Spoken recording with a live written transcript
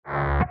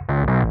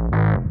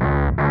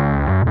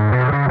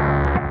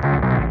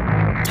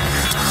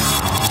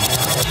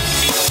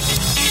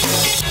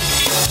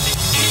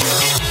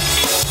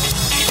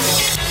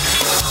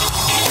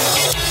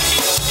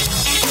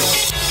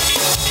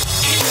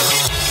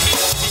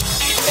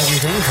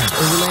Everything from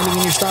overlanding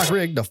in your stock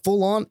rig to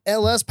full-on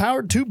LS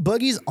powered two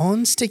buggies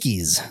on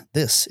stickies.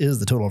 This is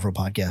the Total Off-Road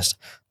Podcast.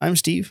 I'm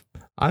Steve.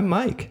 I'm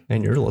Mike,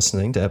 and you're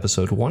listening to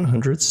episode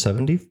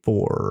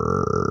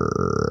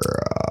 174.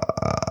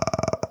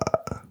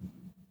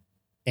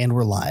 And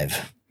we're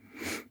live.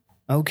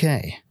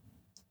 Okay.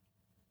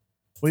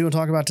 What do you want to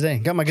talk about today?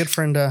 Got my good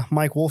friend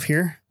Mike Wolf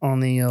here on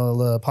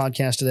the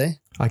podcast today.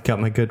 I got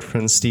my good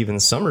friend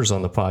Steven Summers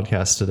on the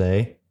podcast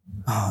today.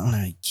 Oh, I don't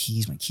have any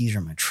keys. My keys are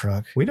in my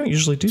truck. We don't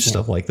usually do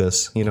stuff like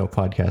this,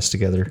 podcast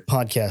together.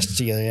 Podcast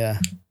together, yeah.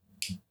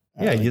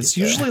 Yeah, it's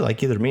usually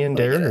like either me and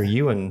Darren or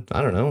you and,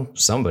 I don't know,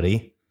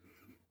 somebody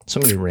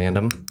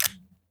random.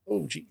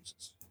 Oh,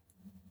 Jesus.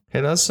 Hey,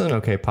 that's an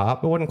okay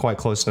pop. It wasn't quite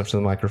close enough to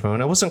the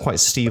microphone. It wasn't quite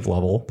Steve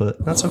level,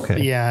 but that's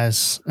okay. Yeah,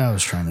 I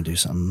was trying to do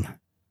something.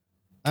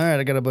 All right,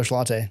 I got a Busch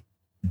Latte.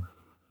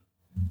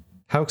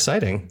 How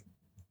exciting.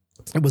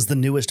 It was the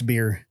newest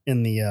beer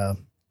in the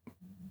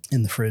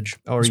fridge.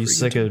 Oh, are you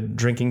sick of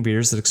drinking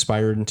beers that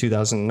expired in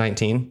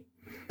 2019?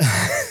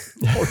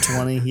 Or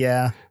 20,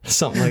 yeah.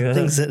 Something like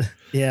that.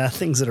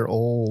 Things that are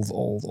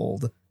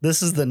old.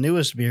 This is the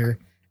newest beer,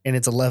 and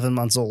it's 11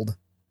 months old.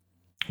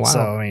 Wow. So,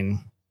 I mean,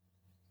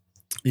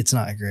 it's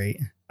not great.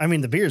 I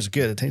mean, the beer is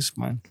good. It tastes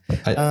fine.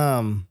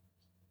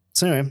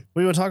 So anyway, what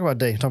do you want to talk about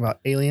today? Talk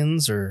about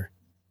aliens or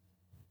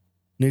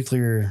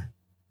nuclear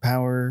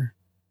power?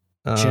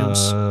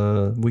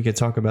 Chimps? We could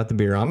talk about the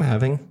beer I'm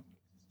having.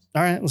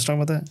 All right, let's talk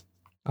about that.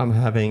 I'm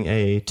having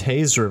a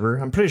Teays River.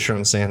 I'm pretty sure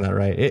I'm saying that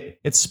right.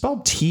 It's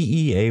spelled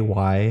Teay,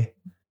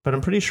 but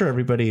I'm pretty sure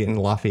everybody in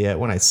Lafayette,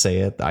 when I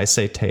say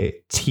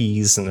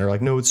Tees, and they're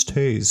like, no, it's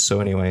Teays. So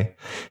anyway,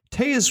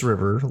 Teays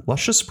River,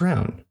 Luscious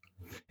Brown.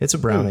 It's a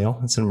brown ale.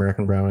 It's an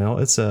American brown ale.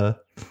 It's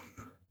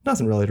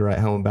nothing really to write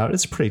home about.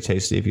 It's pretty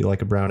tasty if you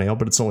like a brown ale,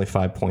 but it's only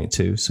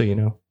 5.2.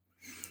 So,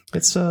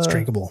 it's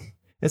drinkable.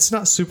 It's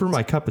not super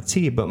my cup of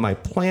tea, but my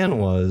plan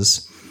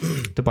was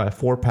to buy a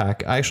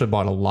 4-pack. I actually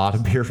bought a lot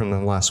of beer from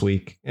them last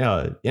week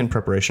in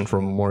preparation for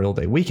Memorial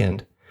Day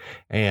weekend.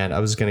 And I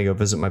was going to go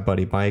visit my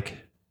buddy Mike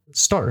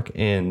Stark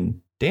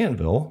in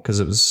Danville because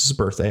it was his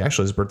birthday.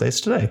 Actually, his birthday's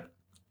today.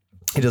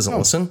 He doesn't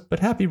listen, but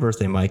happy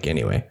birthday, Mike,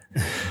 anyway.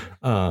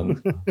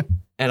 And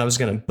I was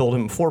going to build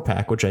him a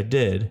 4-pack, which I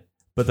did.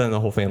 But then the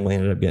whole family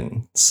ended up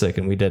getting sick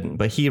and we didn't.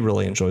 But he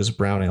really enjoys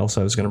brown ale,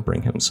 so I was going to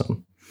bring him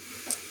some.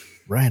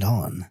 Right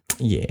on.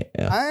 Yeah.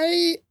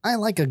 I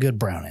like a good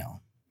brown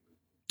ale.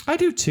 I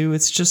do too.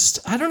 It's just,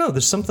 I don't know.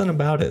 There's something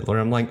about it where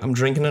I'm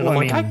drinking it.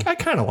 And I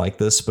kind of like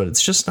this, but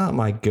it's just not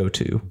my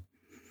go-to.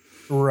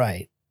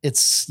 Right. I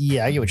get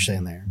what you're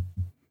saying there.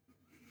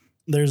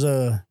 There's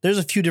a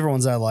few different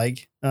ones I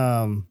like.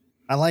 I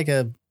like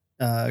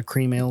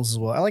cream ales as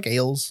well. I like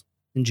ales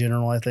in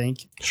general, I think.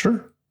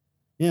 Sure.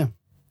 Yeah.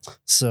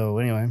 So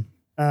anyway,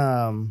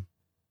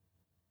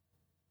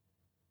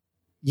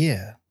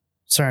 yeah.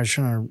 Sorry, I was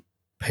trying to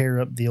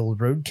pair up the old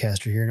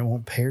Roadcaster here, and it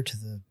won't pair to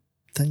the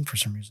thing for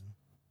some reason.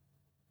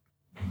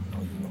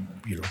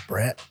 You little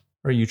brat.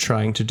 Are you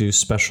trying to do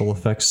special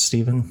effects,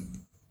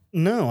 Steven?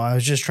 No, I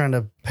was just trying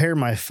to pair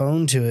my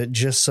phone to it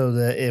just so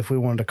that if we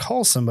wanted to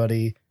call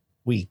somebody,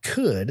 we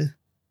could.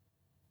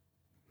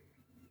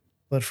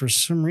 But for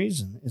some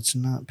reason, it's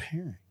not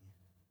pairing.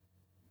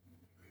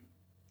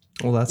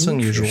 Well, that's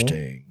unusual.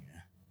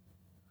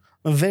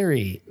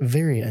 Very,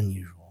 very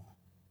unusual.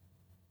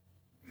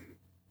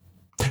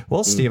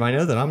 Well, Steve, I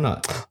know that I'm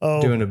not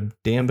doing a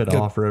damn bit of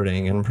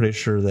off-roading, and I'm pretty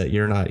sure that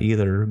you're not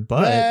either.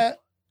 But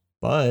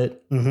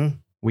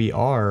we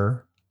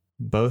are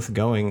both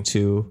going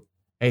to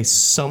a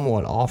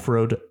somewhat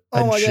off-road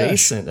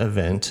adjacent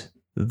event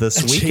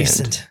this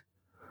weekend.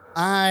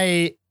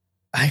 I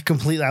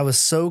was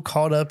so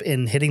caught up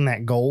in hitting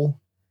that goal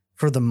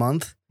for the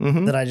month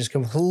that I just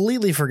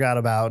completely forgot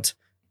about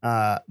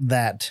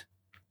that.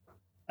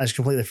 I just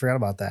completely forgot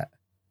about that.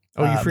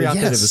 Oh, you forgot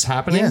that it was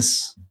happening?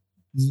 Yes.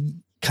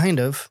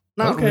 Kind of.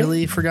 Not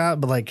really forgot,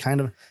 but like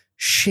kind of.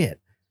 Shit.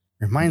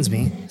 Reminds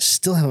me,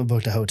 still haven't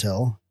booked a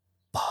hotel.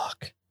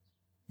 Fuck.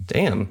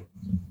 Damn.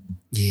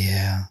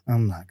 Yeah,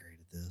 I'm not great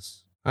at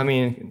this. I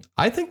mean,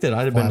 I think that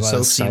I'd have been so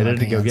excited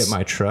to go get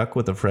my truck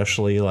with a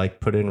freshly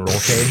put in roll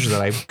cage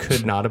that I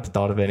could not have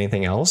thought of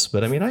anything else.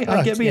 But I mean,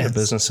 I get being a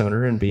business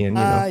owner and being,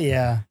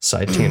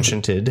 side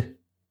tangented.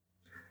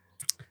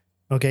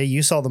 Okay,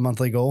 you saw the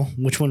monthly goal.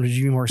 Which one would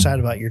you be more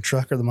excited about, your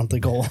truck or the monthly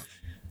goal?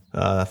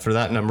 For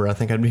that number, I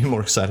think I'd be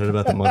more excited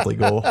about the monthly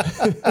goal.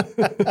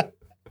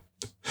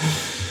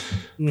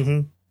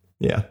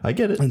 Yeah, I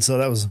get it. And so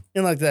that was,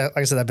 and like that,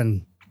 like I said, I've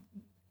been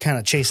kind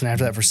of chasing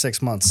after that for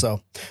 6 months.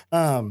 So,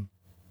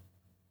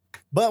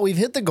 but we've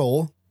hit the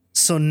goal.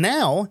 So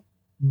now,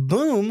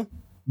 boom,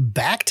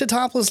 back to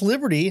Topless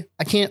Liberty.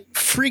 I can't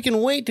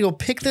freaking wait to go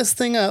pick this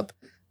thing up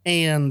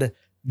and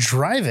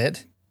drive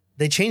it.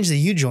 They changed the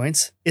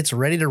U-joints. It's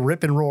ready to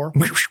rip and roar.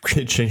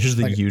 It changes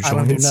the U-joints. I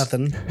don't do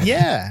nothing.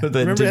 Yeah.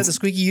 Remember it had the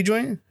squeaky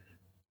U-joint?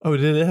 Oh,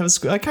 did it have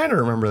I kind of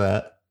remember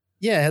that.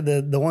 Yeah, it had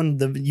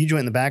the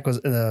U-joint in the back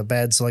was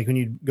bad. So like when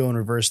you go in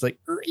reverse, like,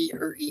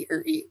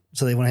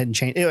 so they went ahead and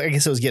changed. I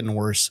guess it was getting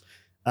worse.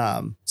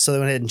 So they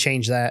went ahead and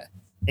changed that.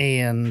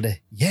 And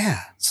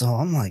yeah, so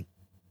I'm like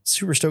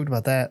super stoked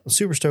about that. I'm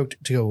super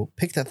stoked to go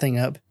pick that thing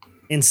up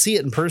and see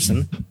it in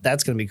person.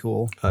 That's going to be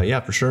cool. Yeah,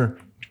 for sure.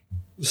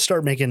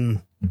 Start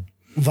making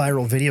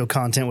viral video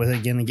content with it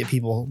again and get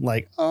people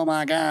like, oh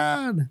my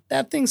God,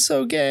 that thing's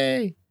so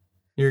gay.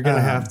 You're going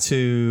to have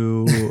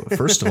to,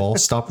 first of all,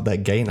 stop with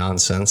that gay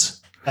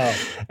nonsense. Oh.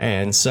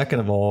 And second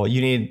of all,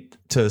 you need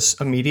to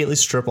immediately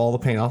strip all the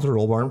paint off the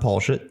roll bar and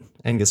polish it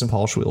and get some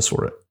polished wheels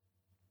for it.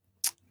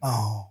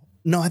 Oh,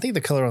 no, I think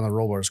the color on the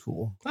roll bar is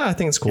cool. I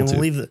think it's cool, and too.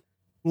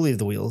 We'll leave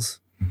the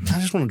wheels. I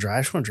just want to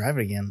drive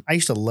it again. I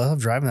used to love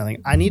driving that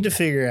thing. I need to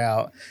figure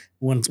out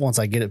once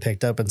I get it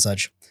picked up and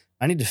such,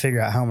 I need to figure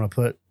out how I'm going to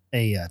put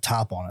a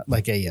top on it,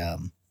 like a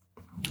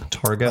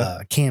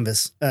Targa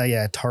canvas.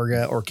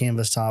 Targa or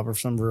canvas top or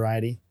some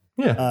variety.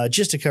 Yeah.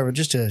 Just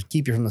to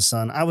keep you from the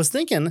sun. I was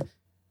thinking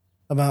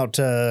about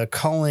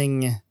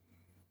calling.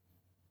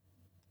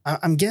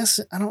 I'm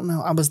guessing. I don't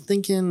know. I was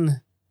thinking.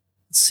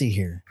 Let's see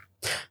here.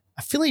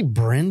 I feel like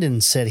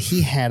Brendan said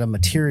he had a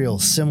material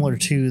similar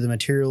to the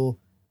material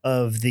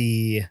of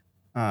the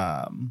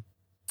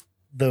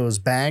those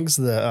bags,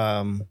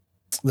 the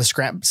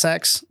scrap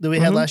sacks that we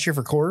had last year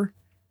for core.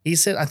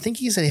 I think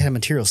he said he had a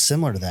material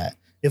similar to that.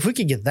 If we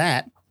could get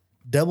that,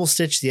 double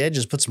stitch the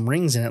edges, put some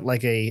rings in it,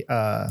 like a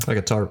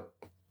tarp.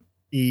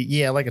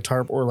 Yeah, like a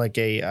tarp or like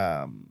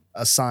a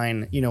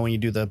sign. You know, when you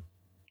do the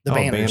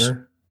banners.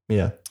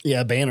 Banner.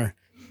 Yeah, banner.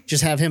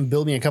 Just have him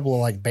build me a couple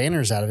of like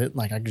banners out of it.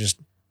 Like I could just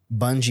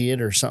bungee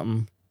it or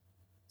something.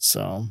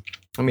 So,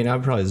 I mean,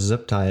 I'd probably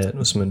zip tie it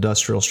with some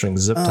industrial string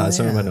zip ties.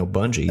 I don't have no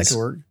bungees. That could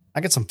work.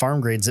 I got some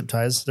farm grade zip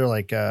ties. They're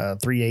like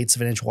 3/8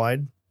 of an inch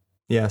wide.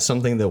 Yeah,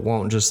 something that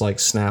won't just like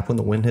snap when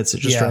the wind hits it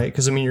just right.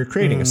 Because I mean, you're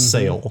creating a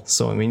sail,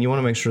 so I mean, you want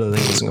to make sure the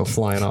thing doesn't go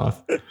flying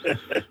off.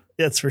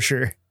 That's for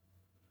sure.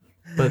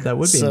 But that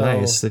would be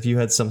nice if you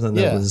had something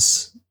that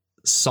was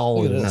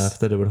solid enough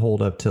that it would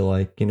hold up to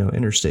like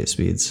interstate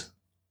speeds.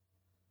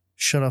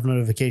 Shut off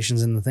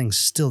notifications and the thing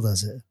still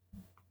does it.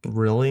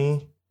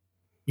 Really?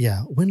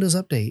 Yeah. Windows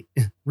update.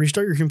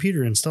 Restart your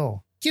computer.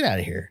 Install. Get out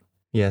of here.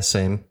 Yeah,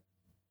 same.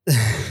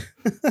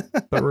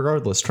 But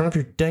regardless, turn off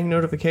your dang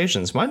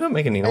notifications. Mine don't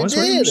make any noise.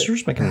 Why are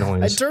yours making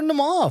noise? I turned them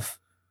off.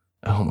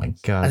 Oh my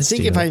God. I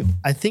think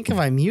if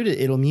I mute it,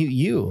 it'll mute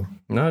you.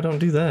 No, don't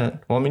do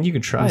that. Well, I mean, you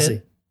could try it.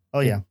 See. Oh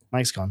yeah,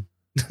 mic's gone.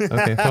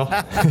 Okay. Well,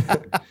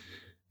 at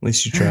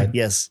least you tried.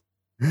 Yes.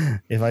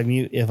 If I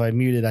mute it,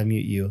 I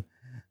mute you.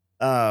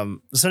 So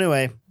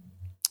anyway,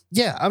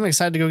 yeah, I'm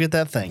excited to go get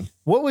that thing.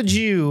 What are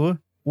you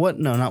going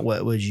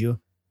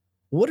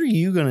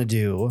to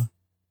do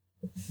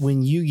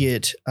when you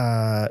get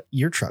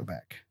your truck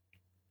back?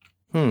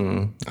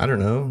 I don't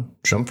know.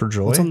 Jump for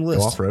joy. What's on the list?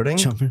 Go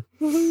off-roading.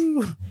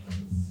 Woohoo.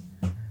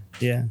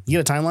 Yeah. You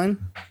get a timeline?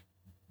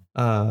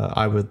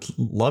 I would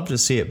love to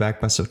see it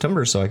back by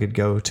September so I could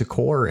go to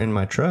core in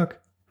my truck.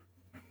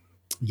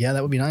 Yeah,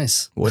 that would be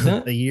nice.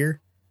 Wouldn't it? A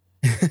year.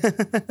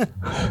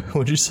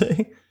 What'd you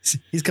say?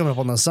 He's coming up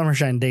on those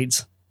Summershine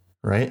dates.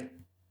 Right?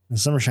 The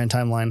Summershine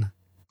timeline.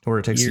 Where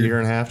it takes a year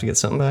and a half to get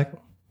something back.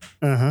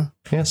 Uh-huh.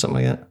 Yeah,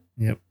 something like that.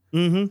 Yep.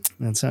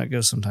 Mm-hmm. That's how it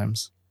goes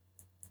sometimes.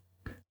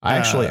 I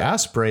actually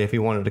asked Bray if he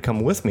wanted to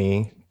come with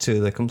me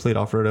to the Complete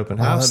Off-Road Open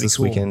House this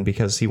weekend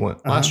because he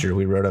went last year.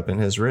 We rode up in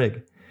his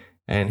rig.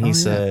 And he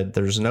said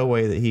there's no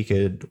way that he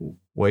could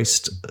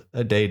waste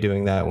a day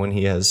doing that when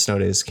he has Snow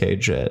Days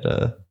cage at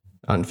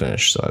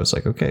unfinished. So I was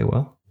like, okay,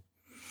 well.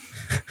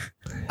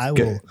 I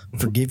will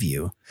forgive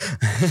you.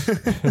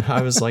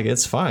 I was like,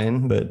 it's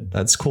fine, but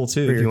that's cool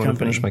too. If you want to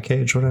finish my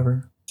cage,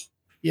 whatever.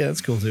 Yeah,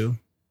 that's cool too.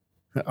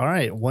 All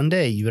right. One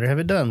day you better have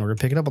it done. We're going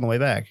to pick it up on the way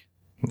back.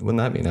 Wouldn't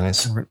that be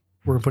nice? We're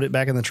going to put it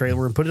back in the trailer.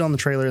 We're going to put it on the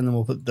trailer and then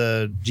we'll put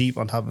the Jeep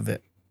on top of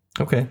it.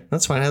 Okay,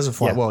 that's fine. It has a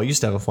fly. Yeah. Well, it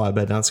used to have a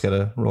flybed. Now it's got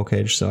a roll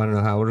cage. So I don't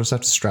know how. We'll just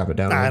have to strap it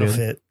down. It'll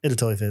fit. It'll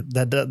totally fit.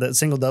 That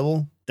single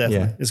double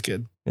definitely is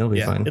good. It'll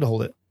be fine. It'll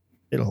hold it.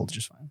 It'll hold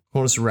just fine.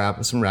 We'll just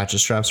wrap some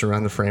ratchet straps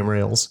around the frame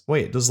rails.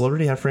 Wait, does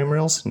Liberty have frame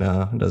rails?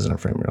 No, it doesn't have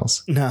frame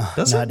rails. No,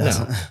 does it? It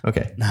doesn't. No.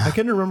 Okay. No. I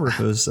couldn't remember if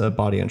it was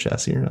body and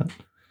chassis or not.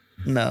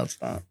 No, it's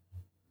not.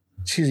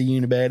 She's a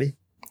unibody.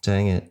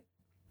 Dang it.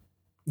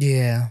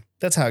 Yeah,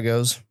 that's how it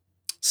goes.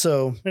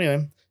 So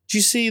anyway, did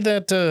you see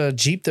that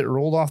Jeep that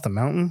rolled off the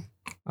mountain?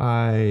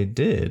 I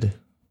did.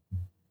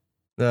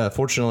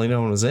 Fortunately,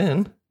 no one was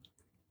in.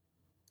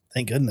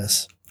 Thank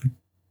goodness.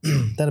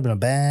 That'd have been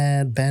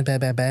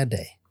a bad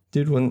day.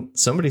 Dude, when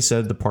somebody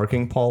said the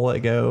parking pole let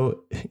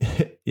go,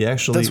 you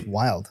actually... That's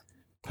wild.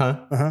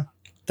 Huh? Uh-huh.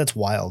 That's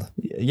wild.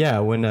 Yeah,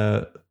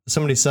 when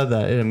somebody said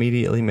that, it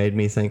immediately made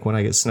me think when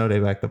I get Snow Day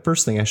back, the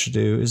first thing I should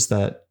do is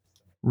that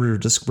rear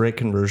disc brake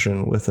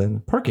conversion with a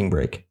parking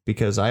brake,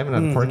 because I haven't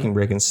had a parking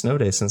brake in Snow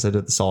Day since I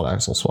did the solid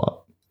axle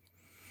swap.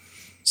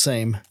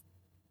 Same.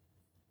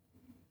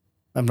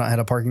 I've not had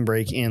a parking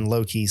brake in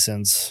low key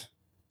since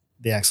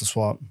the axle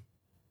swap.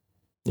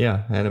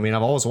 Yeah, and I mean,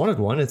 I've always wanted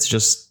one. It's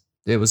just...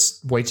 It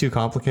was way too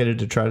complicated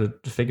to try to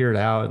figure it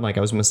out. And like,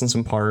 I was missing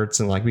some parts,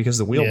 and like, because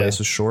the wheelbase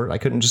was short, I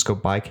couldn't just go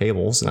buy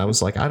cables. And I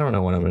was like, I don't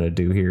know what I'm going to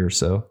do here.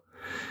 So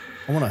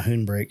I want a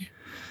Hoon brake.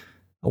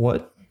 A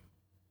what?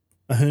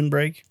 A Hoon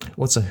brake?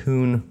 What's a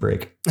Hoon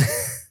brake?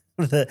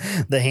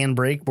 the hand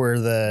brake where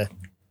the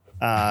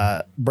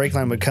brake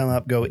line would come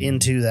up, go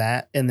into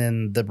that, and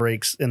then the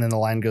brakes, and then the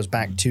line goes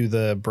back to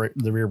the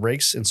rear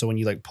brakes. And so when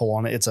you like pull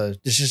on it, it's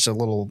just a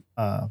little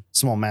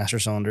small master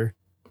cylinder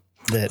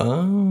that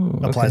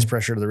applies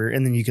pressure to the rear.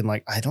 And then you can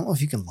I don't know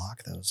if you can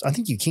lock those. I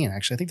think you can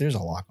actually. I think there's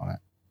a lock on it.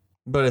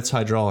 But it's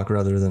hydraulic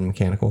rather than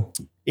mechanical.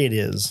 It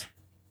is.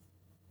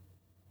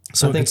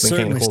 So I think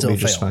mechanical would be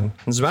just fine.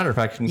 As a matter of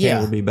fact,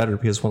 mechanical would be better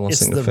because one less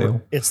thing to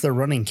fail. It's the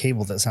running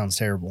cable that sounds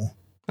terrible.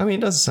 I mean,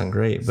 it doesn't sound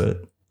great,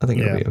 but I think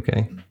it'll be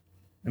okay.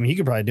 I mean, you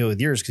could probably do it with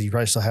yours because you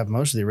probably still have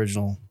most of the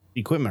original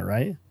equipment,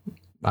 right?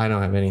 I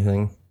don't have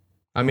anything.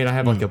 I mean, I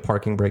have like a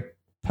parking brake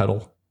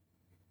pedal.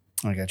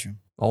 I got you.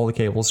 All the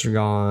cables are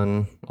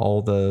gone.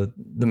 All the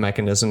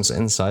mechanisms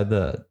inside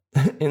the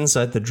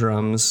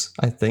drums,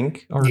 I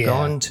think, are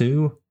gone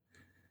too.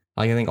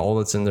 Like, I think all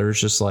that's in there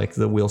is just like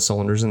the wheel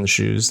cylinders and the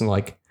shoes, and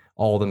like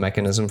all the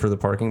mechanism for the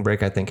parking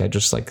brake. I think I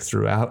just like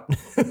threw out.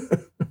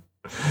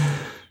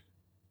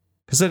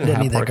 Because I didn't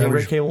have parking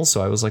brake cables,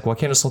 so I was like, well, I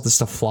can't just let this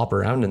stuff flop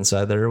around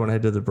inside there when I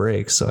did the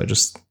brakes, so I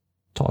just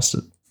tossed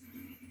it.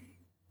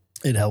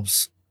 It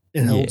helps.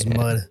 It holds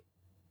mud.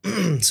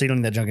 So you don't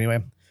need that junk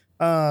anyway.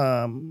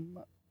 I'm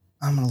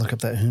going to look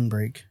up that Hoon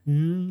brake.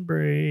 Hoon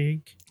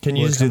brake. Can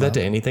you just do that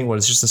to anything? What,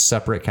 it's just a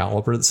separate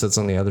caliper that sits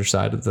on the other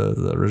side of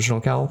the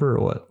original caliper, or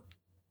what?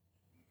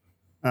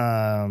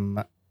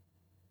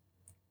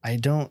 I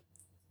don't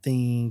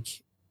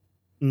think...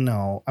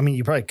 No. I mean,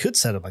 you probably could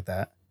set it like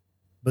that.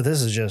 But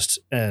this is just,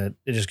 it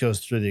just goes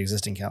through the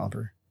existing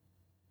caliper.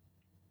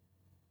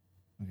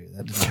 Okay,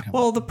 that does not come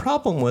Well, up. the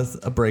problem with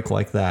a brake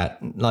like that,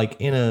 like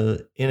in a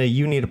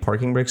you need a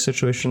parking brake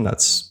situation,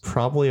 that's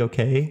probably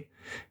okay.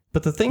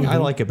 But the thing I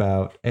like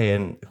about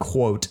an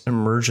quote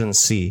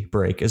emergency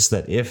brake is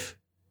that if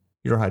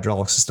your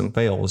hydraulic system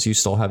fails, you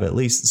still have at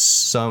least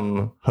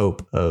some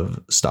hope of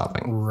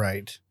stopping.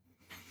 Right.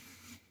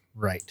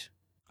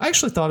 I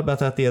actually thought about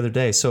that the other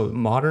day. So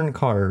modern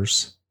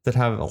cars that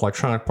have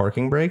electronic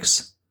parking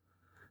brakes,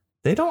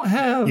 they don't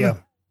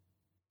have,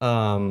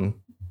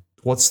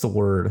 what's the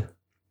word?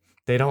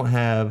 They don't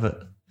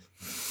have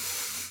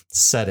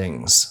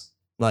settings.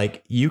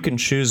 Like, you can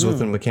choose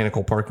with a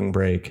mechanical parking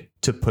brake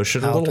to push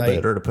it a little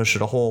bit or to push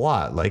it a whole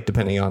lot, like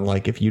depending on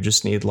like if you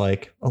just need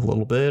like a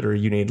little bit or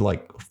you need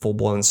like full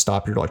blown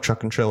stop your like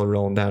truck and trailer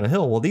rolling down a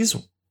hill. Well, these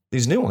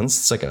new ones,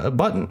 it's like a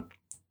button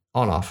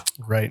on off.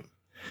 Right.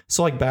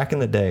 So like back in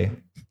the day,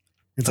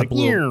 it's like,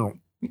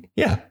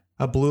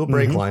 I blew a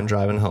brake line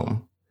driving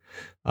home.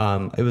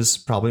 It was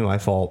probably my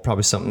fault,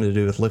 probably something to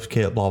do with lift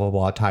kit, blah, blah,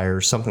 blah,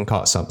 tires, something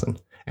caught something.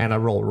 And I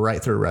rolled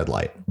right through a red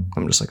light.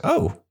 I'm just like,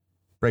 oh,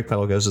 brake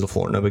pedal goes to the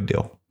floor. No big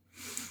deal.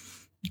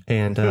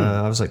 And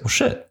I was like, well,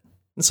 shit.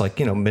 It's like,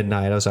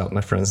 midnight. I was out with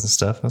my friends and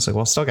stuff. I was like,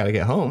 well, still got to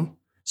get home.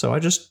 So I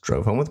just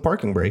drove home with a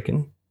parking brake.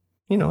 And,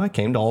 I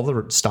came to all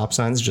the stop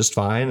signs just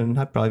fine. And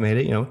I probably made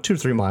it, 2 to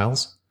 3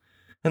 miles.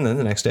 And then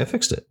the next day I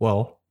fixed it.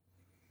 Well,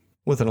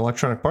 with an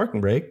electronic parking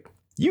brake,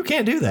 you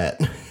can't do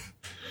that.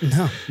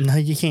 No,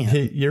 you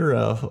can't. You're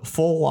a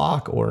full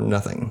lock or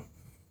nothing.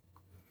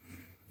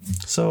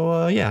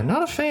 So,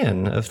 not a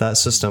fan of that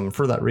system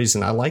for that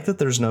reason. I like that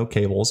there's no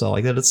cables. I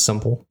like that it's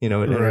simple. It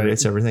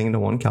integrates everything into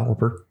one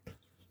caliper.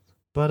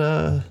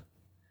 But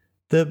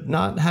the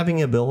not having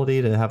the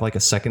ability to have like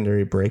a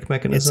secondary brake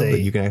mechanism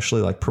that you can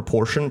actually like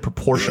proportion,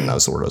 that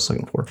was the word I was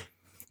looking for.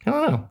 I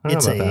don't know.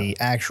 It's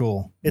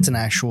an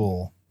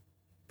actual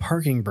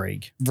parking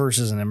brake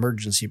versus an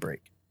emergency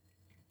brake.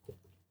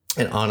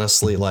 And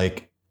honestly,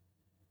 like,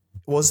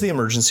 was the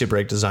emergency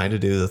brake designed to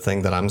do the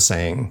thing that I'm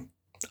saying?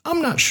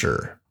 I'm not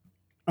sure.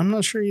 I'm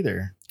not sure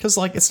either. Because,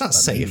 like, it's not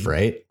safe,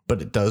 right?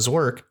 But it does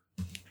work.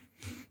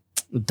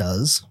 It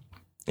does.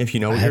 If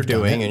you know what you're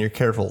doing and you're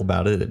careful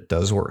about it, it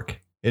does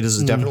work. It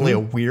is definitely a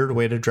weird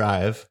way to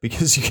drive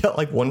because you got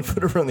like one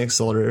foot around the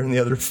accelerator and the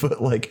other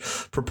foot like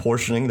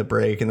proportioning the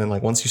brake. And then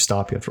like once you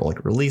stop, you have to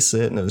like release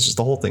it. And it was just,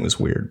 the whole thing was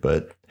weird.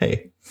 But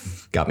hey,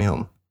 got me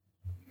home.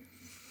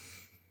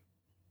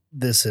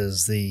 This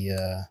is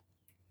the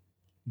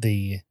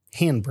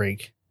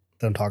handbrake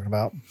that I'm talking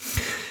about.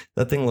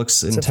 That thing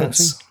looks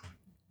intense.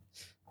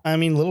 I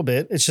mean, a little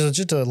bit. It's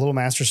just a little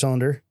master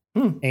cylinder.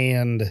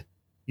 And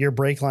your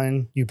brake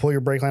line, you pull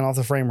your brake line off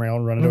the frame rail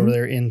and run it over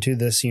there into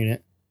this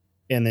unit.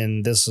 And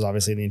then this is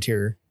obviously the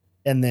interior.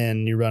 And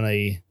then you run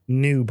a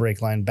new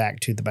brake line back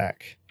to the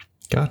back.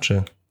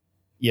 Gotcha.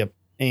 Yep.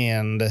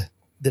 And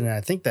then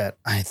I think that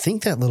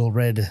little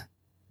red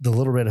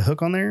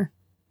hook on there,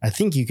 I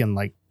think you can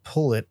like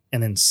pull it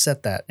and then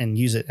set that and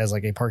use it as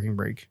like a parking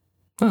brake.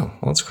 Oh, well,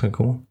 that's quite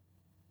cool.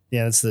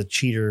 Yeah, that's the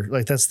cheater.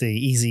 Like that's the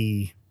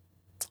easy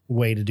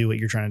way to do what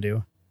you're trying to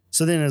do.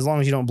 So then as long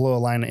as you don't blow a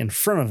line in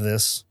front of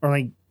this or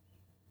like,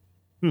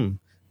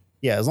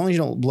 yeah, as long as you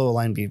don't blow a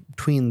line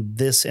between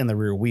this and the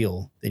rear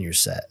wheel, then you're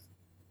set.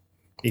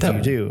 If you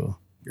do,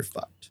 you're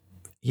fucked.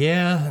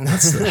 Yeah, and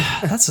that's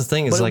the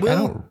thing is like,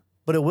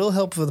 but it will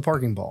help with the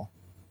parking ball.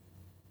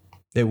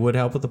 It would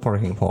help with the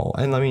parking pole.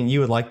 And I mean,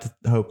 you would like to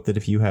hope that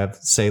if you have,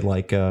 say,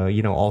 like,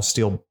 all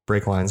steel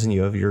brake lines and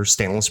you have your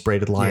stainless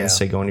braided lines,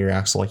 say, going to your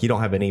axle, like you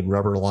don't have any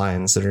rubber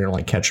lines that are going to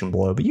like catch and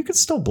blow, but you could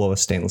still blow a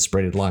stainless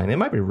braided line. It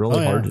might be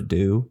really hard to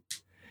do,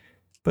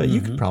 but you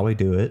could probably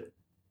do it.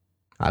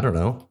 I don't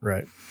know.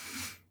 Right.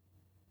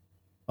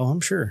 Oh, I'm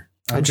sure.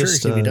 I'm sure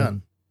it can be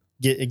done.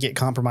 Get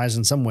compromised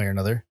in some way or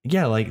another.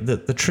 Yeah, like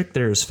the trick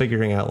there is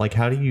figuring out like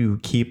how do you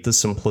keep the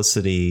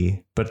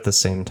simplicity but at the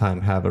same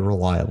time have a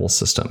reliable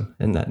system,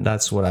 and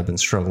that's what I've been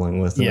struggling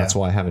with, and that's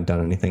why I haven't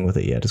done anything with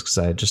it yet, is because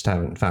I just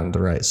haven't found the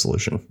right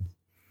solution.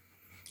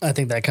 I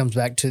think that comes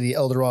back to the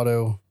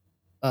Eldorado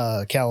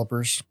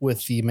calipers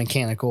with the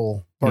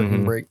mechanical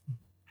parking brake.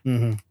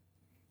 Mm-hmm.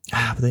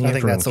 But then I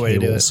think that's the way to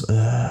do it.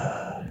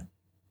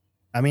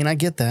 I mean, I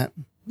get that,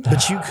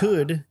 but you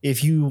could,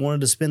 if you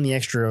wanted to spend the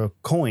extra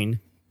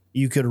coin,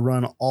 you could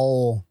run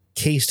all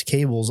cased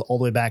cables all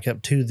the way back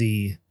up to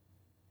the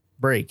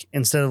brake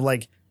instead of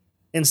like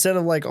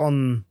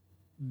on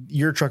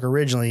your truck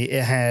originally,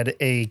 it had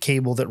a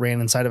cable that ran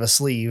inside of a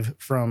sleeve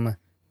from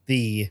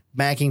the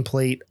backing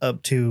plate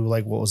up to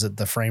like, what was it?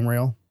 The frame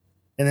rail.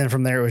 And then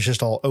from there, it was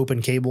just all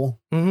open cable,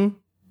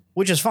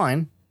 which is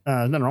fine.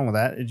 Nothing wrong with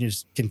that. It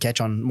just can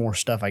catch on more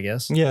stuff, I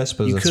guess. Yeah, I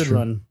suppose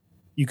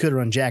you could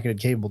run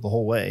jacketed cable the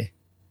whole way.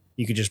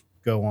 You could just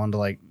go on to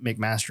like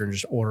McMaster and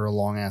just order a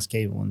long ass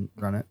cable and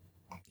run it.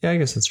 Yeah, I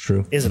guess that's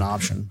true. Is an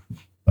option,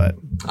 but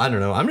I don't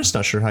know. I'm just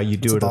not sure how you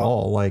do it at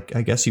all. Like,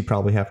 I guess you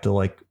probably have to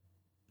like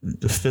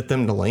fit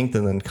them to length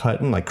and then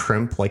cut and like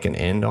crimp like an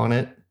end on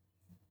it.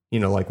 You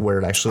know, like where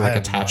it actually like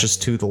attaches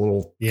to the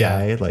little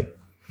guy. Like,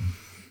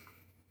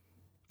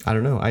 I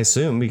don't know. I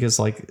assume because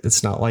like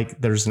it's not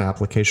like there's an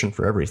application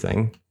for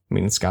everything. I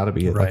mean, it's got to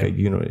be like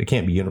it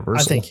can't be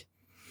universal.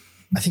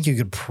 I think you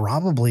could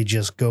probably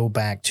just go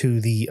back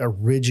to the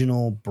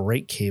original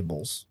brake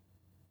cables.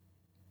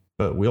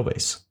 But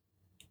wheelbase.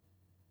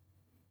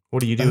 What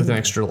do you do with an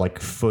extra like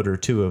foot or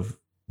two of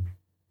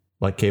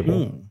like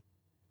cable?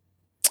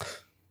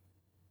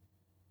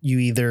 You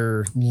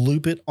either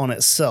loop it on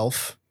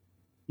itself,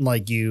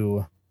 like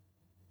you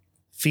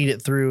feed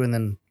it through and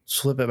then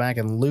flip it back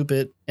and loop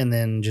it, and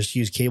then just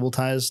use cable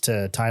ties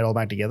to tie it all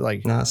back together.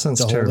 Like, that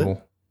sounds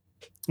terrible.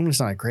 I mean, it's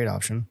not a great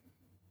option.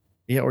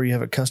 Yeah, or you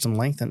have it custom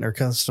lengthened or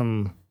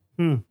custom.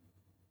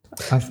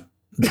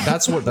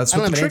 That's what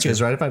the trick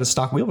is, right? If I had a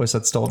stock wheelbase,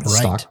 I'd still have the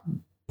stock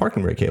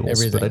parking brake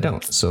cables, but I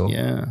don't. So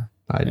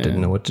I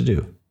didn't know what to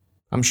do.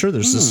 I'm sure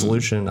there's a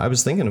solution. I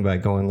was thinking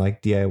about going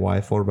like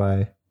DIY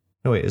 4x.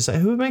 No, wait, is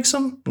that who makes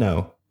them?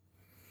 No.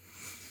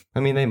 I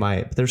mean, they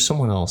might, but there's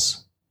someone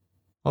else.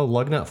 Oh,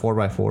 Lugnut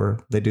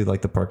 4x4. They do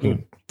like the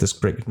parking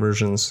disc brake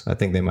conversions. I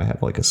think they might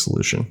have like a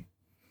solution.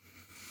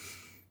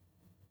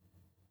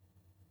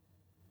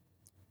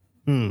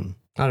 I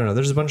don't know.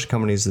 There's a bunch of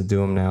companies that do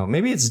them now.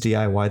 Maybe it's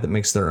DIY that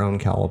makes their own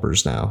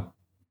calipers now.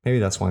 Maybe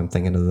that's why I'm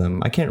thinking of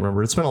them. I can't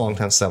remember. It's been a long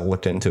time since I've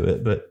looked into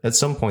it, but at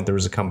some point there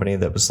was a company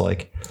that was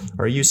like,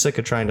 are you sick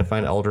of trying to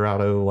find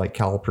Eldorado like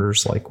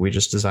calipers? Like, we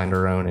just designed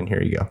our own and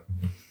here you go.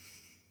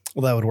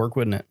 Well, that would work,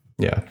 wouldn't it?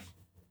 Yeah.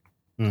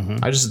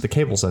 The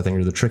cables, I think,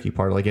 are the tricky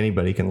part. Like,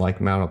 anybody can like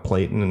mount a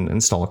plate and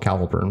install a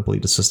caliper and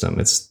bleed a system.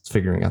 It's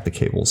figuring out the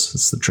cables.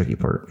 It's the tricky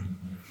part.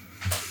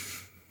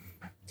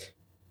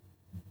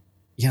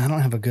 Yeah, I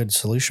don't have a good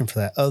solution for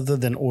that other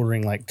than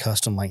ordering like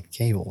custom length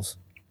cables.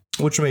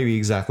 Which may be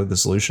exactly the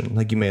solution.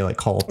 Like, you may like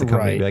call up the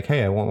company and be like,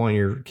 hey, I want one of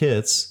your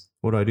kits.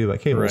 What do I do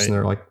about cables? And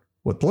they're like,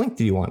 what length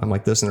do you want? I'm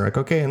like this. And they're like,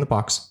 okay, in the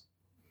box.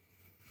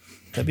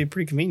 That'd be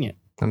pretty convenient.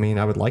 I mean,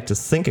 I would like to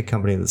think a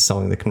company that's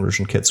selling the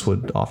conversion kits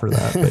would offer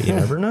that, but you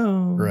never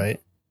know. Right.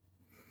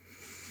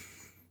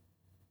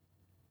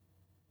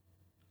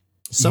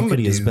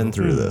 Somebody has been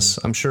through this.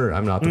 I'm sure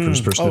I'm not the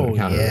first person to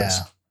encounter this.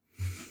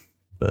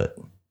 But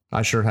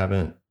I sure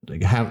haven't.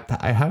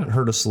 I haven't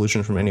heard a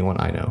solution from anyone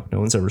I know. No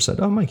one's ever said,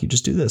 oh, Mike, you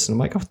just do this. And I'm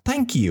like, oh,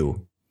 thank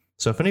you.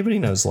 So if anybody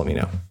knows, let me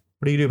know.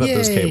 What do you do about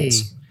those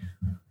cables?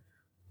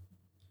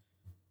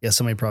 Yeah,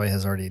 somebody probably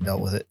has already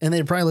dealt with it. And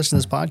they'd probably listen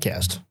to this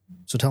podcast.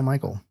 So tell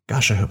Michael.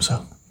 Gosh, I hope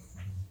so.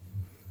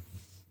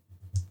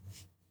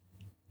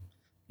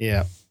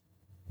 Yeah.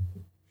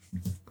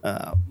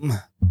 I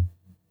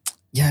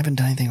haven't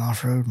done anything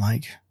off-road,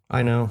 Mike.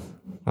 I know.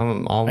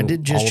 I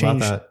did just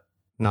change about that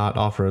not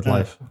off-road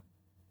life.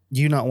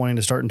 You not wanting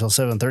to start until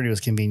 7:30 was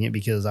convenient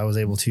because I was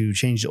able to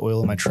change the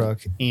oil in my truck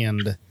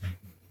and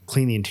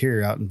clean the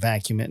interior out and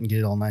vacuum it and get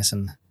it all nice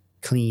and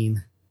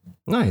clean.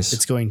 Nice.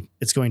 It's going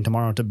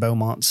tomorrow to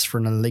Beaumont's for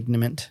an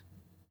alignment.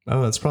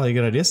 Oh, that's probably a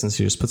good idea since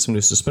you just put some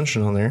new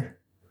suspension on there.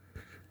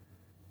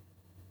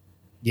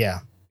 Yeah.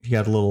 You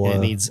got a little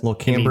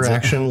camber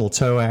action, a little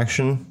toe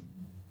action.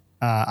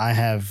 I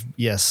have,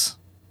 yes.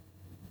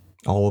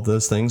 All of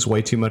those things.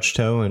 Way too much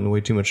toe and way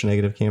too much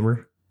negative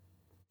camber.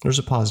 There's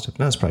a positive.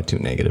 No, it's probably too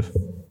negative.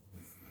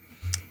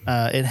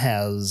 It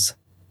has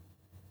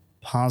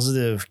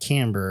positive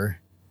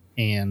camber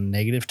and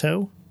negative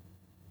toe.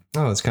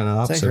 Oh, it's kind of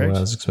opposite of what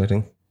I was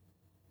expecting.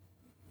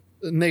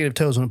 Negative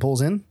toe is when it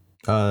pulls in?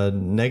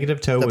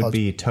 Negative toe would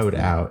be towed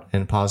out,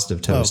 and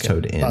positive toe is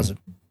towed in.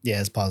 Positive.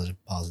 Yeah, it's positive.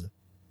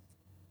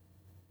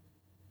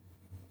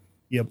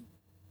 Yep.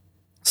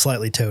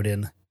 Slightly towed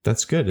in.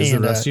 That's good. Is the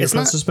rest of your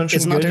front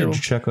suspension good? Did you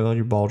check all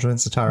your ball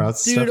joints, the tire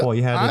outs, stuff while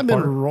you had it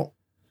apart?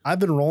 I've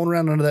been rolling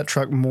around under that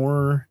truck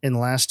more in the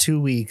last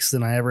 2 weeks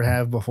than I ever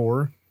have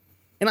before.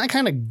 And I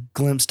kind of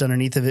glimpsed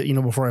underneath of it,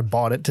 before I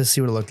bought it to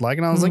see what it looked like.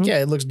 And I was like,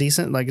 yeah, it looks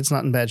decent. Like, it's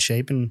not in bad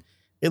shape. And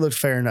it looked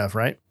fair enough,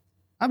 right?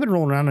 I've been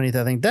rolling around underneath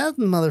that thing. That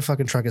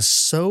motherfucking truck is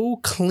so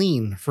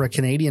clean for a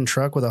Canadian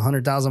truck with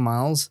 100,000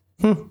 miles.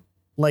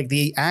 Like,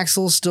 the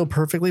axle's still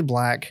perfectly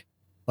black.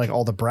 Like,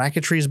 all the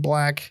bracketry is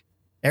black.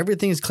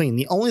 Everything's clean.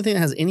 The only thing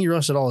that has any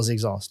rust at all is the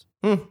exhaust.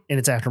 And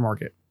it's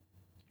aftermarket.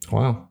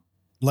 Wow.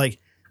 Like,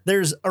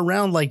 there's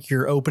around, like,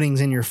 your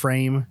openings in your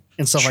frame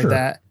and stuff like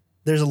that.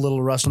 There's a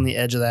little rust on the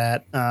edge of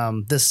that.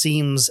 The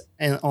seams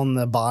on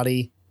the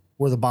body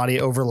where the body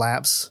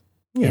overlaps.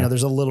 Yeah.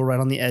 There's a little right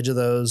on the edge of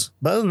those.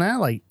 But other than that,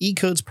 like,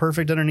 E-coat's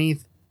perfect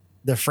underneath.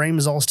 The frame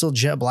is all still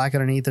jet black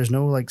underneath. There's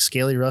no, like,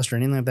 scaly rust or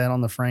anything like that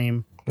on the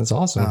frame. That's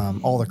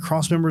awesome. All the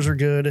cross members are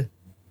good.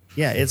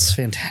 Yeah, it's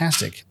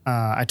fantastic.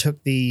 I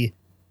took the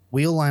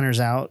wheel liners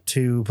out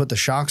to put the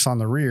shocks on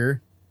the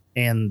rear,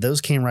 and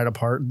those came right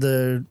apart.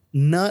 The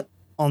nut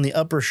on the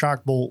upper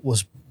shock bolt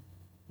was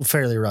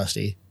fairly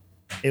rusty.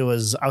 I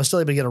was still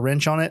able to get a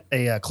wrench on it,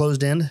 a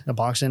closed end, a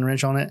box end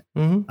wrench on it.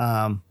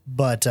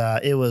 But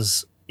it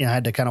was, I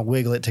had to kind of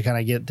wiggle it to kind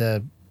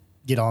of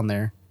get on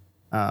there.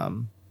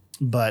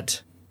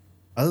 But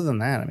other than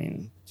that, I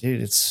mean,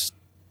 dude,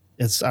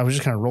 I was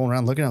just kind of rolling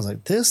around looking. I was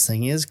like, this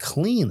thing is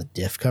clean. The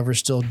diff cover's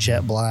still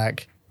jet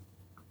black.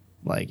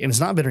 Like, and it's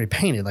not been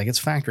repainted. Like, it's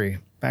factory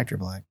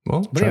black.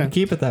 Well, try to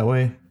keep it that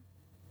way.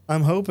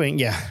 I'm hoping,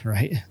 yeah,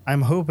 right.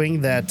 I'm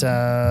hoping that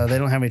they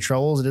don't have any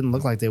troubles. It didn't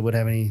look like they would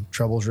have any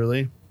troubles,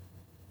 really.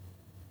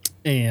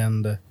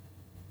 And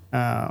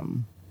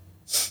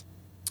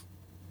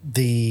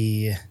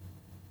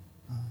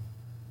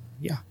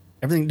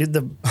everything did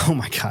oh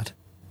my God.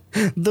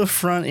 The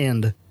front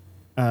end.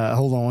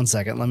 Hold on one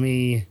second. Let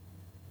me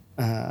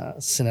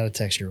send out a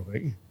text here real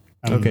quick.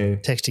 I'm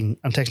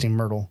texting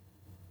Myrtle.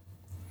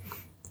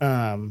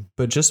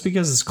 But just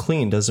because it's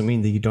clean doesn't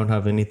mean that you don't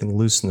have anything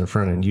loose in the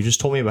front end. You just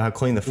told me about how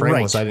clean the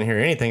frame was. I didn't hear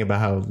anything about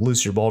how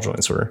loose your ball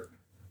joints were.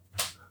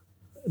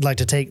 What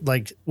do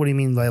you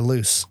mean by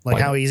loose?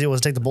 Like how easy it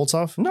was to take the bolts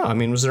off? No, I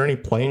mean, was there any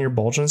play in your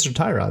ball joints or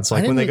tie rods?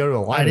 Like when they go to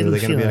alignment, are they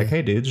going to be like,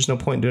 hey, dude, there's no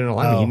point in doing an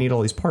alignment. You need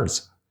all these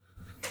parts.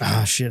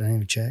 Ah, shit, I didn't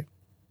even check.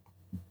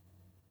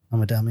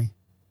 I'm a dummy.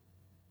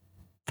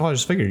 Well, I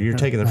just figured you're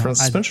taking the front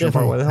suspension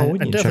apart. Why the hell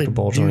wouldn't you check the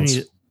ball joints?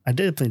 I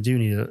definitely do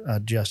need to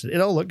adjust it. It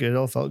all looked good. It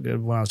all felt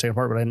good when I was taking it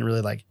apart, but I didn't really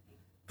like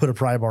put a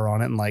pry bar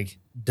on it and like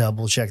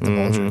double check the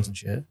ball joints and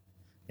shit.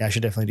 Yeah, I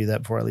should definitely do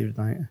that before I leave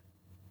tonight.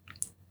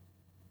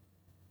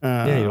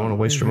 Yeah, you don't want to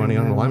waste your money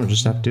on alignment.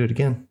 Just have to do it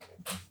again.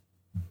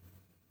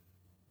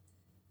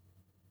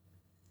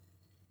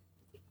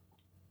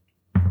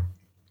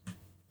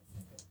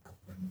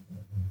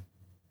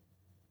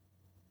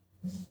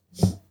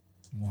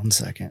 One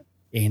second.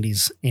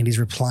 Andy's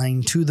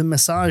replying to the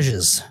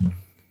massages.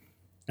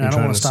 And I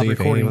don't want to stop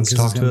recording because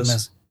it's going to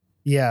mess.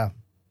 Yeah.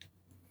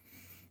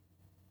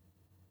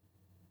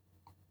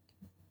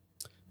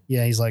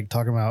 Yeah, he's like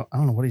talking about, I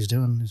don't know what he's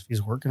doing, if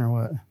he's working or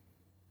what.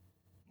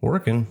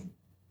 Working?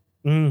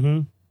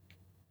 Mm-hmm.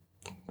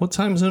 What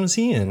time zone is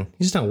he in?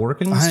 He's not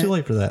working. It's too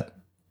late for that.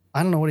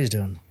 I don't know what he's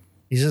doing.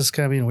 He's just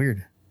kind of being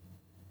weird.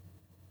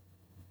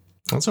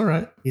 That's all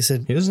right. He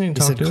said he doesn't even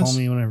talk to us. Call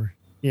me whenever.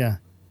 Yeah.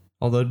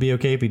 Although it'd be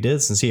okay if he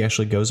did, since he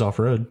actually goes off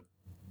road.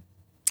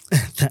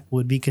 That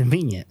would be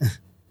convenient.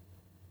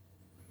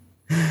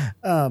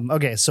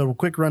 Okay, so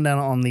quick rundown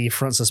on the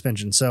front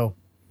suspension. So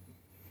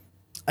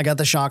I got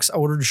the shocks. I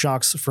ordered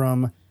shocks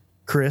from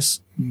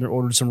Chris. They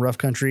ordered some Rough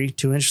Country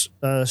 2-inch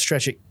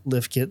stretch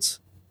lift kits.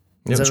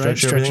 Is that right?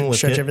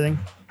 Stretch everything.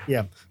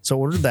 Yeah. So I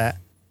ordered that,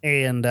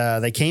 and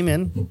they came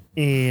in,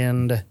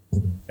 and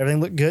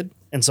everything looked good.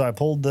 And so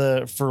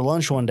I for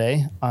lunch one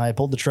day, I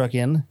pulled the truck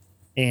in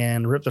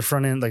and ripped the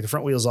front end, like the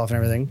front wheels off and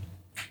everything.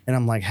 And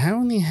I'm like, how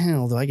in the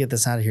hell do I get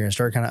this out of here? And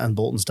started kind of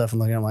unbolting stuff and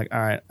looking. I'm like, all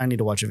right, I need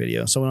to watch a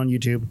video. So I went on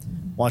YouTube,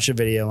 watched a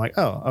video. I'm like,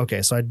 oh,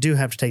 okay. So I do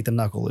have to take the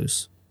knuckle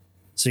loose.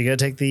 So you got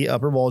to take the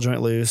upper ball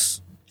joint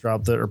loose, pull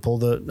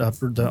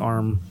the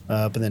arm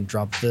up, and then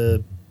drop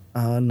the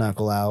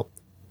knuckle out.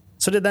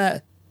 So did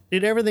that.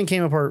 Dude, everything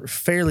came apart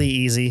fairly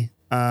easy.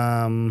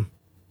 The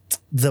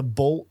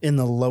bolt in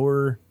the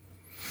lower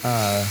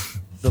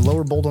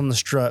bolt on the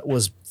strut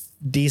was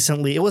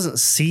decently. It wasn't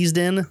seized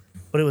in,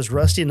 but it was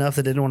rusty enough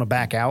that it didn't want to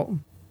back out.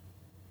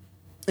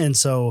 And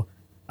so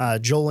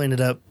Joel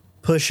ended up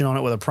pushing on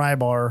it with a pry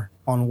bar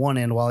on one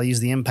end while I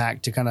used the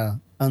impact to kind of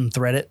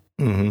unthread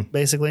it,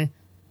 basically.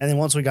 And then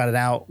once we got it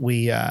out,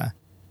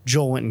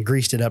 Joel went and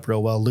greased it up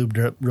real well, lubed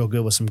it up real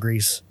good with some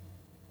grease.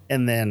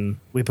 And then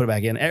we put it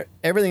back in.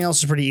 Everything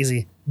else is pretty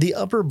easy. The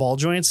upper ball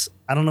joints,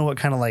 I don't know what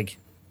kind of like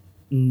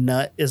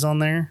nut is on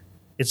there.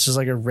 It's just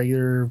like a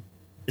regular,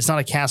 it's not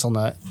a castle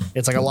nut.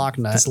 It's like a lock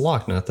nut. It's a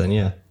lock nut then,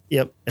 yeah.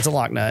 Yep, it's a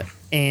lock nut.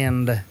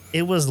 And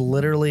it was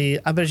literally,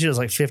 I bet you it was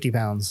like 50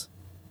 pounds.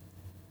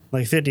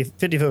 Like 50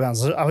 foot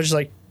pounds. I was just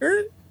like,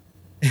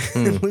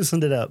 and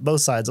loosened it up,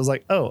 both sides. I was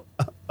like, oh,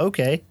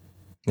 okay.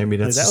 Maybe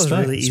that's that the was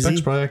spec. really easy.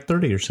 Spec's probably like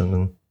 30 or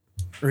something.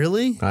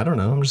 Really? I don't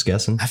know. I'm just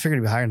guessing. I figured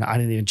it'd be higher. I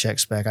didn't even check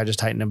spec. I just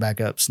tightened them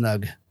back up,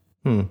 snug,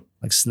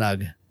 like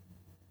snug. I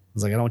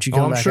was like, I don't want you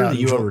going I'm back sure out. that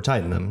you over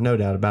tightened them, no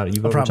doubt about it.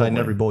 You've over tightened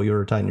every bolt you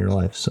ever tightened in your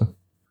life. So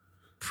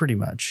pretty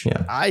much,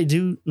 yeah. I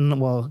do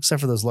well,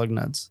 except for those lug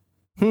nuts.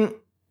 Except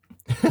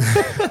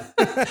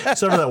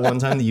for that one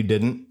time that you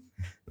didn't.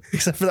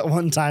 Except for that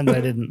one time that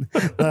I didn't.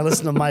 When I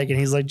listened to Mike and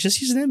he's like,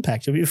 just use an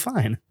impact, you'll be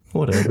fine.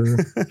 Whatever.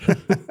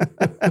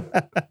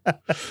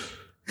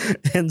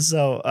 And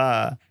so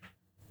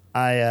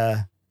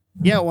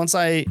once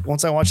I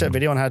watched that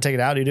video on how to take it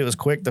out, dude, it was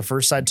quick. The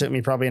first side took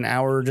me probably an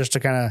hour just to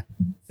kind of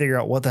figure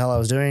out what the hell I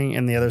was doing,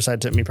 and the other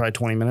side took me probably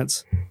 20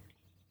 minutes.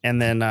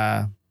 And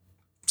then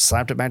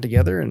slapped it back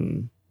together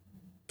and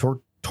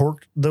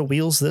torqued the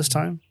wheels this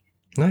time.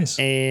 Nice.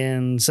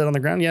 And set on the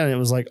ground. Yeah, and it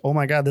was like, oh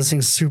my God, this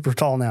thing's super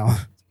tall now.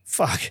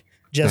 Fuck.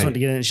 Jess went to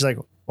get in and she's like,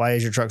 why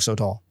is your truck so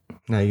tall?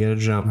 Now you gotta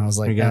jump. And I was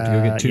like, you're gonna have to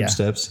go get tube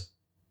steps.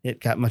 It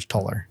got much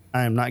taller.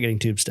 I am not getting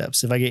tube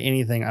steps. If I get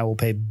anything, I will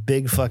pay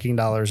big fucking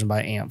dollars and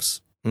buy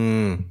amps.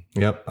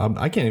 Yep.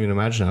 I can't even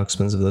imagine how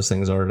expensive those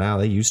things are now.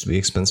 They used to be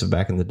expensive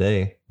back in the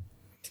day. I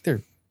think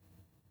they're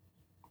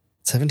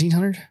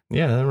 $1,700.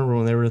 Yeah, I remember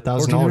when they were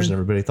 $1,000 and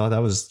everybody thought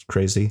that was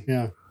crazy.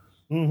 Yeah.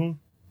 Mm-hmm.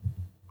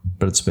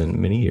 But it's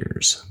been many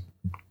years.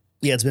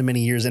 Yeah, it's been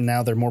many years, and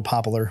now they're more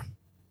popular.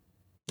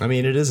 I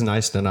mean, it is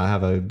nice to not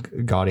have a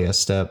gaudy ass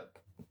step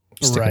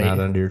sticking out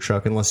under your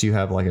truck, unless you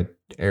have like a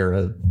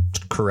era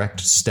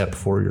correct step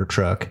for your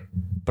truck.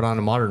 But on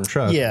a modern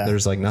truck,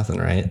 there's like nothing,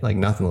 right? Like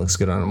nothing looks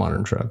good on a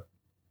modern truck.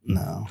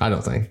 No, I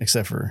don't think.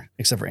 Except for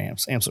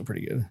amps. Amps look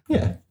pretty good.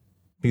 Yeah,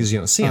 because you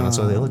don't see them, that's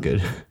why they look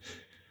good.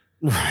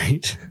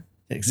 Right.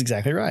 That's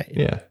exactly right.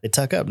 Yeah, they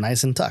tuck up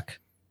nice and tuck.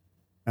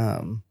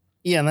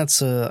 Yeah, and that's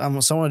so I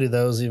want to do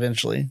those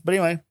eventually. But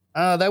anyway,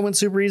 that went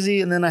super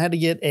easy, and then I had to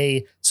get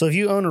so if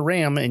you own a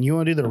Ram and you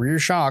want to do the rear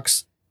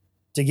shocks,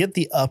 to get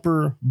the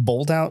upper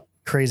bolt out,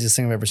 craziest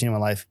thing I've ever seen in my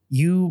life,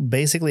 you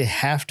basically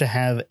have to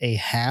have a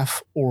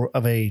half or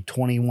of a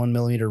 21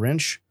 millimeter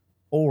wrench,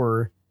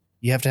 or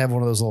you have to have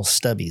one of those little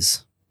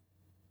stubbies.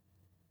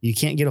 You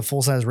can't get a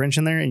full size wrench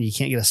in there, and you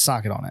can't get a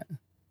socket on it.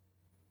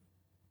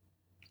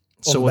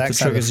 So what the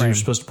trick is, you're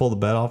supposed to pull the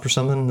bed off or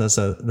something? That's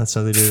how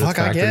they do it. Fuck,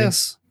 I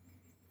guess.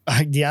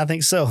 Yeah, I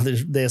think so.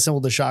 They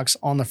assembled the shocks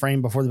on the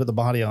frame before they put the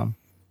body on,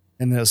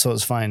 and then so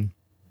it's fine.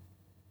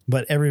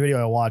 But every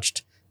video I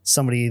watched,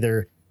 somebody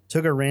either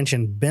took a wrench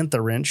and bent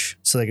the wrench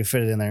so they could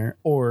fit it in there,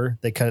 or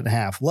they cut it in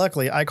half.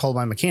 Luckily, I called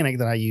my mechanic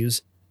that I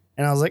use,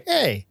 and I was like,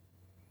 "Hey,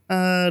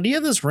 do you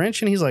have this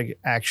wrench?" And he's like,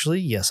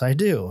 "Actually, yes, I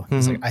do."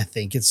 He's like, "I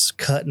think it's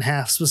cut in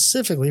half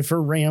specifically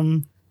for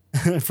Ram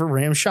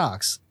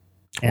shocks."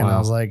 And I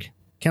was like,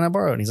 "Can I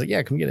borrow it?" And he's like,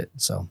 "Yeah, come get it."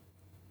 So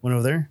went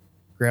over there,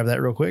 grabbed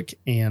that real quick,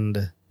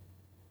 and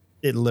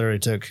it literally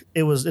took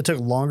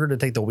longer to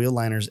take the wheel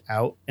liners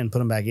out and put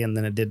them back in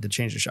than it did to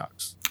change the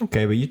shocks.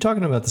 Okay, but you're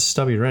talking about the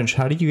stubby wrench.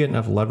 How do you get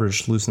enough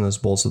leverage to loosen those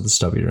bolts with the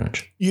stubby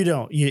wrench? You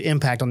don't. You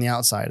impact on the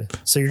outside.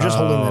 So you're just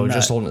holding the nut.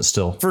 Just holding it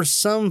still. For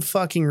some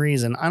fucking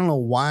reason, I don't know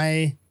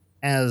why,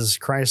 as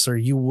Chrysler,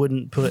 you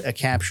wouldn't put a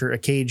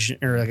cage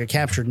or like a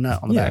captured nut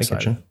on the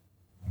backside.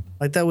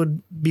 Like that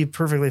would be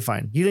perfectly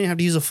fine. You didn't have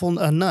to use a full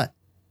nut.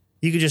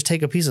 You could just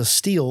take a piece of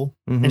steel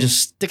and just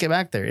stick it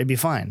back there. It'd be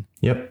fine.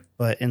 Yep.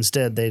 But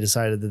instead, they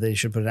decided that they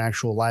should put an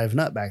actual live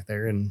nut back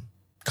there and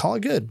call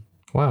it good.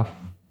 Wow.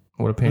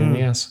 What a pain in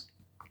the ass.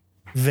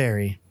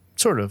 Very.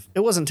 Sort of. It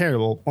wasn't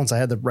terrible once I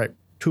had the right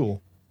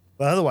tool.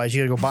 But otherwise,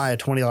 you got to go buy a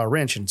 $20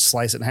 wrench and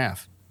slice it in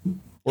half.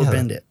 Or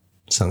bend it.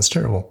 Sounds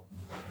terrible.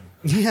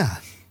 Yeah.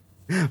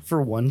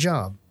 For one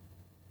job.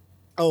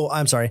 Oh,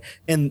 I'm sorry.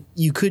 And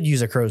you could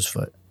use a crow's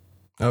foot.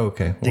 Oh,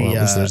 okay. Well,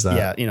 at least there's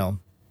that. Yeah,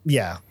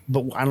 yeah.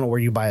 But I don't know where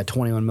you buy a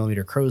 21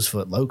 millimeter crow's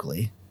foot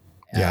locally.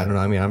 Yeah, I don't know.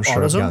 I mean, I'm sure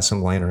AutoZone? I've got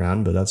some laying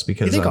around, but that's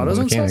because you think I'm a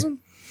AutoZone mechanic. sells them?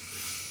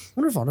 I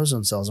wonder if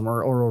AutoZone sells them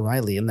or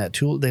O'Reilly in that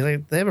tool.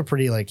 They have a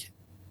pretty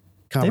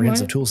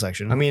comprehensive tool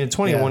section. I mean, a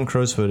 21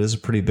 crow's foot is a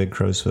pretty big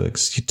crow's foot.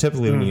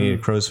 Typically, when you need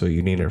a crow's foot,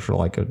 you need it for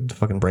like a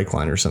fucking brake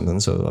line or something.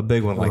 So a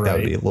big one like that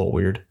would be a little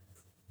weird.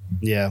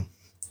 Yeah.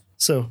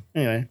 So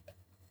anyway,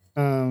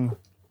 change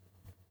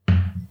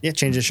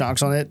the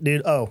shocks on it,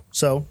 dude. Oh,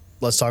 so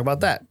let's talk about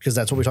that because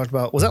that's what we talked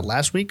about. Was that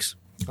last week's?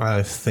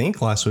 I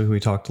think last week we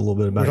talked a little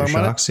bit about your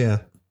shocks. Yeah.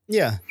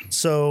 Yeah.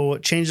 So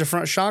change the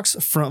front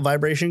shocks, front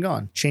vibration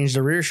gone. Change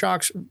the rear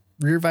shocks,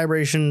 rear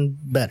vibration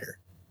better,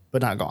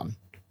 but not gone.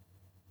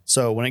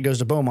 So when it goes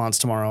to Beaumont's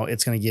tomorrow,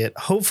 it's going to get,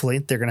 hopefully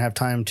they're going to have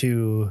time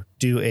to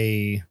do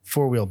a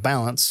 4-wheel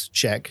balance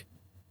check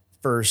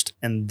first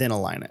and then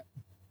align it.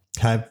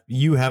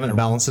 Haven't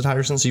balanced the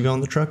tires since you've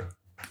owned the truck?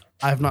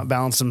 I have not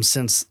balanced them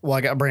since,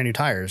 I got brand new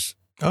tires.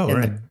 Oh,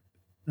 right.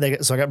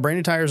 So I got brand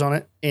new tires on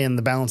it and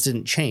the balance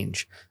didn't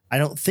change. I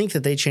don't think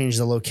that they changed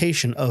the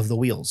location of the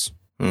wheels.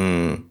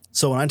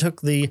 So when I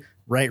took the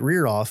right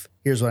rear off,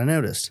 here's what I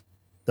noticed.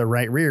 The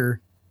right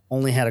rear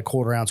only had a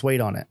 1/4 ounce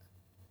weight on it.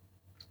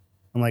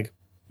 I'm like,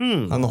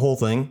 On the whole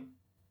thing?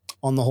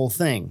 On the whole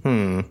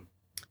thing.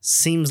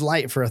 seems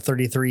light for a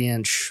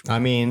 33-inch I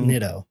mean,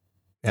 Nitto.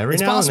 every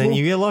It's now possible. and then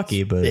you get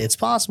lucky, but It's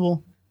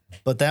possible.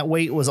 But that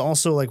weight was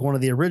also like one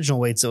of the original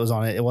weights that was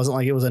on it. It wasn't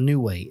like it was a new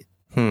weight.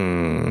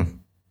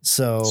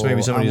 So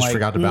maybe somebody I'm just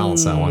forgot to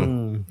balance that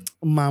one.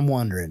 I'm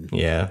wondering.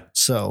 Yeah.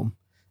 So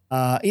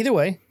either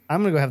way,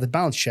 I'm going to go have the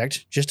balance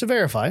checked just to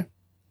verify.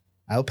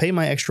 I'll pay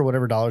my extra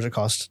whatever dollars it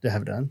costs to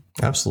have it done.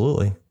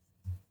 Absolutely.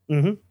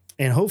 Mm-hmm.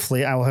 And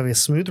hopefully I will have a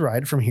smooth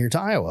ride from here to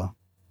Iowa.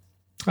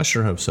 I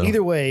sure hope so.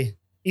 Either way,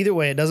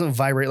 it doesn't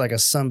vibrate like a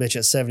sumbitch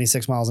at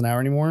 76 miles an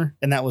hour anymore.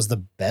 And that was the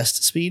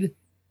best speed.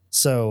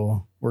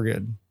 So we're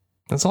good.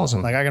 That's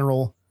awesome. Like I can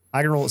roll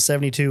at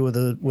 72 with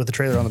the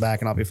trailer on the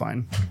back and I'll be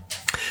fine.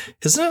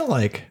 Isn't it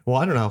like, well,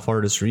 I don't know how far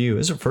it is for you.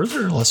 Is it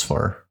further or less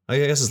far? I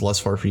guess it's less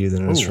far for you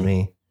than it is for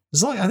me.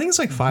 It's like, I think it's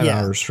like 5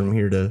 hours from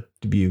here to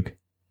Dubuque.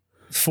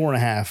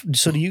 4.5.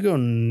 So do you go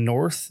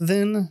north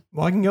then?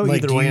 Well, I can go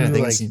Like, either way, and I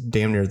think like- it's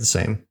damn near the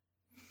same.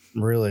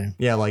 Really?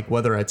 Yeah, like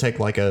whether I take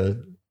like a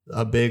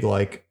big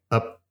like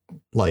up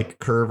like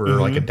curve or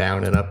like a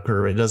down and up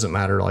curve, it doesn't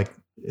matter. Like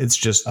it's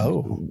just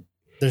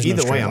There's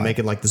either no way, straight I'm line.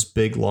 making like this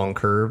big long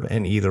curve,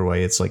 and either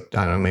way, it's like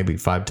I don't know, maybe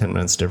 5-10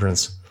 minutes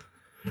difference.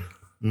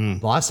 The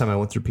last time I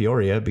went through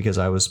Peoria because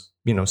I was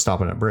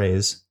stopping at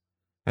Braze.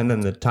 And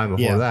then the time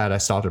before that, I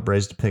stopped at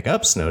Braze to pick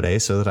up Snow Day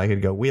so that I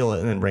could go wheel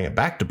it and then bring it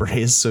back to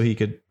Braze so he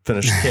could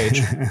finish the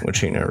cage, which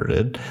he never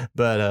did.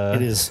 But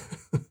it is,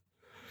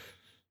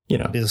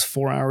 it is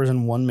 4 hours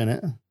and 1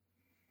 minute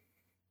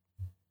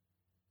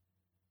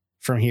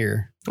from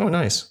here. Oh,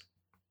 nice.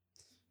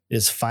 It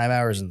is 5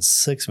 hours and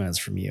 6 minutes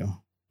from you.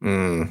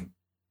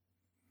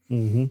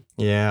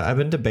 Yeah, I've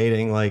been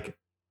debating like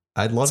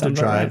I'd love to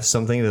drive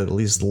something that at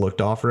least looked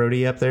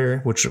off-roady up there,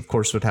 which of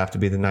course would have to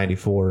be the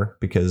 94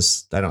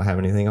 because I don't have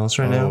anything else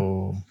right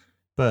now.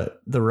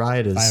 But the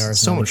ride is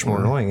so much more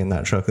annoying in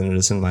that truck than it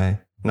is in my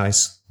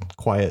nice,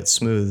 quiet,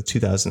 smooth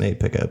 2008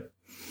 pickup.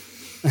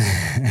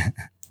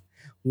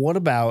 What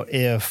about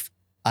if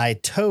I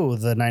tow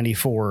the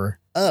 94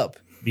 up?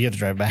 You have to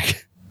drive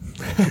back.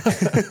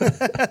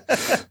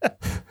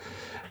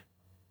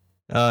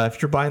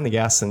 If you're buying the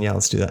gas, then yeah,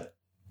 let's do that.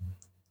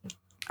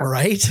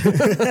 Right?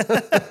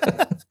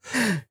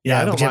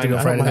 I don't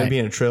mind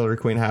being a trailer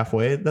queen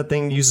halfway. That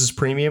thing uses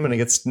premium and it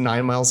gets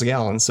 9 miles a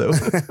gallon. So,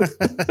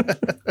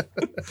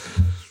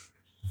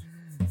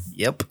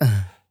 yep,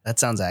 that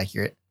sounds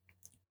accurate.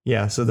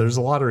 Yeah, so there's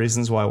a lot of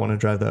reasons why I want to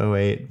drive the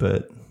 08,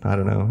 but I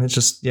don't know. It's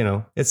just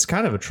it's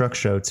kind of a truck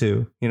show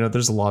too.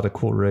 There's a lot of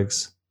cool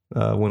rigs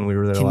when we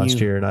were there last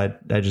year, and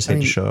I just hate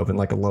to show up in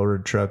like a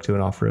low-road truck to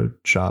an off-road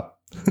shop.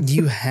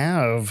 you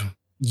have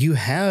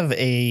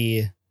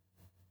a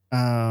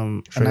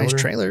nice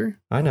trailer.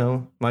 I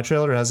know my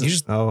trailer has.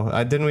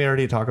 Didn't we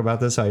already talk about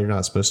this? How you're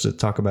not supposed to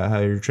talk about how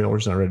your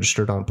trailer's not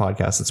registered on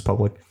podcasts. It's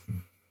public.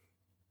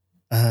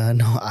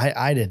 No,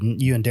 I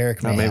didn't. You and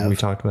Derek may maybe have. we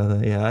talked about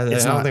that. Yeah, I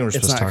don't think we're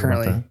supposed to talk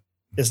about that.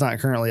 It's not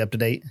currently up to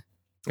date.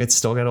 It's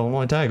still got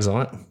Illinois tags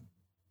on it.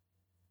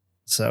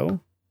 So,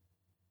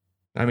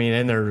 I mean,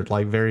 and they're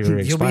like very,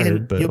 very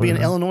expired. You'll be in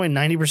Illinois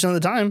 90% of the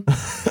time.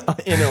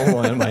 In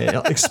Illinois, my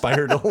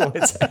expired Illinois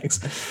tags.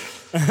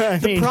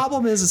 The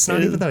problem is, it's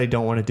not even that I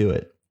don't want to do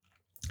it.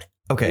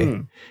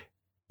 Okay.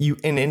 You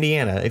in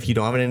Indiana, if you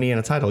don't have an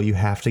Indiana title, you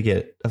have to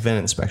get a VIN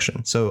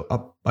inspection. So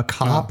a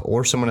cop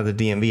or someone at the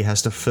DMV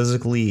has to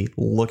physically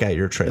look at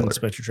your trailer.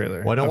 Inspect your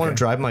trailer. Well, I don't want to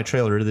drive my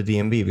trailer to the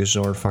DMV because there's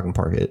nowhere to fucking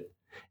park it.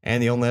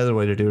 And the only other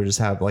way to do it is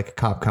have like a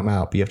cop come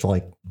out, but you have to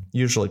like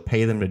usually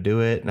pay them to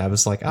do it. And I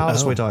was like, I'll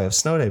just wait till I have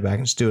Snow Day back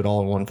and just do it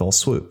all in one fell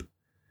swoop.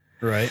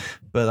 Right.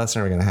 But that's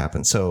never going to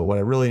happen. So what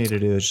I really need to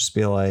do is just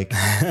be like,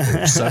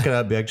 suck it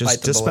up. Be like,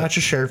 just dispatch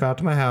a sheriff out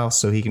to my house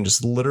so he can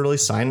just literally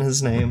sign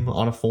his name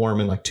on a form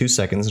in like 2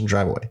 seconds and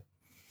drive away.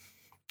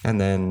 And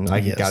then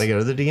I got to go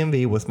to the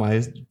DMV with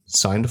my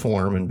signed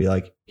form and be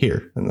like,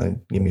 here, and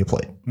then give me a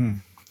plate.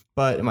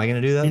 But am I going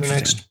to do that the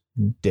next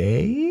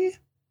day?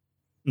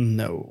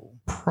 No.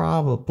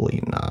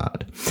 Probably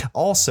not.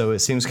 Also, it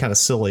seems kind of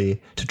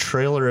silly to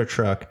trailer a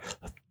truck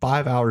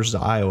 5 hours to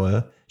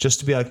Iowa just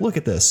to be like, look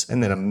at this,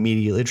 and then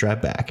immediately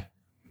drive back.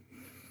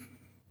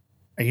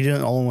 Are you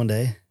doing it all in one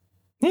day?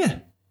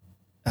 Yeah.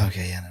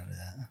 Okay, yeah, no, do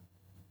that.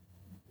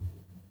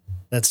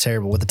 That's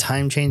terrible. With the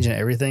time change and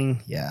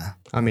everything, yeah.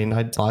 I mean,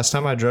 last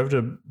time I drove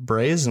to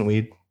Braze and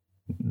we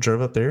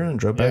drove up there and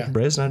drove back to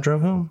Braze and I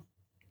drove home.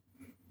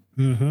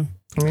 Mm-hmm.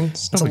 I mean,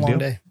 it's no big deal. Long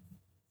day.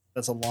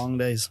 That's a long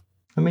days.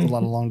 I mean, a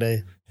lot of long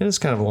day. It is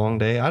kind of a long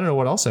day. I don't know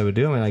what else I would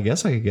do. I mean, I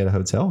guess I could get a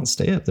hotel and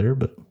stay up there,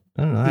 but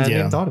I don't know. I hadn't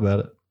even thought about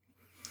it.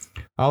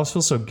 I always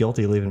feel so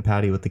guilty leaving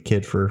Patty with the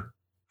kid for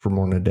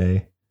more than a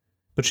day.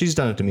 But she's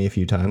done it to me a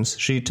few times.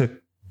 She took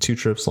 2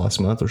 trips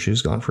last month where she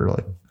was gone for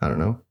like, I don't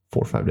know,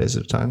 4 or 5 days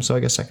at a time. So I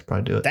guess I could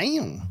probably do it.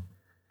 Damn.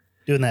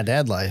 Doing that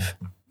dad life.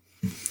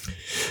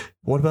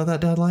 What about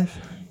that dad life?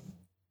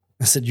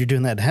 I said you're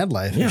doing that dad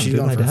life. Yeah, she's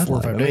gone for 4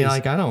 or 5 days.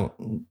 I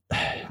mean,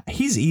 like,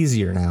 he's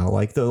easier now.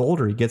 Like the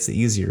older he gets, the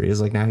easier he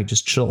is. Like now he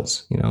just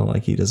chills,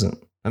 like he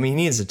doesn't, I mean,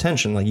 he needs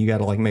attention. Like you got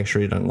to like make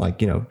sure you don't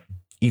like,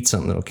 eat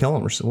something that'll kill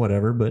him or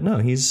whatever. But no,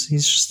 he's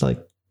just like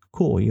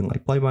cool. He can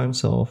like play by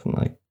himself and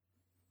like,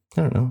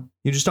 I don't know.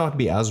 You just don't have to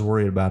be as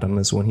worried about him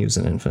as when he was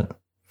an infant.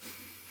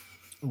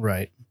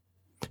 Right.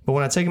 But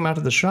when I take him out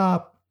to the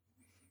shop,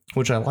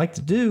 which I like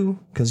to do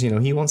because, you know,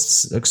 he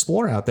wants to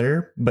explore out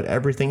there, but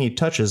everything he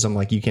touches, I'm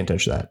like, you can't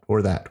touch that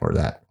or that or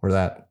that or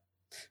that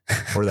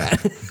or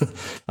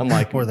that. I'm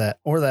like, or that.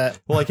 Well,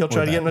 like he'll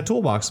try to get in a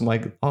toolbox. I'm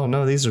like, oh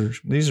no, these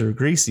are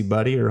greasy,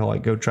 buddy. Or he'll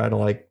like go try to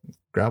like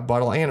grab a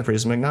bottle of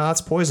antifreeze. I'm like, nah,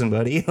 it's poison,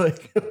 buddy.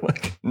 like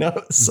no,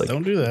 it's like,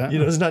 don't do that. You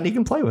know, there's nothing you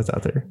can play with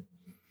out there.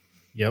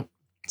 Yep.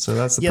 So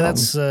that's the problem.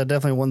 That's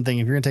definitely one thing.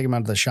 If you're gonna take him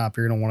out to the shop,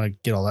 you're gonna want to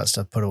get all that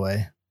stuff put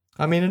away.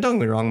 I mean, and don't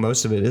get me wrong,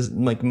 most of it is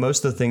like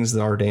most of the things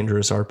that are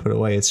dangerous are put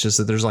away. It's just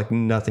that there's like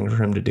nothing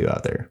for him to do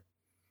out there.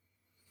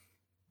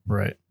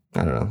 Right.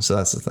 I don't know. So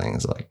that's the thing.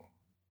 Is like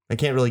I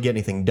can't really get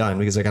anything done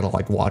because I gotta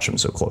like watch him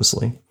so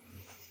closely.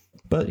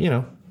 But you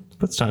know,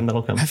 with time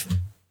that'll come.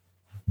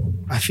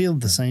 I feel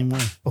the same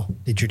way. Oh,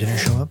 did your dinner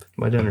show up?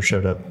 My dinner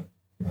showed up.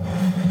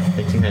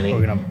 Thank you, honey.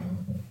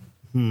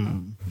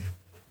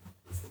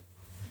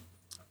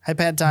 Hi,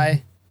 Pad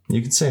Thai.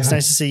 You can say it's hi.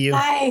 nice to see you.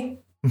 Hi.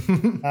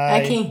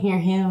 Hi. I can't hear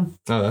him.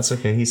 Oh, that's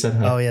okay. He said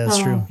hi. Oh, yeah, that's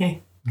true.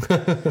 Okay.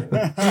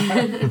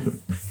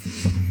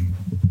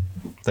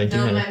 Thank you,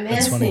 No, honey. I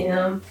miss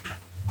him.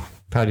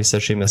 Patty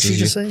says she What misses did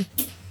you. you say?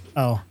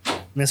 Oh,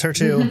 miss her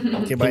too.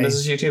 Okay, He bye.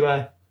 misses you too.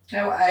 Bye.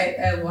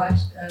 I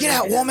watched Get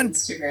out, woman!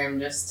 Instagram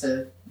just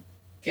to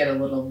get a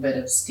little bit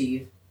of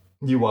Steve.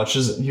 You looked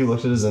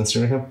at his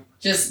Instagram?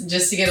 Just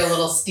to get a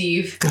little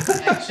Steve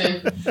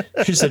action.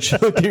 She said she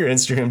looked at your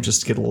Instagram just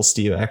to get a little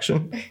Steve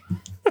action.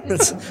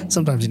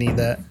 Sometimes you need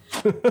that.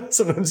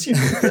 Sometimes you do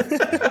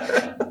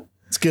that.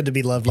 It's good to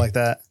be loved like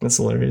that. That's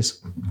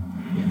hilarious.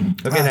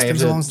 Okay, now you have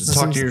to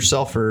talk to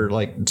yourself for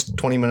like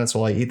 20 minutes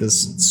while I eat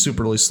this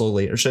superly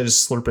slowly. Or should I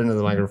just slurp into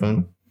the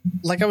microphone?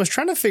 Like I was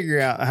trying to figure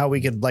out how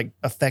we could like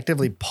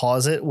effectively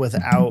pause it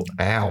without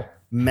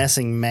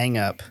messing Mang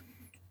up.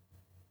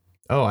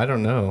 Oh, I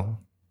don't know.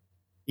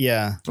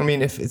 Yeah. I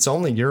mean, if it's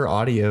only your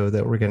audio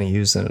that we're going to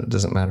use, then it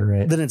doesn't matter,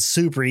 right? Then it's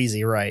super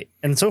easy, right?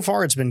 And so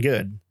far it's been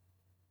good.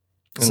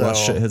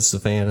 Unless shit hits the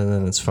fan and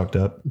then it's fucked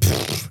up.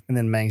 And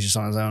then Mang's just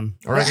on his own.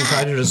 Or I can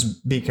try to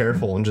just be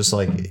careful and just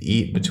like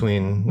eat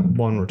between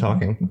when we're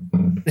talking.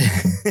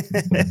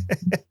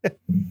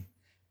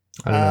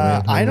 I don't know,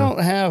 man. I don't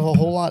have a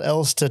whole lot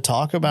else to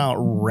talk about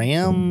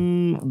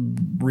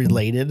RAM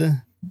related.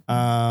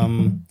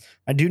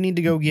 I do need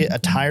to go get a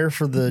tire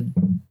for the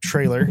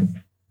trailer.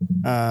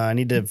 I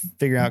need to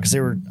figure out because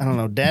I don't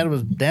know,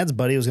 Dad's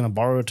buddy was going to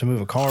borrow it to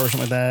move a car or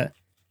something like that.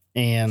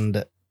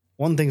 And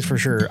one thing's for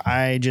sure,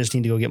 I just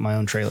need to go get my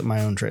own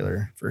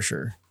trailer for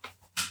sure.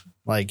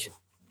 Like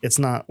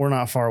we're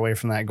not far away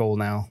from that goal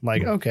now.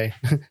 Like, okay,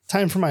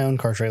 time for my own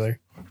car trailer.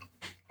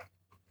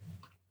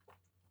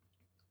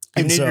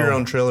 You need your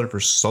own trailer for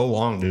so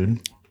long, dude.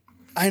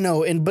 I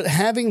know. But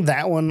having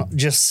that one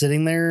just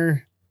sitting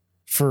there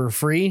for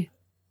free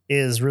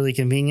is really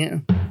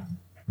convenient.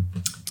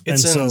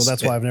 So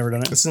that's why I've never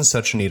done it. It's in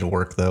such need of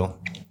work though.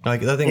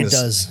 Like that thing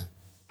is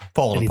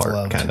falling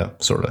apart, kind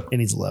of, sort of. It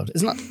needs loved.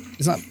 It's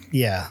not,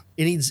 yeah.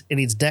 It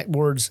needs deck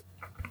boards.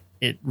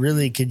 It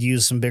really could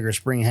use some bigger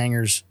spring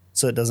hangers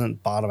so it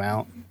doesn't bottom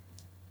out.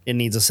 It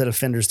needs a set of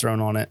fenders thrown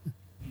on it,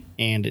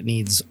 and it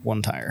needs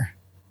one tire.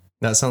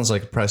 That sounds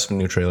like the price of a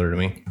new trailer to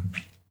me.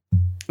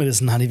 It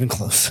is not even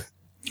close.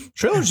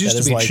 Trailers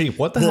used to be cheap.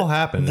 What the hell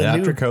happened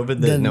after COVID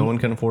that no one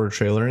can afford a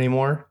trailer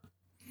anymore?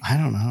 I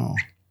don't know.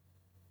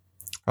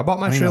 I bought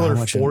my trailer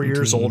 4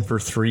 years old for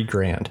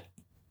 $3,000.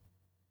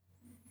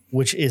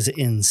 Which is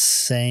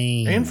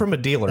insane. And from a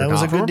dealer. That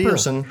was a good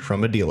deal.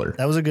 From a dealer.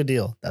 That was a good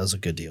deal.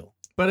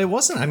 But it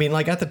wasn't. I mean,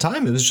 like at the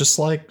time, it was just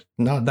like,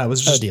 no, that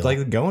was just like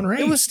the going rate.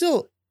 It was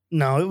still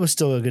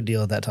a good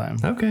deal at that time.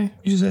 Okay.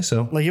 You say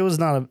so. Like it was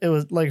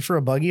like for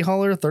a buggy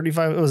hauler,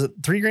 35. Was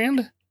it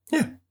 $3,000?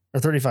 Yeah. Or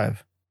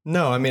 35?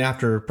 No, I mean,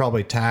 after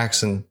probably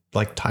tax and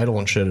like title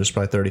and shit, it was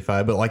probably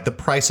 35. But like the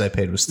price I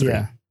paid was $3,000.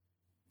 Yeah.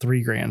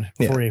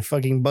 $3,000 for a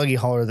fucking buggy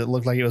hauler that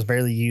looked like it was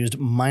barely used,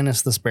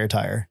 minus the spare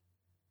tire.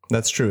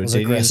 That's true. It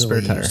did need a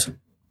spare tire.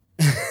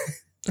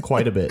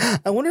 Quite a bit.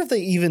 I wonder if they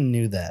even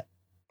knew that.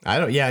 I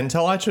don't. Yeah,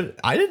 until I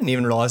didn't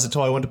even realize it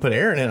until I went to put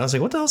air in it. I was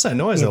like, "What the hell's that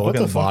noise?" I look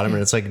at the bottom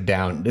and it's like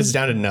down. It's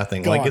down to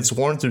nothing. Like it's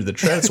worn through the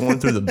tread. It's worn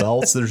through the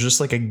belts. There's just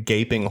like a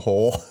gaping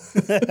hole.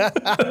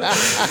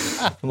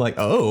 I'm like,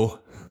 oh,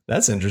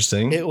 that's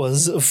interesting. It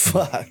was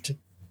fucked.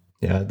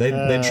 Yeah, they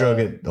drug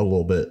it a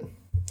little bit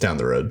down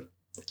the road.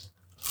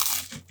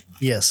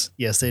 Yes,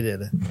 they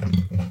did.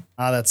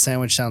 That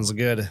sandwich sounds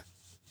good.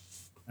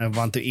 I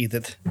want to eat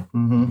it.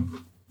 Mm-hmm.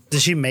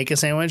 Did she make a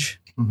sandwich?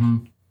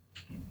 Mm-hmm.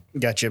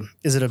 Gotcha.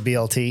 Is it a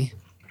BLT?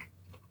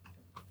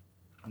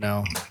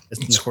 No.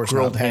 It's of course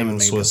grilled ham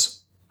and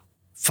Swiss.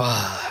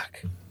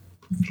 Fuck.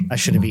 I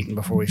should have eaten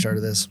before we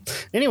started this.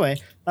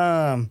 Anyway,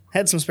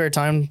 had some spare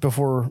time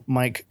before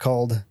Mike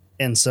called,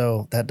 and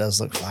so that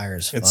does look fire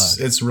as fuck.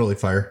 It's really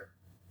fire.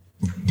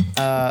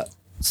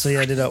 So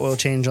yeah, I did an oil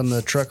change on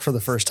the truck for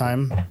the first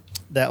time.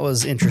 That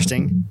was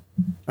interesting.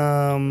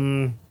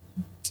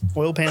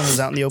 Oil pan was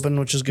out in the open,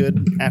 which is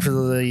good. After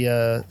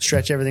the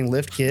stretch everything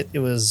lift kit, it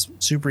was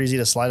super easy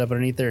to slide up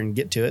underneath there and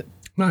get to it.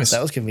 Nice.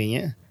 That was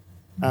convenient.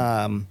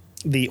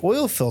 The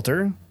oil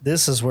filter,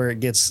 this is where it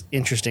gets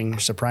interesting,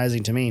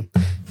 surprising to me.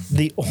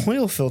 The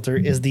oil filter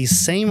is the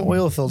same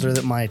oil filter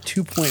that my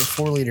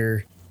 2.4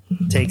 liter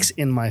takes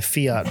in my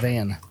Fiat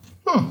van.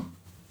 I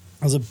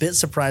was a bit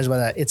surprised by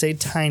that. It's a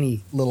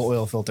tiny little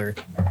oil filter.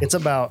 I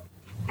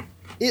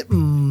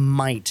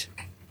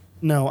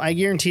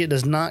guarantee it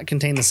does not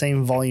contain the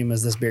same volume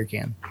as this beer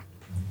can.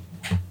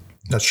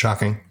 That's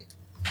shocking.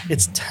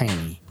 It's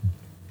tiny.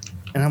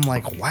 And I'm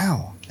like,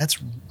 wow, that's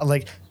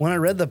like when I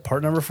read the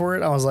part number for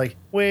it, I was like,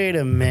 wait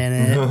a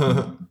minute.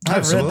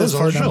 I've read this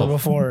part number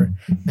before.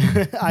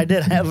 I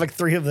did. I have like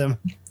 3 of them.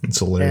 It's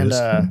hilarious.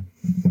 And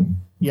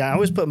I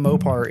always put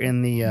Mopar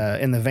in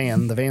the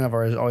van. The van of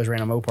ours always ran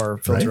a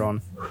Mopar filter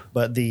on,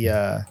 but they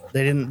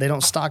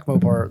don't stock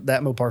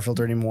Mopar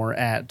filter anymore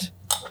at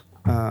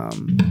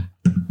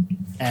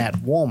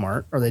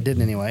Walmart, or they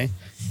didn't anyway.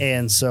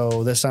 And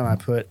so this time I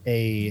put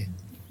a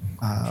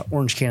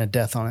orange can of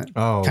death on it.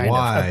 Oh,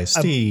 why,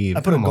 Steve?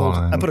 I put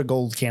a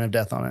gold can of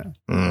death on it.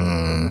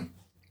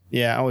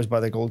 Yeah, I always buy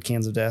the gold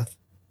cans of death.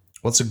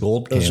 What's a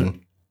gold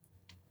can?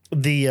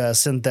 The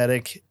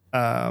synthetic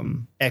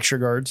extra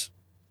guards.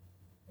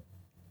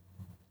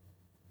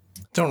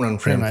 Don't run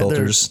frame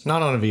filters.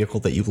 Not on a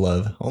vehicle that you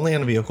love. Only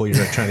on a vehicle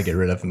you're trying to get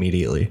rid of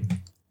immediately.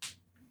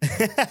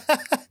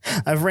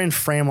 I've ran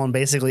Fram on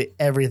basically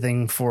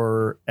everything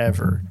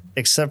forever,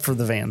 except for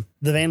the van.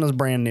 The van was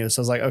brand new, so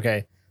I was like,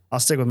 okay, I'll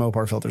stick with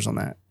Mopar filters on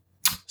that.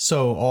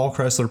 So all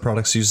Chrysler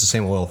products use the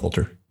same oil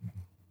filter?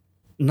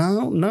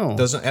 No.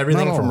 Doesn't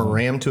everything from a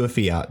Ram to a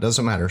Fiat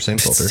doesn't matter? Same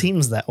filter. It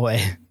seems that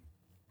way.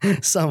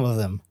 Some of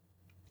them.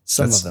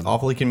 That's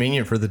awfully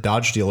convenient for the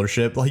Dodge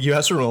dealership. Like, you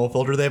ask for an oil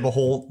filter, they have a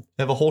whole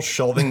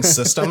shelving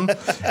system.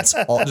 It's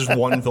all just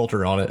one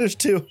filter on it. There's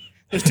two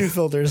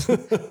filters.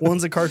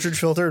 One's a cartridge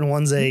filter and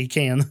one's a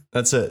can.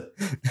 That's it.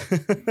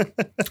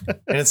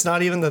 And it's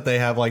not even that they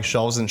have like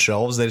shelves and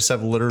shelves. They just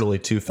have literally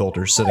 2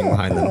 filters sitting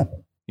behind them.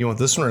 You want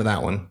this one or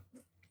that one?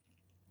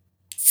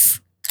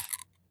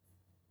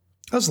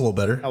 That was a little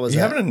better. You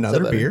having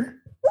another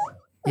beer?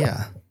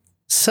 Yeah.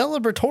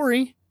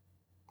 Celebratory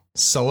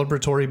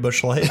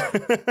Busch Light?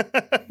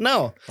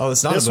 No. Oh,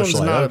 it's not a Busch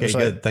Light. Okay,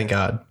 good. Thank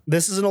God.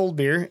 This is an old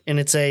beer, and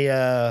it's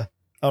a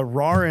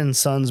Rar &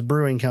 Sons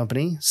Brewing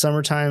Company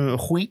Summertime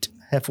Wheat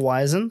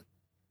Hefeweizen,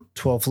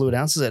 12 fluid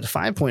ounces at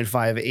 5.5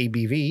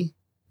 ABV,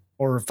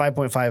 or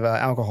 5.5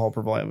 alcohol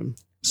per volume.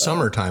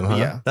 Summertime, huh?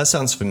 Yeah. That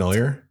sounds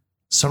familiar.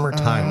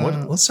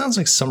 Summertime. What sounds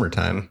like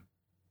summertime?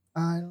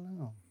 I don't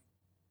know.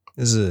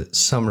 Is it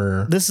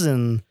summer? This is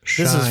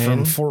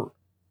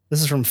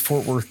from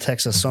Fort Worth,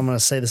 Texas. So I'm going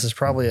to say this is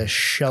probably a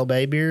Shell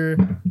Bay beer,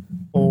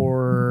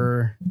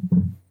 or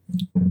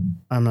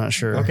I'm not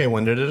sure. Okay,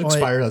 when did it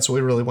expire? That's what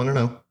we really want to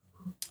know.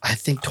 I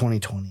think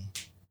 2020.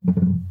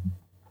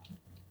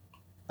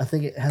 I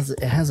think it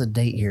has a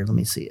date here. Let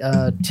me see.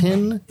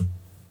 10.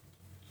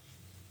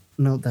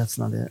 No, that's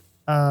not it.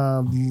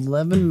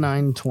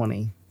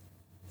 11/9/20.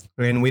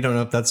 And we don't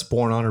know if that's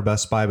Born On or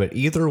Best Buy, but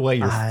either way,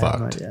 you're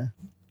fucked. No,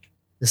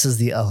 this is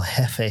the El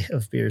Jefe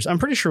of beers. I'm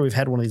pretty sure we've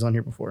had one of these on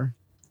here before.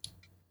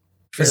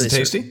 Is it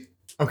tasty?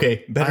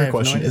 Okay, better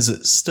question. Is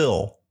it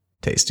still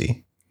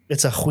tasty?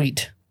 It's a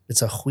wheat.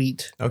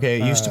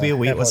 Okay, it used to be a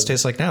wheat. What's it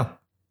taste like now?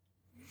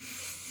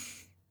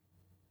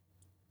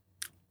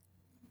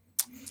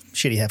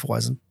 Shitty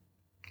Hefeweizen.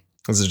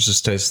 Does it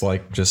just taste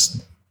like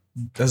has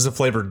the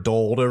flavor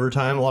dulled over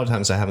time? A lot of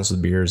times that happens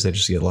with beers. They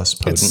just get less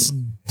potent. It's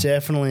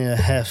definitely a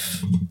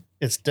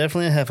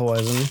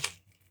Hefeweizen.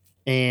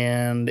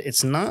 And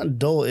it's not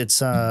dull. It's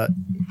so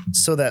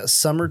that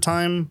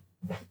summertime,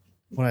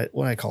 what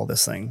I call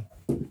this thing?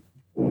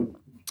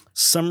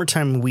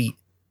 Summertime wheat.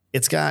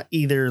 It's got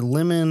either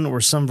lemon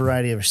or some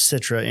variety of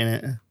citra in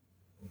it.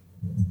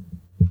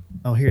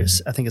 Oh, here it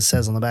is. I think it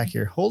says on the back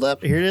here. Hold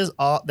up. Here it is.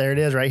 Oh, there it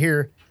is right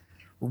here.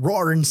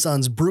 Rar &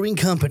 Sons Brewing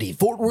Company,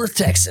 Fort Worth,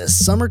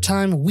 Texas.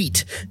 Summertime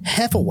wheat.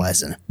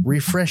 Hefeweizen.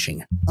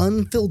 Refreshing.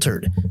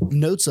 Unfiltered.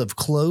 Notes of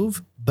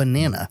clove,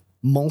 banana,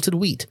 malted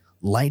wheat,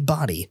 light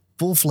body,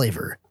 full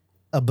flavor.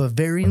 A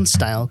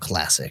Bavarian-style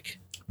classic.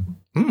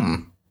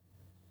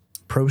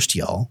 Prost,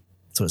 y'all.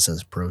 That's what it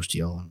says. Prost,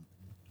 y'all.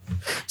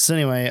 So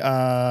anyway,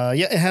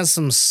 it has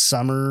some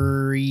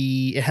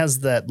summery. It has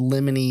that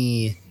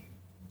lemony.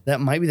 That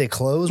might be the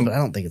cloves, but I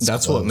don't think it's.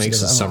 That's what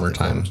makes it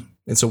summertime.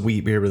 It's a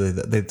wheat beer,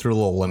 but they threw a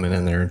little lemon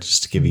in there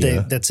just to give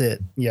you. That's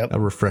it. Yep. A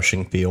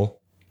refreshing feel.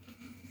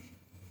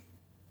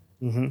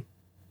 Mm-hmm.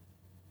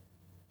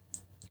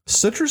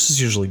 Citrus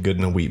is usually good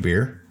in a wheat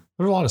beer.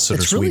 There's a lot of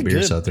citrus wheat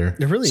beers out there.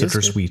 It really is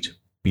citrus wheat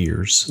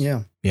beers.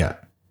 Yeah. Yeah.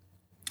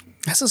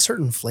 That's a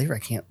certain flavor I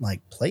can't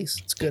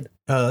place. It's good.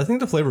 I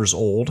think the flavor is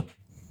old.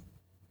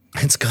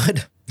 It's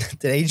good.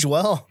 It aged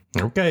well.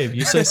 Okay, if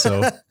you say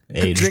so.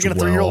 Aged drinking a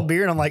well. 3-year-old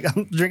beer, and I'm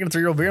drinking a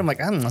 3-year-old beer. I'm like,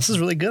 this is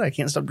really good. I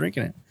can't stop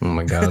drinking it. Oh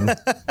my God.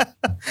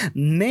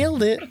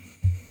 Nailed it.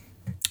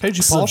 Hey, did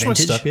you polish my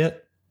stuff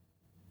yet?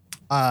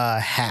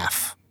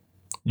 Half.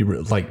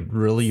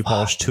 You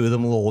polish 2 of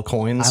them little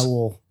coins?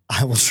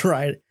 I will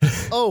try it.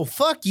 Oh,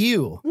 fuck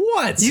you.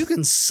 What? You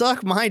can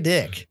suck my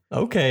dick.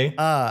 Okay.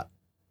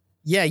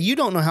 Yeah, you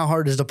don't know how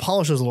hard it is to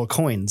polish those little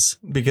coins.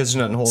 Because there's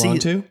nothing to hold on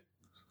to?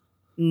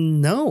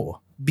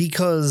 No,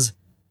 because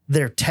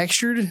they're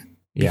textured.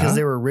 Because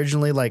they were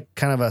originally like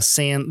kind of a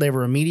sand. They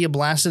were media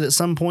blasted at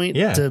some point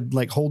to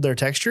like hold their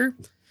texture.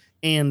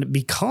 And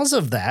because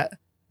of that,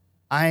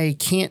 I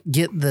can't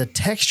get the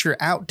texture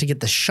out to get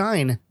the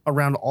shine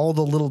around all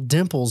the little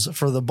dimples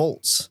for the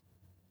bolts.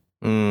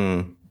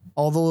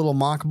 All the little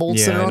mock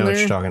bolts that are on there. I know what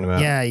you're talking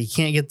about. Yeah, you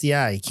can't get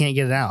you can't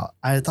get it out.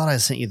 I thought I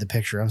sent you the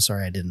picture. I'm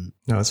sorry I didn't.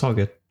 No, it's all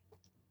good.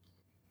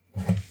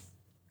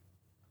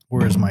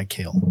 Where is my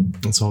kale?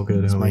 It's all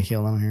good. Is my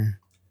kale down here?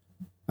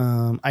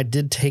 I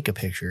did take a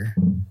picture.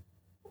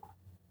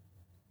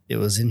 It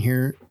was in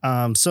here.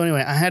 So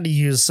anyway, I had to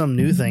use some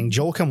new thing.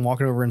 Joel come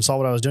walking over and saw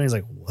what I was doing. He's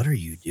like, "What are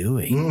you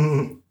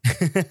doing?"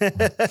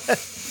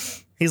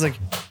 He's like,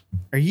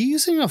 "Are you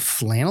using a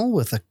flannel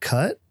with a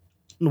cut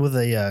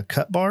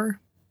bar?"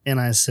 And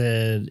I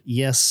said,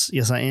 yes,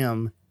 I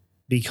am,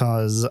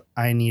 because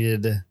I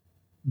needed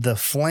the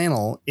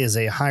flannel is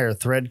a higher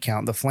thread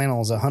count. The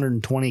flannel is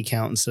 120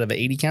 count instead of an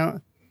 80 count.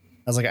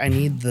 I was like, I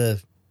need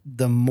the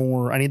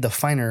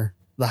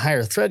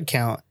higher thread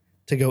count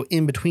to go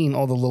in between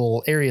all the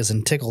little areas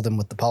and tickle them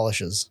with the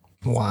polishes.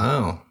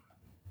 Wow.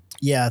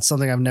 Yeah, it's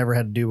something I've never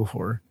had to do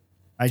before.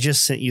 I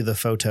just sent you the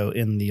photo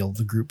in the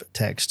group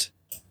text.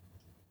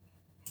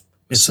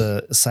 It's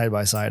a side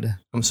by side.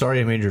 I'm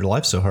sorry I made your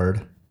life so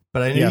hard,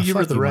 but I knew you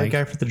were the right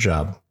guy for the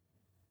job.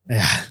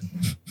 Yeah.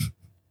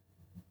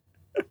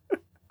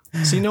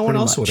 See, no one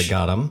else would have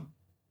got him.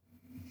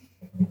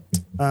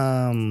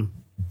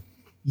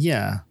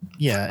 Yeah.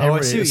 Oh,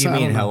 I see what you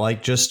mean. How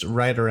like just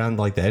right around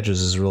like the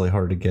edges is really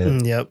hard to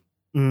get. Yep.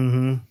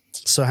 Mm-hmm.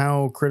 So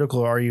how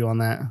critical are you on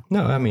that?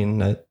 No, I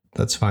mean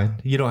that's fine.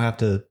 You don't have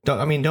to.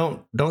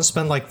 Don't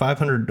spend like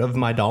 $500 of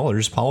my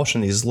dollars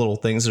polishing these little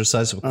things the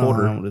size of a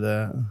quarter. Don't do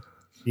that.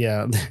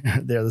 Yeah,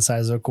 they're the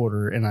size of a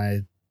quarter, and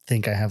I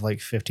think I have like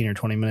 15 or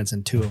 20 minutes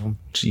in 2 of them.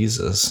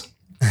 Jesus.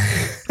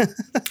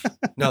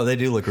 No, they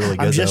do look really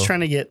good. I'm just trying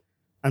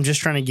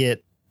to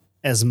get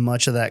as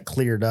much of that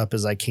cleared up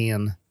as I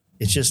can.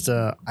 It's just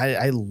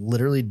I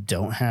literally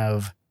don't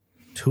have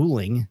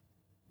tooling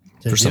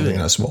for something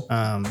that small.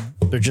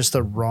 They're just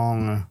the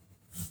wrong.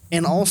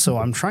 And also,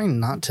 I'm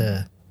trying not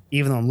to,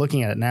 even though I'm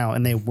looking at it now,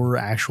 and they were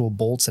actual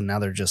bolts, and now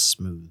they're just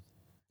smooth.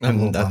 I'm a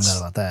little bummed out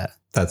about that.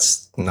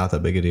 That's not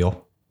that big a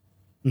deal.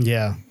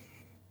 Yeah.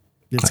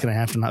 It's going to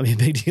have to not be a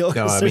big deal.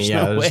 No, there's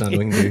nothing we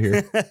can do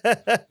here.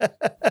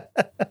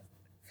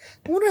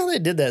 I wonder how they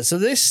did that. So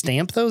they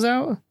stamp those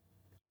out?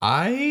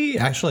 I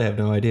actually have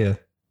no idea.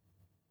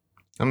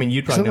 I mean,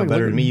 you'd probably know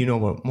better than me. You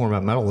know more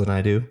about metal than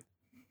I do.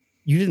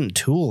 You didn't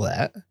tool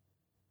that.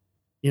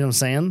 You know what I'm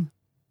saying?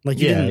 Like,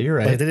 you're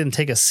right. Like they didn't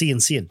take a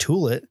CNC and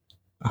tool it.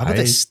 How did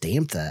they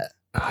stamp that?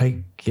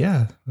 I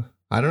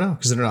don't know,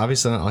 because they're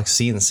obviously not like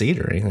CNC'd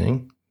or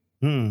anything.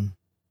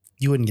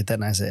 You wouldn't get that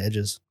nice at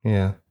edges.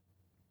 Yeah.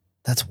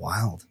 That's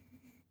wild.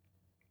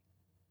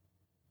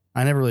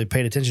 I never really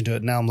paid attention to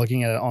it. Now I'm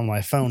looking at it on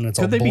my phone. It's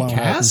all blown up. Could they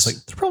be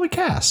cast? They're probably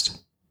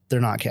cast. They're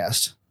not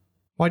cast.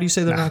 Why do you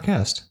say they're not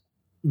cast?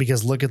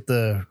 Because look at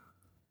the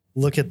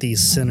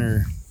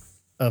center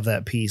of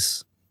that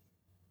piece.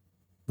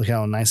 Look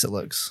how nice it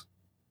looks.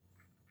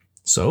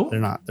 So they're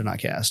not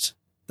cast.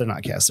 They're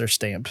not cast. They're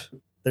stamped.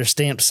 They're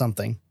stamped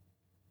something.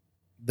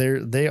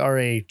 They are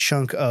a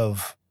chunk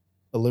of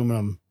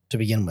aluminum to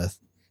begin with.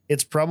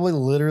 It's probably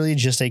literally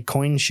just a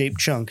coin shaped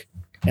chunk,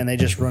 and they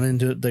just run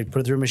into it. They put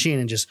it through a machine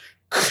and just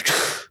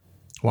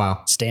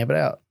stamp it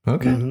out.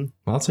 Okay. Mm-hmm.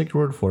 Well, I'll take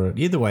your word for it.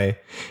 Either way,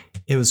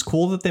 it was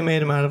cool that they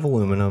made them out of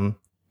aluminum.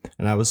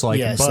 And I was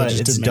like, but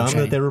it's dumb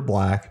that they were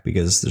black,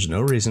 because there's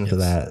no reason for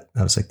that.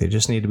 I was like, they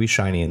just need to be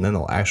shiny, and then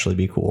they'll actually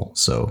be cool.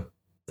 So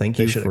thank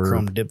you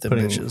for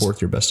putting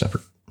forth your best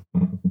effort.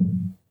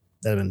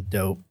 That'd have been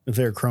dope. If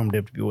they were chrome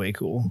dipped, it'd be way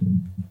cool.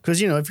 Because,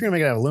 if you're going to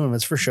make it out of aluminum,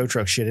 it's for show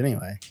truck shit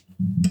anyway.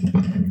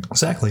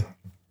 Exactly.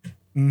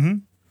 Mm-hmm.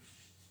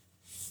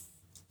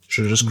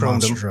 Should have just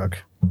chromed them. Truck.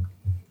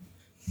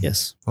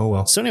 Yes. Oh,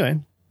 well. So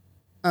anyway,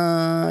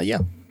 yeah.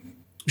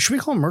 Should we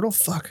call him Myrtle?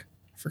 Fuck.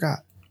 I forgot.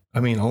 I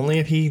mean, only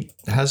if he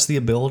has the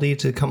ability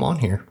to come on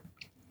here.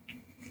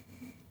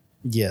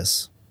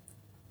 Yes.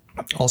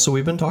 Also,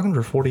 we've been talking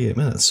for 48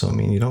 minutes, so I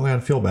mean, you don't got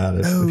to feel bad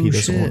if he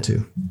doesn't want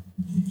to.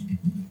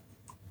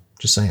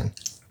 Just saying.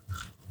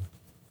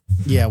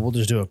 Yeah, we'll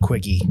just do a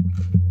quickie.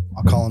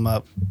 I'll call him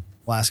up.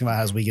 We'll ask him about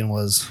how his weekend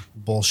was.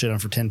 Bullshit him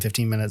for 10,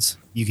 15 minutes.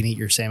 You can eat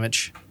your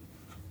sandwich.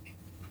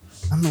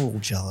 I'm a little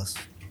jealous.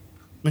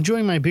 I'm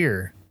enjoying my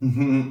beer.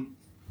 Mm-hmm.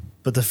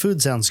 But the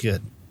food sounds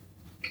good.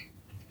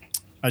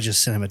 I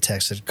just sent him a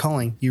text that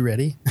calling. You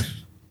ready?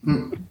 He's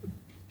going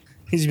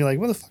to be like,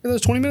 what the fuck are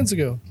those 20 minutes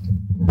ago?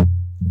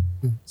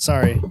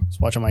 Sorry. Just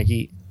watching Mike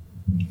eat.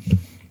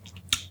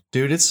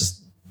 Dude,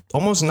 it's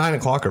almost 9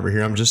 o'clock over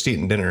here. I'm just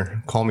eating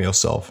dinner. Call me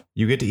yourself.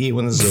 You get to eat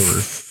when this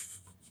is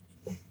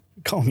over.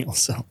 Call me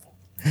yourself.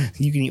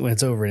 You can eat when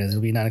it's over, and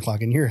it'll be 9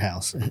 o'clock in your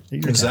house.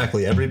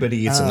 Exactly. Everybody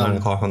eats at 9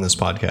 o'clock on this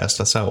podcast.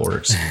 That's how it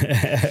works.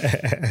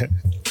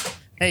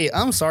 Hey,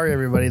 I'm sorry,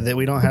 everybody, that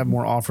we don't have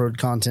more off-road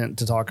content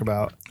to talk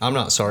about. I'm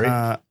not sorry.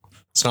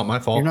 It's not my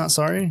fault. You're not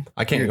sorry?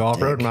 I can't go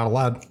off-road. I'm not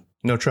allowed.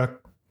 No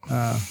truck.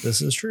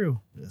 This is true.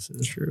 This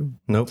is true.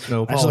 Nope.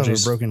 No I still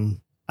apologies.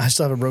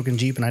 have a broken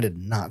Jeep, and I did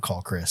not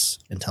call Chris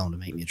and tell him to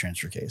make me a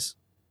transfer case.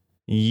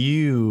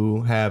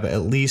 You have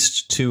at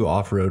least 2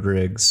 off-road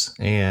rigs,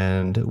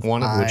 and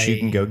one of which you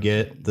can go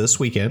get this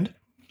weekend.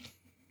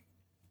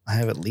 I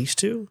have at least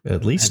 2.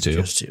 At least 2.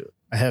 Just 2.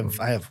 I have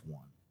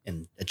one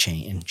in a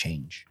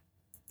change.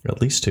 At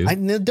least 2.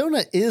 The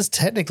Donut is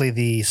technically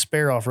the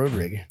spare off-road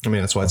rig. I mean,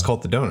 that's why it's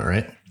called the Donut,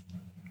 right?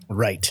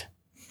 Right.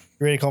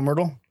 You ready to call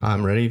Myrtle?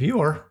 I'm ready if you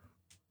are.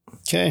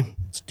 Okay,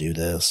 let's do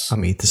this.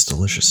 I'm eat this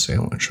delicious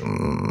sandwich.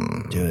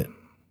 Do it.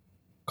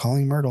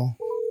 Calling Myrtle.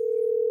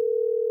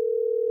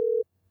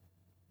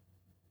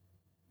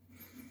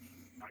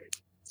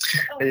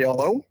 Hey,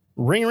 hello.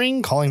 Ring,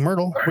 ring. Calling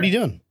Myrtle. What are you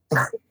doing?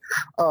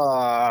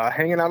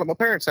 Hanging out at my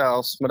parents'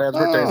 house. My dad's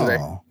birthday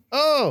today.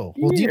 Oh,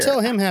 well, you Yeah. tell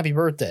him happy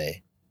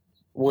birthday.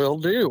 Will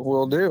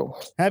do.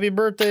 Happy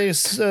birthday,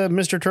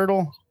 Mr.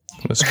 Turtle.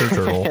 Mr.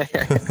 Turtle.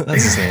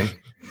 That's his name.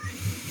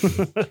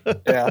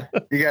 Yeah.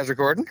 You guys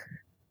recording?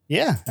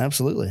 Yeah,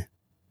 absolutely.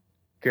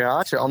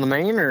 Gotcha. On the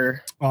main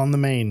or? On the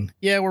main.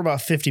 Yeah, we're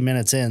about 50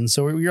 minutes in,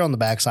 so you're on the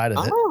back side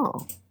of it.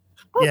 Oh.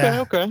 Okay,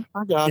 Yeah. okay.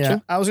 I gotcha. Yeah,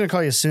 I was going to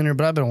call you sooner,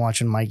 but I've been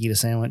watching Mike eat a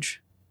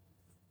sandwich.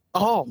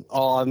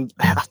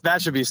 That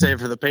should be saved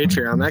for the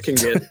Patreon. That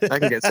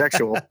can get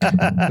sexual.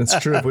 That's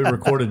true. If we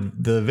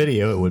recorded the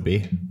video, it would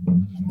be.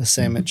 The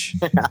sandwich.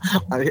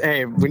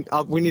 Hey,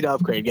 we need to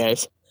upgrade,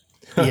 guys.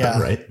 Yeah.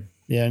 Right.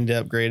 Yeah, I need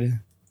to upgrade.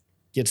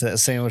 Get to that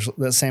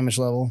sandwich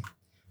level.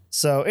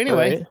 So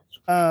anyway,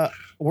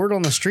 word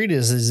on the street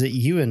is that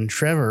you and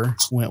Trevor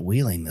went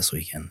wheeling this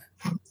weekend.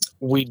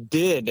 We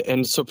did,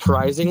 and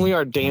surprisingly,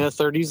 our Dana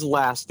 30s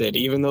lasted,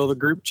 even though the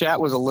group chat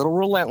was a little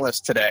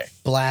relentless today.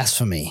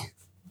 Blasphemy.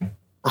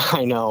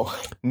 I know.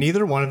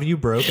 Neither one of you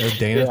broke a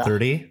Dana Yeah.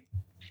 30.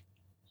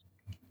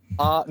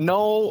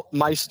 No,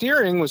 my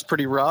steering was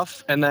pretty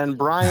rough, and then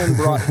Brian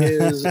brought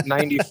his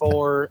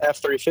 94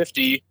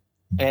 F350,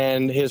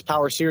 and his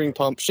power steering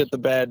pump shit the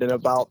bed in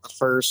about the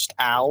first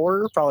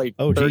hour, probably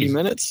 30 geez.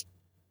 minutes.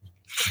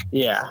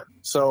 Yeah,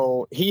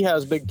 so he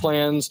has big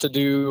plans to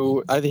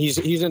do. He's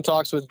in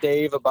talks with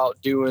Dave about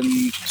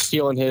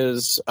stealing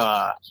his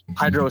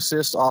hydro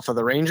assist off of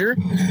the Ranger,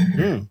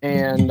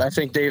 and I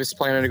think Dave's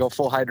planning to go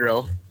full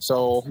hydro.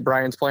 So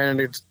Brian's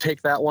planning to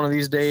take that one of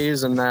these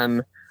days, and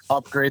then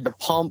upgrade the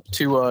pump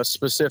to a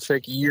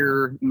specific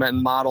year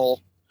and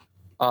model.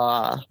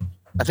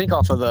 I think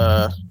off of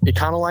the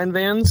Econoline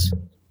vans.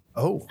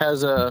 Oh,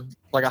 Has a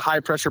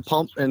high pressure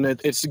pump, and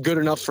it's good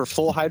enough for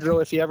full hydro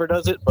if he ever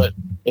does it, but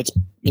it's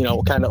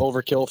kind of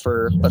overkill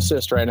for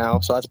assist right now.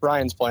 So that's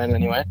Brian's plan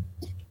anyway.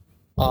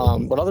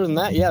 But other than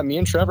that, yeah, me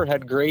and Trevor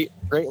had great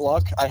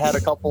luck. I had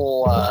a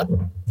couple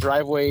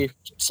driveway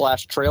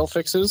 / trail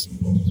fixes.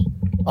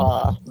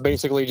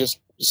 Basically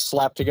just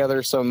slapped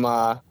together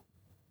some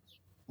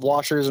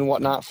washers and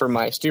whatnot for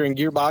my steering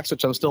gearbox,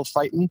 which I'm still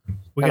fighting.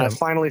 I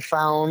finally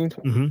found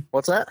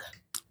what's that?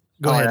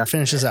 Go ahead. Yeah.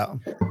 Finish this out.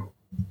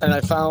 And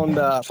I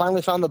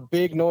finally found the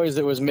big noise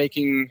that was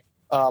making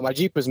my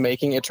Jeep was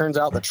making. It turns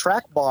out the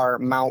track bar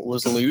mount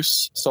was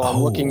loose, so I'm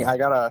looking. I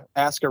gotta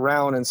ask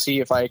around and see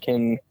if I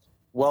can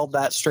weld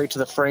that straight to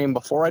the frame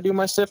before I do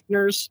my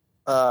stiffeners.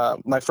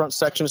 My front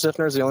section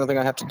stiffener is the only thing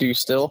I have to do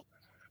still.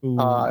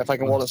 If I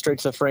can weld it straight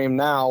to the frame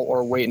now,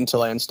 or wait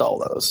until I install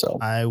those. So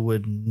I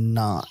would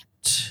not.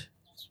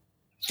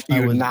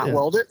 you would not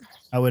weld it.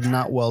 I would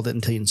not weld it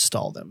until you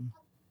install them.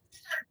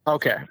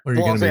 Okay. Or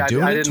you're going to be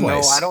doing I it didn't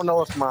twice. know. I don't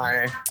know if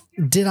my.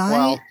 Did I?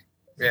 Well,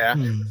 yeah.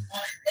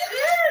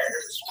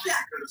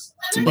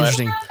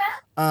 Interesting.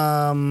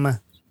 But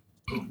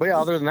yeah,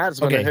 other than that,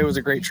 it was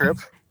a great trip.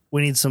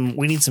 We need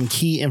some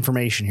key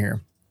information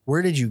here.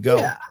 Where did you go?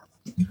 Yeah.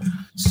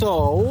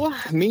 So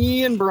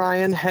me and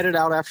Brian headed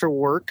out after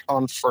work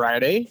on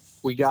Friday.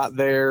 We got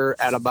there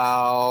at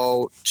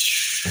about,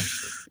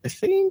 I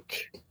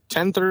think,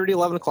 10:30,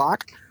 11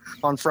 o'clock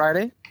on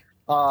Friday.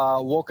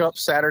 Woke up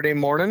Saturday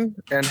morning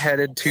and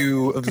headed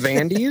to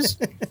Vandy's.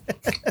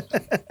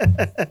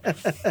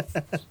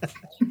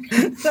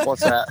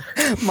 What's that?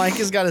 Mike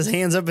has got his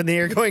hands up in the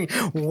air going,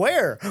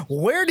 where?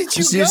 Where did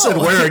you go? You said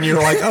where, and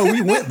you're like, oh,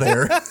 we went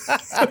there.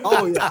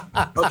 Oh,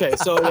 yeah. Okay,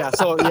 so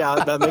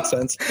that makes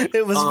sense.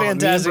 It was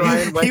fantastic. Me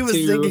and Brian He was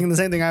went thinking the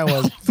same thing I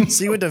was.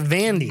 So you went to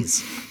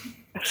Vandy's.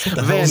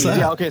 Vandy's,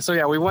 yeah, okay, so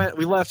yeah, we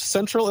left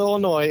Central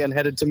Illinois and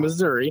headed to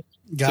Missouri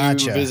to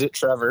visit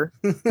Trevor.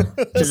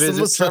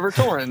 Trevor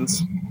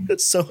Torrens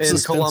So in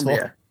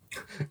Columbia.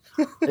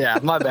 Yeah,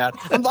 my bad.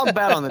 I'm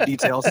bad on the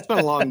details. It's been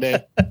a long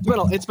day.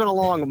 It's been a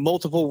long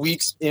multiple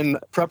weeks in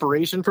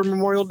preparation for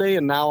Memorial Day,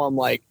 and now I'm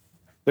like,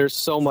 there's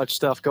so much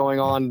stuff going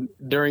on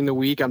during the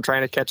week. I'm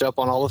trying to catch up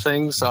on all the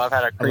things, so I've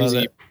had a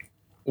crazy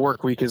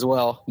work week as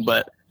well.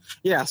 But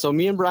Yeah, so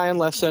me and Brian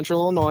left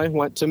Central Illinois,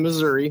 went to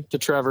Missouri to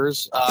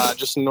Trevor's,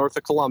 just north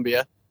of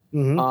Columbia.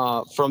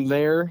 From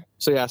there,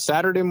 so yeah,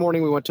 Saturday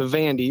morning we went to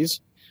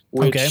Vandy's,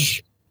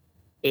 which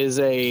is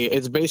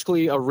it's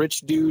basically a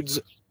rich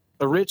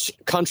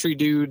country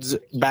dude's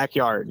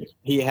backyard.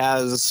 He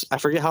has, I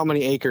forget how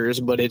many acres,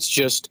 but it's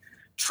just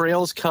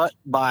trails cut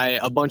by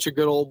a bunch of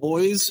good old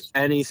boys.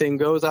 Anything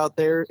goes out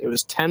there. It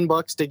was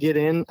 $10 to get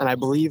in, and I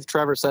believe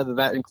Trevor said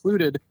that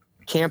included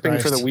camping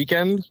for the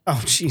weekend.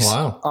 Oh, jeez.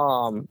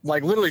 Wow.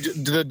 Like literally,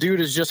 the dude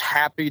is just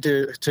happy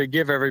to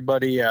give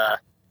everybody a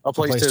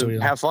place to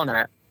have fun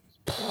at.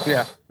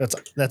 Yeah,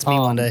 that's me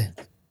one day.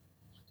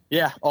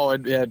 Yeah. Oh,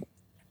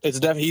 he's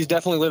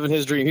definitely living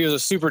his dream. He was a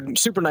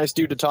super nice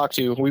dude to talk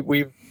to.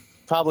 We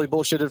probably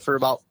bullshitted for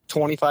about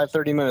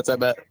 25-30 minutes, I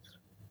bet.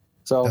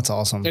 So that's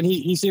awesome. And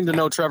he seemed to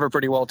know Trevor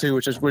pretty well too,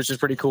 which is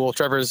pretty cool.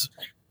 Trevor's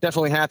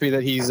definitely happy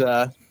that he's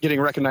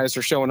getting recognized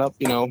for showing up,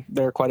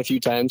 there quite a few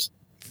times.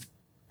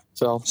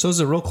 So is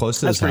it real close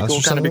to his house? That's pretty cool,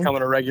 or kind of something?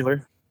 becoming a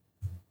regular.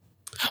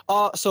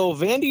 So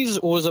Vandy's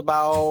was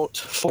about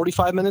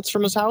 45 minutes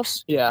from his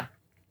house. Yeah.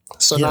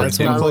 So that's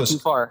not really close. too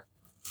far.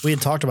 We had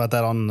talked about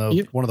that on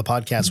one of the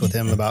podcasts with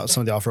him about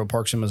some of the off-road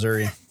parks in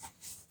Missouri.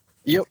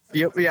 Yep.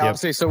 Yeah,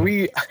 obviously. So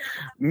me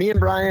and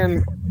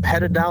Brian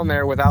headed down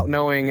there without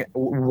knowing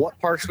what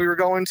parks we were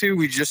going to.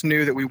 We just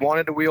knew that we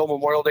wanted to wheel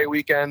Memorial Day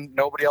weekend.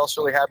 Nobody else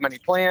really had many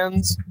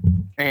plans.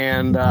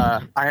 And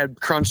I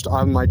had crunched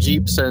on my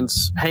Jeep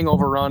since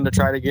Hangover Run to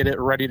try to get it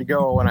ready to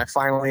go. And I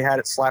finally had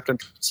it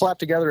slapped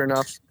together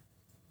enough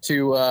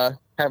to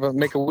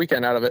make a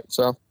weekend out of it.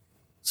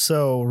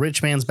 So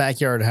Rich Man's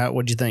Backyard,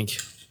 what'd you think?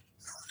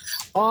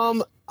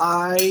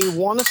 I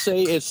want to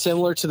say it's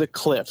similar to the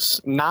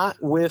Cliffs, not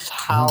with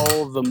how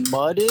the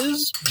mud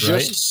is,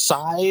 just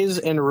size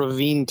and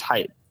ravine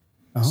type.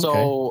 Okay.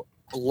 So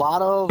a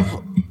lot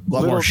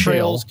more little shale.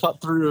 trails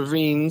cut through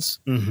ravines.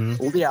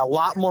 Yeah, a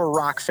lot more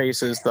rock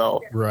faces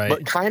though. Right.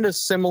 But kind of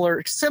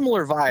similar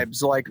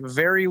vibes, like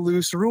very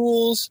loose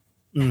rules,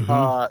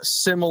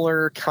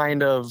 similar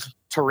kind of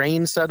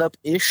terrain setup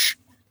ish.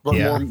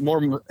 But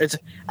more. It's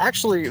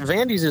actually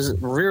Vandy's is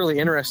really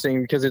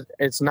interesting because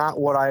it's not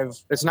what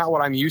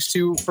I'm used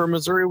to for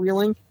Missouri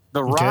wheeling.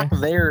 The rock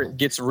there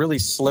gets really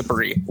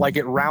slippery, like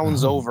it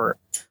rounds over.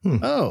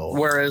 Oh,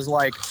 whereas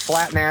like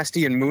Flat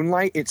Nasty and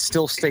Moonlight, it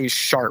still stays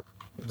sharp.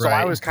 So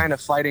I was kind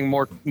of fighting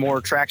more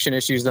traction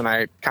issues than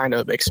I kind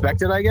of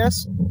expected, I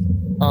guess.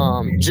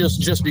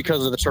 Just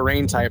because of the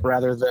terrain type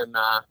rather than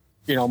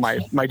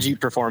my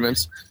Jeep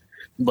performance,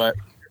 but.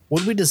 What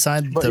did we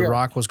decide the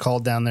rock was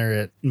called down there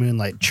at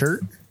Moonlight?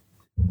 Chert?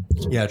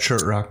 Yeah,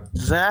 Chert Rock.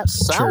 That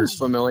sounds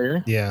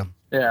familiar. Yeah.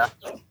 Yeah.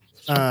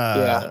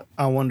 I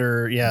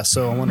wonder. Yeah.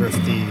 So I wonder if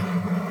the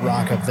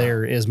rock up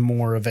there is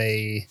more of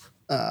a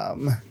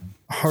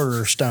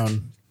harder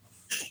stone,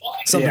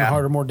 something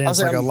harder, more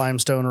dense, like a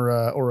limestone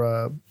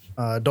or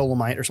a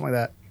dolomite or something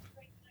like that.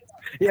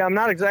 Yeah, I'm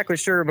not exactly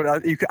sure,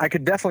 but I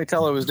could definitely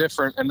tell it was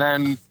different. And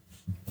then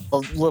a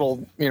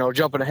little,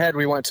 jumping ahead,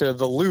 we went to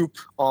the Loop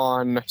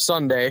on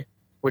Sunday,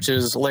 which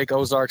is Lake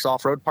Ozarks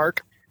Off-Road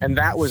Park. And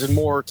that was a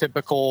more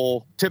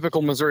typical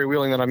Missouri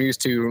wheeling that I'm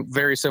used to,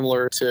 very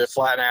similar to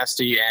Flat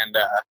Nasty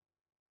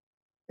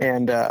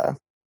and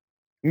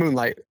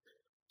Moonlight.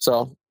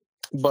 So,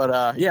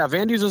 but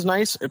Vandy's is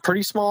nice,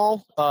 pretty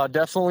small.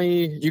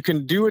 Definitely, you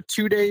can do it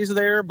 2 days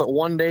there, but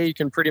one day you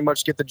can pretty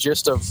much get the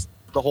gist of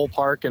the whole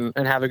park and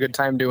have a good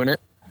time doing it.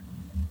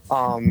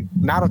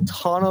 Not a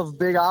ton of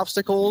big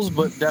obstacles,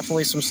 but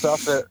definitely some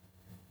stuff that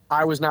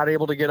I was not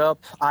able to get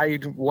up. I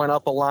went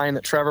up a line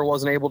that Trevor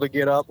wasn't able to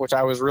get up, which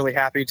I was really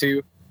happy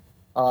to.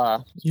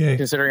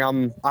 Considering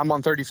I'm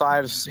on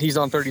 35s, he's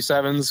on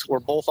 37s. We're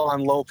both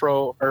on low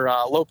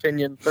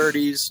pinion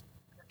 30s.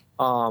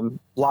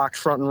 Locked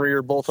front and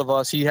rear, both of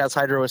us. He has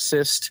hydro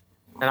assist,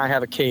 and I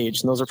have a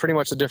cage, and those are pretty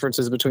much the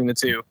differences between the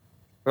two.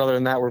 But other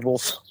than that, we're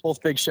both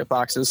big shit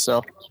boxes.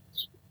 So.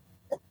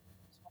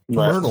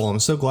 Myrtle, I'm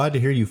so glad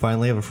to hear you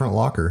finally have a front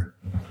locker.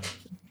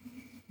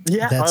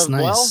 Yeah, that's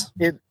nice.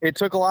 Well, it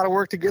took a lot of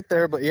work to get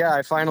there, but yeah,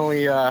 I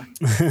finally had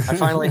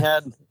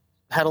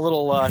a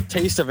little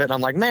taste of it. And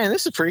I'm like, man,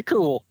 this is pretty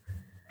cool.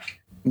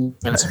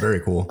 That's very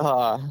cool.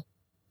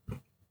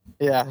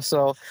 Yeah.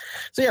 So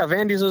yeah,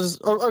 Vandy's is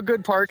a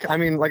good park. I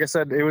mean, like I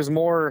said, it was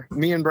more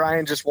me and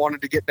Brian just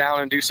wanted to get down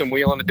and do some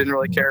wheeling. I didn't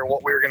really care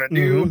what we were gonna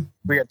do.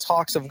 We had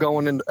talks of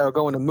going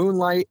to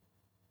Moonlight.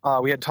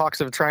 We had talks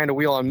of trying to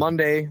wheel on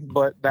Monday,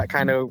 but that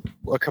kind of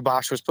a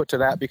kibosh was put to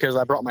that because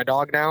I brought my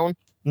dog down.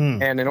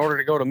 And in order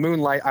to go to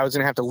Moonlight, I was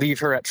going to have to leave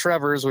her at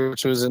Trevor's,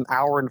 which was an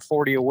hour and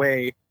 40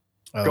 away,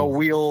 go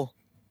wheel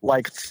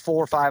like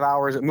 4 or 5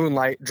 hours at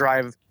Moonlight,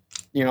 drive,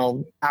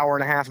 hour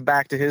and a half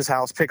back to his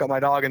house, pick up my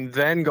dog, and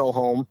then go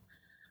home.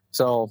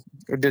 So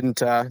it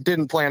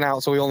didn't plan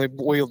out. So we only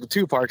wheeled the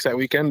 2 parks that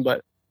weekend,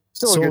 but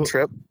still a good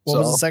trip. What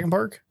was the second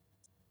park?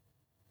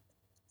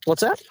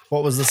 What's that?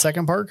 What was the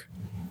second park?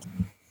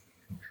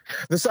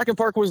 The second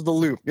park was the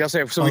Loop. Yes,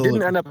 so we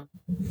didn't end up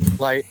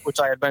Light, which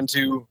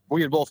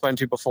we had both been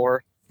to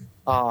before.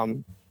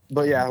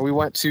 but yeah, we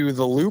went to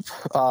the Loop,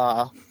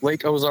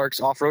 Lake Ozarks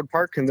Off-Road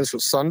Park, and this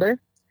was Sunday.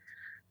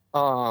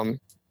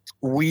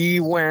 We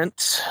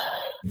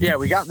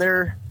got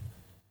there.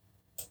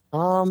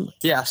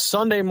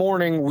 Sunday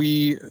morning,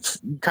 we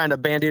kind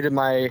of band-aided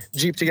my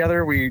Jeep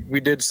together. We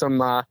did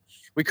some,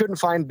 we couldn't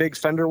find big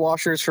fender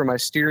washers for my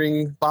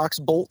steering box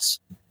bolts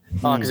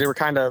because they were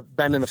kind of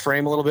bending the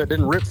frame a little bit.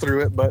 Didn't rip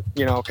through it, but,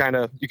 kind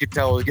of, you could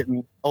tell it was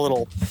getting a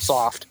little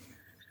soft.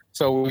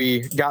 So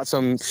we got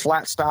some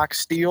flat stock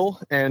steel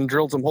and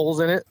drilled some holes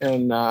in it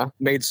and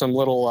made some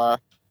little,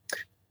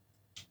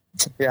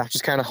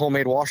 just kind of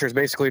homemade washers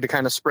basically to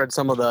kind of spread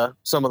some of the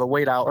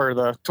weight out or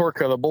the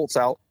torque of the bolts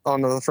out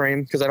onto the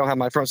frame because I don't have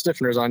my front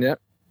stiffeners on yet.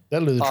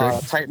 That'll do the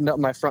trick. Tightened up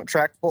my front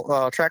track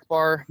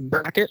bar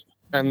bracket,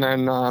 and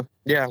then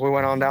we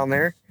went on down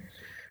there.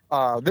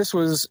 This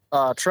was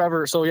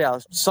Trevor. So yeah,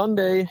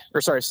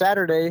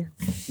 Saturday,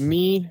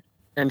 me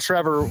and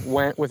Trevor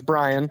went with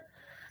Brian.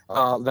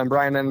 Then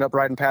Brian ended up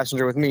riding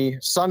passenger with me.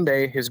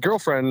 Sunday, his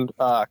girlfriend,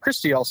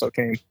 Christy, also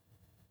came.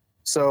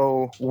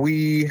 So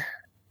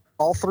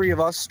all three of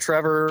us,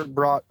 Trevor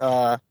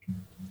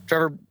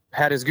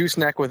had his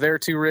gooseneck with their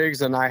 2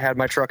 rigs, and I had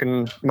my truck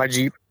and my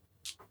Jeep.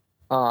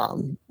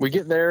 We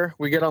get there,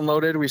 we get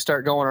unloaded, we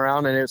start going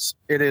around, and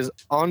it is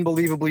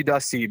unbelievably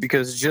dusty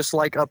because just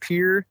like up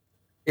here,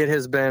 it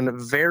has been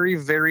very,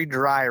 very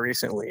dry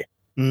recently.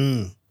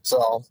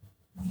 So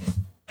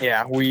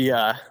yeah, we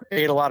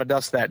ate a lot of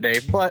dust that day,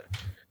 but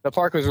the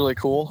park was really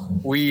cool.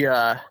 We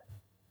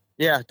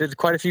did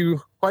quite a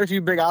few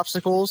big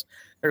obstacles.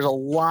 There's a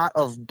lot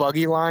of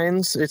buggy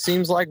lines. It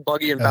seems like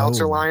buggy and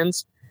bouncer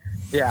lines.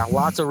 Yeah,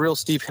 lots of real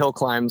steep hill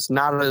climbs.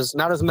 Not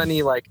as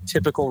many like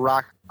typical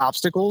rock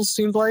obstacles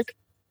seemed like,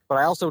 but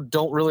I also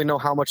don't really know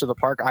how much of the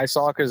park I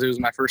saw because it was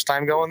my first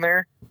time going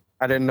there.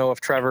 I didn't know if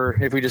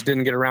we just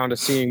didn't get around to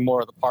seeing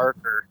more of the park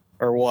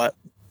or what.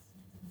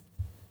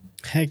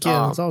 Heck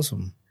yeah, that's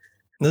awesome.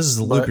 This is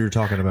the loop you're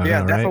talking about, yeah,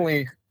 now,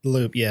 definitely. Right? The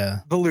Loop, yeah.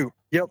 The Loop.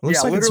 Yep.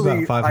 Looks like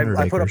literally, it's about 500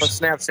 I put up a acres.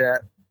 Snapchat.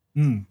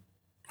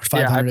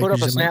 500 I put up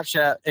a acres,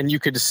 Snapchat, and you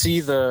could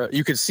see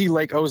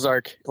Lake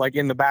Ozark like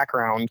in the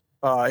background.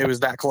 It was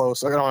that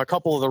close. On a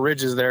couple of the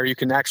ridges there, you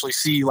can actually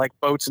see like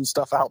boats and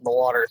stuff out in the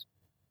water.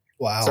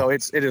 Wow. So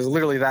it is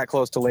literally that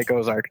close to Lake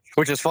Ozark,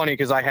 which is funny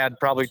because I had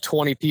probably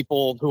 20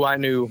 people who I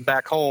knew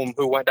back home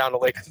who went down to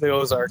the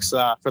Ozarks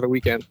for the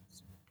weekend.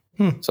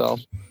 So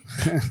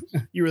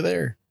you were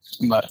there.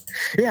 But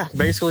yeah,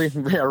 basically,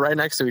 right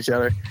next to each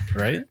other.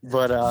 Right.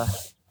 But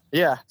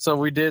so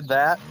we did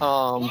that.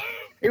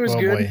 It was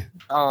good.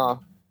 Boy.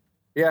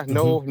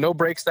 No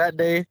breaks that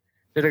day.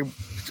 Did a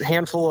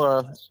handful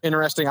of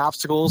interesting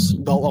obstacles.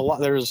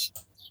 There's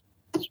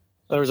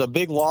a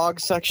big log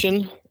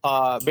section,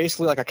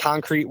 basically like a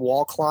concrete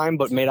wall climb,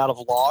 but made out of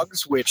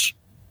logs, which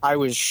I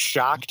was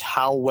shocked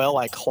how well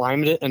I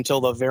climbed it until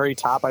the very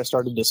top I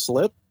started to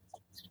slip.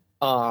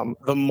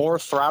 The more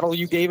throttle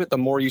you gave it, the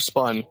more you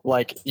spun.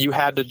 Like you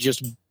had to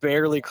just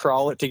barely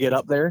crawl it to get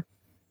up there.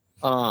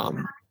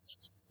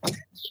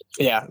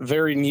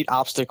 Very neat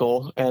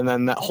obstacle. And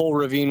then that whole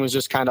ravine was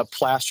just kind of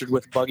plastered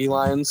with buggy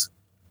lines.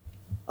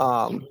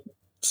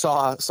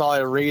 Saw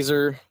a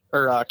Razor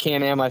or a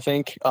Can-Am, I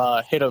think,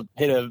 hit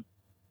a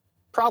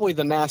probably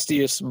the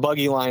nastiest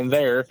buggy line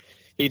there.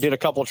 He did a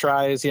couple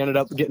tries. He ended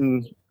up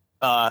getting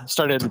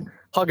started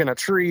hugging a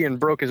tree and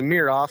broke his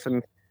mirror off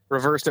and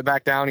reversed it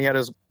back down. He had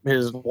his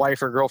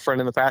wife or girlfriend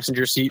in the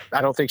passenger seat.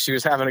 I don't think she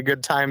was having a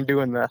good time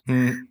doing the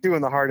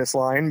hardest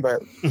line,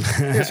 but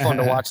it's fun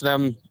to watch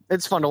them.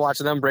 It's fun to watch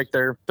them break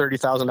their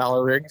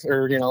 $30,000 rigs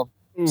or,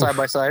 side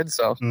by side.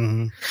 So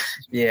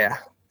yeah.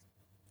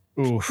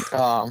 Oof.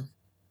 The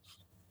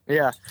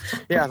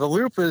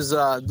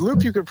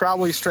Loop you could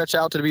probably stretch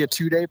out to be a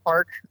 2-day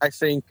park. I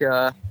think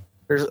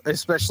there's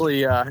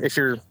especially if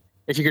you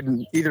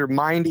could either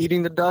mind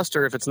eating the dust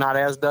or if it's not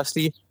as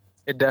dusty,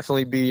 it'd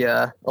definitely be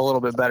a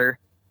little bit better.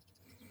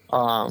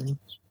 I'm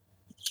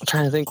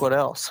trying to think what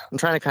else. I'm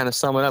trying to kind of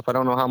sum it up. I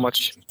don't know how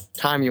much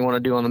time you want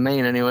to do on the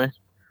main anyway.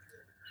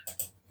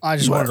 I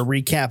just wanted a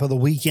recap of the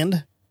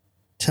weekend.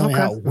 Tell me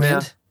how it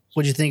went. Yeah.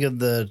 What'd you think of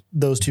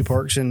those 2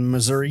 parks in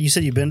Missouri? You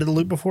said you've been to the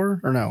Loop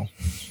before or no?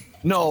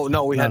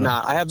 No, we had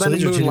not. I have been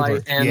to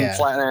Moonlight and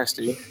Flat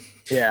Nasty.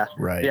 Yeah.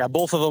 Right. Yeah,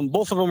 both of them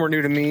were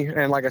new to me.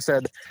 And like I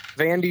said,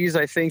 Vandy's,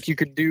 I think you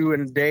could do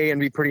in a day and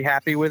be pretty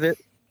happy with it.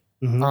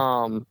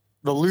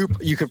 The Loop,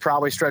 you could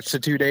probably stretch to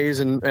 2 days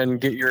and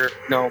get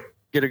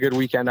get a good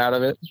weekend out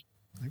of it.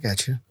 I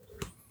got you.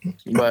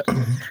 But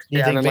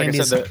you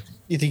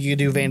think you could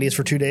do Vandy's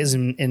for 2 days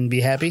and be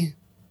happy?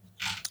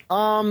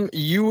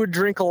 You would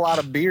drink a lot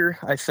of beer.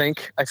 I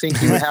think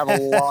you would have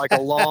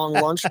a long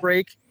lunch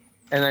break,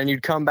 and then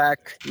you'd come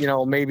back,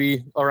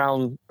 maybe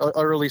around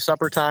early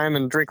supper time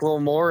and drink a little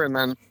more, and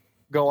then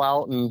go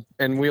out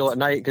and wheel at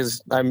night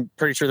because I'm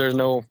pretty sure there's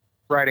no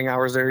riding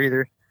hours there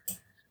either.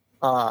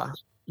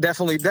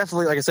 Definitely.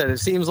 Like I said, it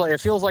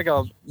feels like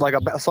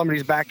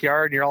somebody's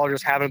backyard. And you're all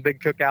just having a big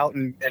cookout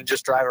and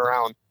just driving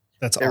around.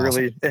 That's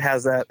awesome. It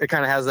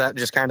kind of has that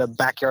just kind of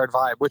backyard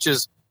vibe, which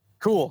is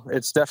cool.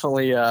 It's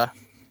definitely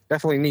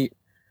neat.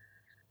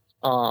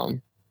 Yeah.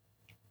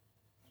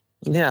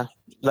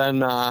 Then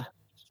the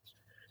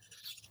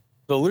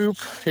loop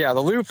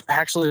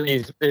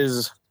actually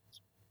is,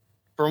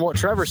 from what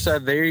Trevor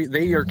said,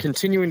 they are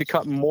continuing to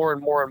cut more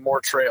and more and more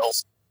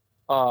trails.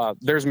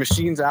 There's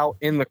machines out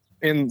in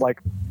like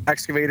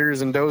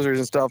excavators and dozers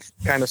and stuff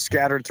kind of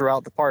scattered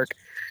throughout the park,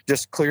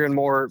 just clearing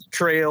more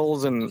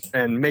trails and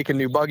making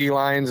new buggy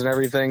lines and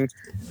everything.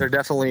 They're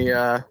definitely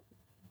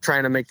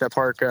trying to make that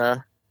park,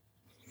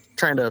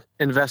 trying to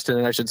invest in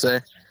it, I should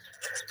say.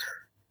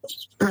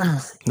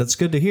 That's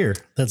good to hear.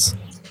 It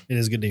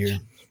is good to hear.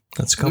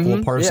 That's a couple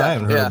of parts I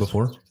haven't heard of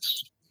before.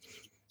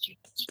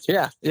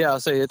 Yeah. I'll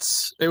say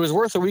it was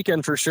worth a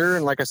weekend for sure.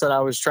 And like I said,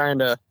 I was trying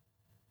to.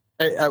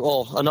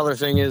 Well, another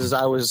thing is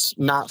I was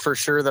not for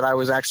sure that I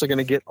was actually going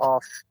to get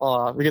off,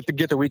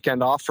 get the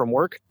weekend off from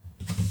work.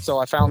 So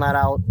I found that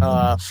out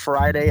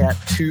Friday at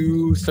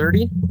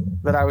 2:30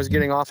 that I was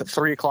getting off at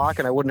 3:00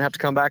 and I wouldn't have to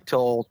come back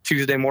till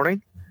Tuesday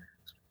morning.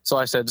 So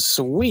I said,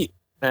 sweet.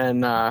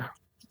 And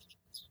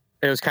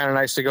it was kind of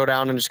nice to go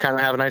down and just kind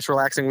of have a nice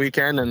relaxing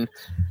weekend and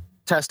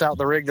test out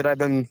the rig that I've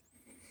been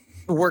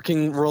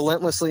working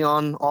relentlessly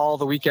on all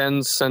the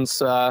weekends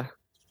since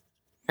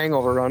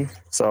Hangover Run.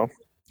 So.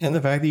 And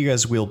the fact that you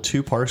guys wheeled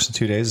 2 parks in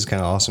 2 days is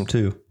kind of awesome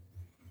too.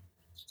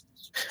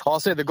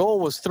 I'll say the goal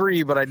was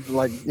 3, but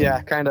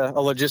kind of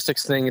a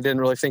logistics thing. I didn't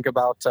really think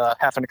about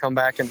having to come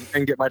back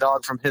and get my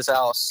dog from his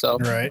house. So,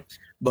 right.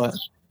 But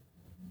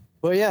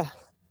yeah,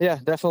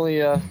 definitely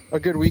a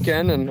good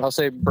weekend. And I'll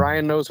say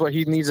Brian knows what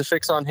he needs to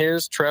fix on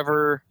his.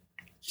 Trevor,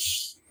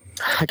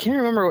 I can't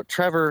remember what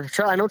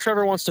I know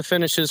Trevor wants to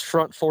finish his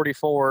front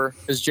 44,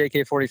 his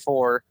JK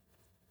 44.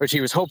 Which he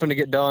was hoping to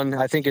get done.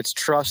 I think it's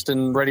trussed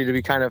and ready to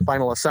be kind of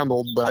final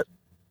assembled, but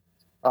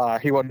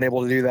he wasn't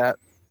able to do that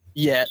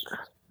yet.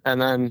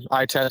 And then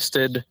I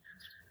tested.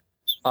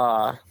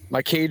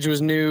 My cage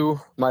was new.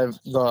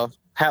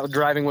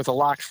 Driving with a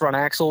locked front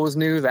axle was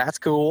new. That's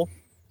cool.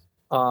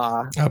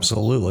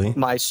 Absolutely.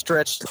 My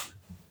stretched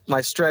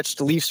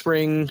leaf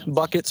spring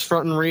buckets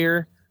front and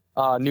rear.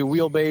 New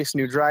wheelbase,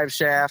 new drive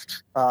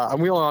shaft.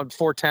 I'm wheeling on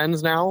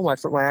 410s now. My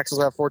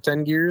axles have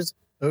 410 gears.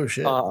 Oh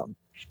shit.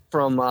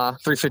 From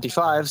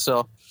 355,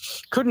 so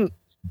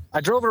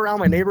I drove it around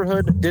my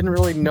neighborhood, didn't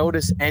really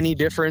notice any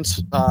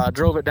difference.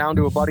 Drove it down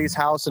to a buddy's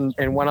house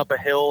and went up a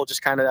hill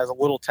just kind of as a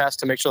little test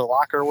to make sure the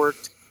locker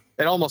worked.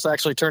 It almost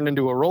actually turned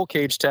into a roll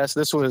cage test.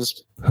 This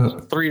was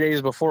 3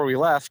 days before we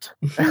left.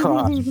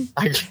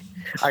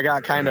 I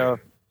got kind of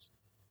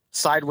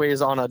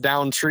sideways on a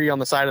down tree on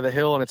the side of the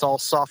hill and it's all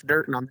soft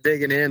dirt and I'm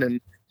digging in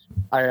and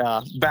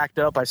I backed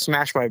up. I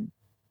smashed my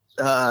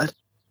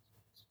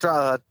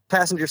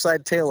passenger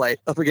side taillight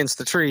up against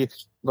the tree,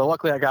 but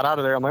luckily I got out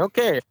of there. I'm like,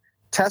 okay,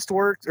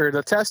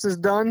 the test is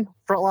done,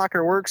 front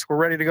locker works, we're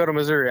ready to go to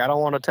Missouri. I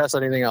don't want to test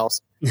anything else.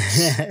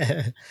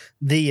 I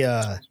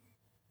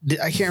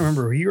can't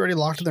remember, were you already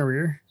locked in the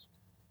rear?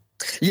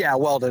 Yeah,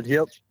 welded.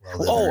 Yep.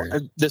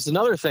 This is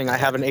another thing, I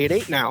have an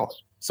 8.8 now,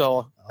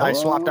 so I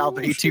swapped out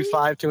the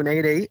 825 to an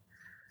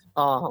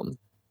 8.8,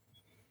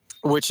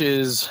 which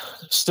is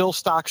still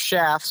stock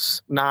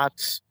shafts,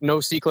 no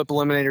C-clip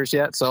eliminators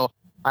yet, so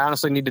I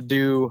honestly need to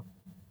do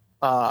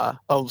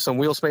some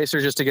wheel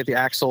spacers just to get the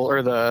axle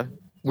or the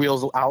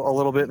wheels out a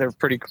little bit. They're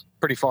pretty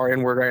far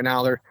inward right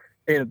now.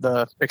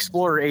 The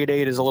Explorer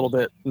 8.8 is a little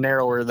bit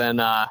narrower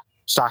than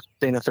stock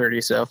Dana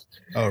 30. So,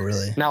 oh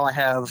really? Now I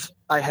have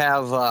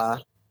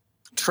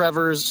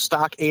Trevor's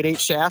stock 8.8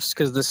 shafts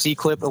because the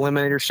C-clip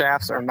eliminator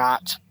shafts are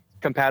not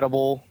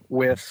compatible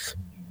with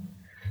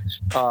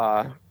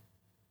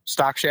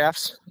stock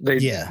shafts. They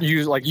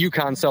use like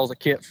Yukon sells a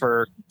kit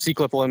for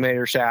C-clip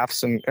eliminator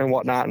shafts and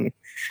whatnot. And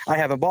I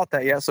haven't bought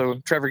that yet. So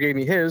Trevor gave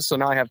me his. So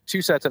now I have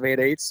 2 sets of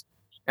 8.8s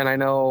and I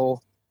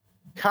know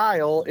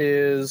Kyle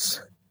Mang has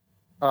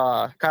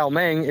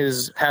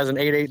an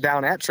 8.8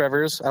 down at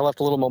Trevor's. I left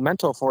a little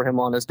memento for him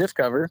on his diff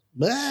cover.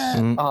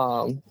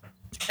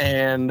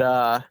 And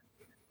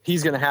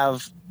he's going to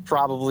have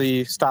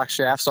probably stock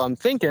shafts. So I'm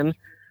thinking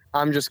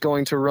I'm just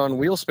going to run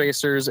wheel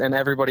spacers and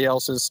everybody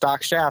else's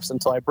stock shafts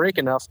until I break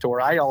enough to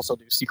where I also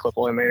do C-clip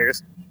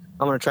eliminators.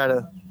 I'm going to try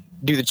to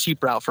do the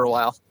cheap route for a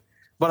while,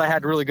 but I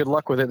had really good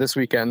luck with it this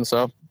weekend.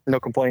 So no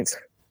complaints.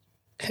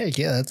 Heck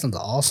yeah. That sounds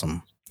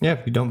awesome. Yeah.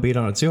 If you don't beat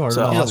on it too hard,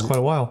 it'll last quite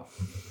a while.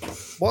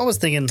 Well, I was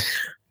thinking,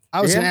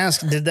 going to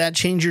ask, did that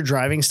change your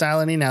driving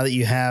style any now that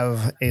you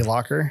have a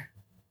locker?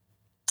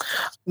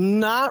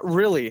 Not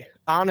really,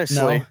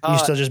 honestly. No, you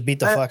still just beat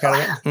the fuck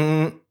out of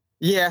it?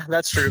 Yeah,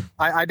 that's true.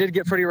 I did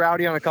get pretty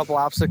rowdy on a couple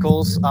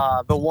obstacles.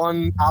 The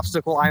one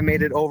obstacle I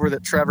made it over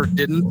that Trevor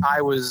didn't,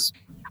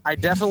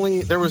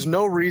 there was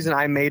no reason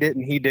I made it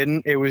and he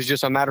didn't. It was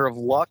just a matter of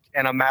luck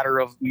and a matter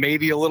of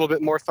maybe a little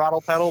bit more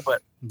throttle pedal,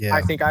 but yeah.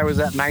 I think I was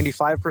at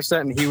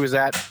 95% and he was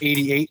at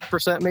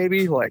 88%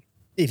 maybe. Like,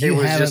 if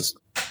you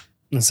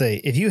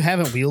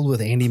haven't wheeled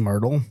with Andy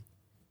Myrtle,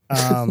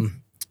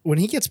 when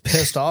he gets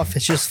pissed off,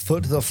 it's just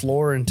foot to the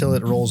floor until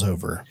it rolls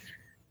over.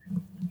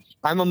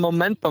 I'm a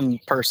momentum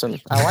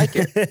person. I like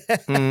it.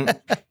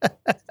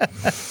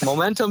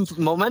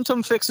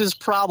 Momentum fixes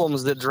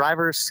problems that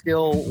driver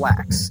skill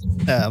lacks.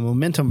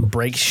 Momentum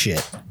breaks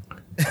shit.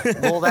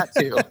 Well, that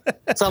too.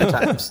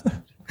 Sometimes.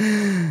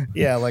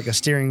 Yeah, like a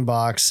steering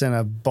box and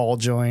a ball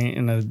joint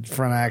and a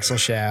front axle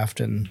shaft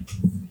and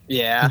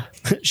Yeah.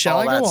 shall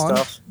all I go that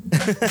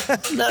on?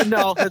 Stuff.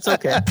 No, it's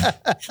okay.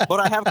 But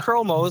I have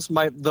chromos.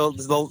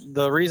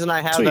 The reason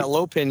I have Sweet. that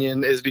low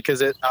pinion is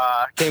because it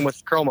came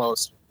with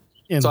chromos.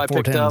 In So I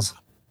picked up. 410s.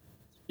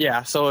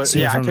 Yeah, so So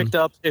you're I from- picked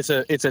up. It's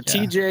a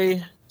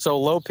TJ, so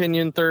low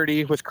pinion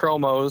 30 with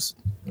chromos,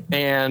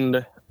 and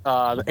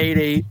the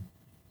 8.8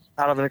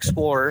 out of an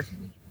Explorer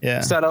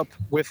Yeah. set up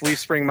with leaf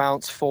spring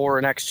mounts for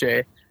an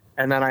XJ.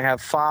 And then I have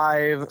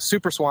 5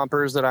 Super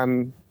Swampers that I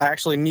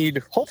actually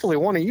need, hopefully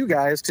one of you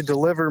guys to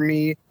deliver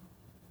me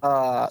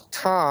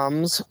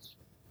Tom's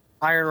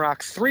Iron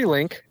Rock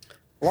 3-link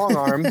long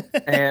arm,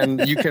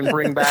 and you can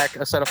bring back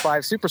a set of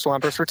 5 Super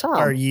Swampers for Tom.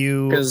 Are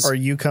you 'cause-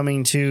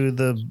 coming to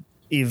the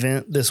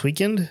event this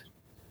weekend?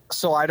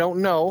 So I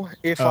don't know.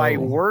 If I Oh.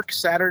 work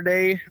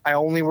Saturday, I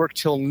only work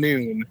till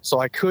noon. So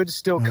I could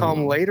still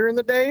come Oh. later in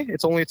the day.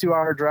 It's only a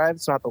 2-hour drive.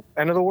 It's not the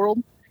end of the world.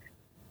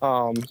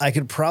 I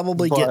could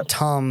probably But- get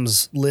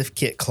Tom's lift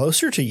kit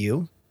closer to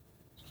you.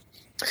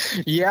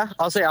 Yeah,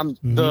 I'll say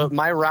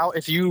my route.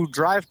 If you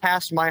drive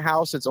past my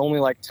house, it's only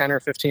like 10 or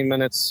 15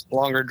 minutes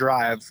longer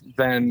drive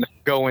than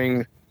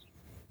going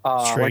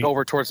Straight. like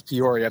over towards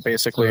Peoria,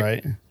 basically.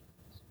 Right.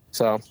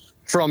 So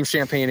from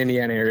Champaign,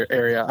 Indiana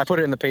area. I put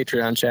it in the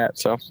Patreon chat.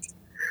 So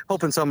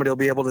hoping somebody will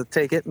be able to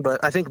take it. But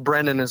I think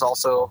Brendan is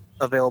also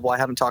available. I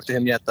haven't talked to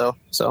him yet though.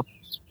 So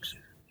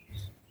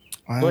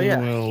I Well, yeah.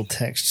 will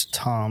text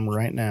Tom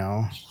right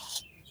now.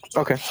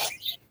 okay.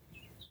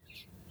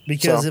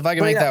 Because So, if I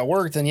can but make yeah. that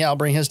work, then I'll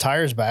bring his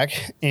tires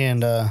back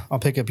and I'll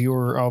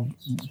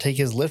take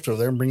his lift over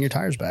there and bring your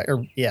tires back.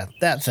 Or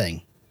that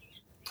thing.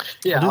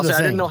 Yeah, I'll do I'll the say I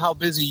thing. didn't know how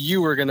busy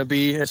you were going to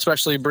be,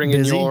 especially bringing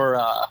Busy? your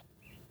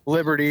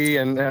Liberty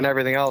and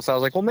everything else. I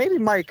was like, well, maybe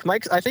Mike.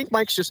 I think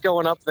Mike's just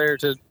going up there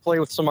to play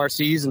with some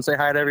RCs and say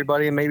hi to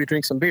everybody and maybe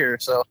drink some beer.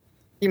 So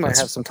he might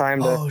have some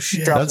time to. Oh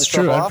shit. drop That's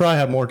some true. stuff I'd off. probably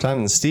have more time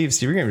than Steve.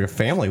 Steve, you're gonna have your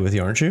family with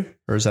you, aren't you?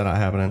 Or is that not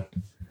happening?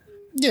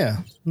 Yeah.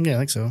 Yeah, I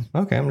think so.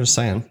 Okay, I'm just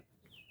saying.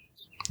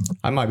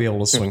 I might be able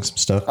to swing some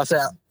stuff. I'll say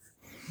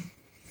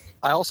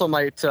I also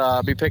might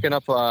be picking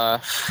up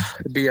a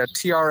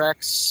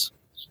TRX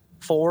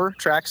 4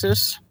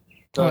 Traxxas,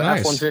 the Oh, nice.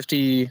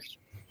 F-150.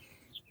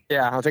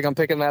 Yeah, I think I'm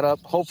picking that up.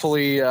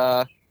 Hopefully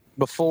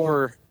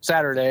before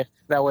Saturday.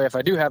 That way, if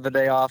I do have the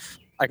day off,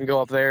 I can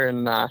go up there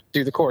and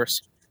do the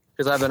course.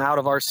 Because I've been out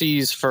of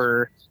RCs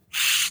for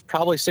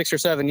probably 6 or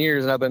 7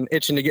 years, and I've been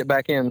itching to get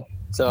back in.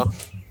 So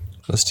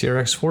Those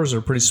TRX4s are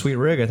a pretty sweet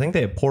rig. I think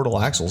they have portal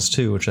axles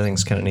too, which I think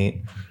is kind of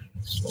neat.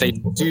 they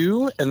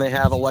do, and they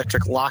have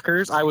electric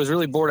lockers. I was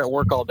really bored at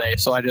work all day,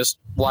 so I just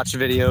watched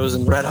videos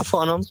and read up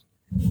on them.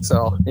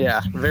 So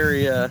yeah,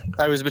 very.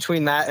 I was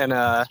between that and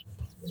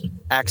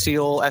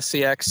Axial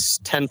SCX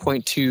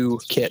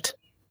 10.2 kit,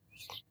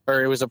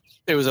 or it was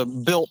a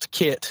built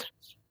kit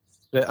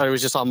that it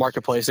was just on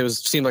Marketplace.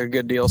 Seemed like a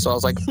good deal, so I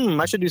was like,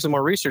 I should do some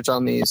more research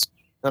on these.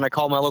 Then I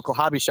called my local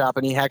hobby shop,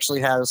 and he actually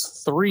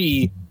has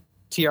 3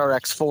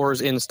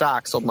 TRX4s in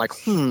stock. So I'm like,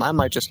 I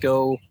might just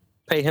go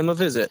pay him a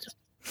visit.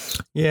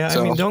 Yeah,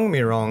 So- I mean, don't get me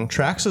wrong.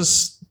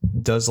 Traxxas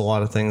does a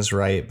lot of things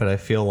right, but I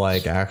feel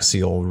like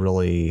Axial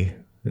really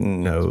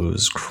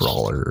knows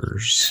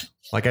crawlers.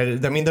 Like, I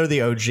mean, they're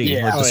the OG.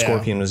 Yeah. Like, the Oh, yeah.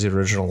 Scorpion was the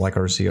original, like,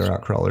 RC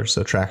route crawler.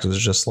 So Traxxas is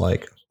just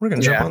like, we're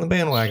going to jump Yeah. on the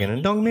bandwagon.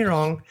 And don't get me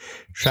wrong,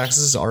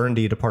 Traxxas'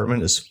 R&D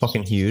department is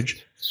fucking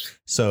huge.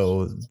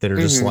 So they're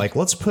just Mhm. like,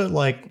 let's put,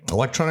 like,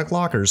 electronic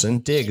lockers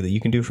and dig that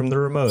you can do from the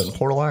remote and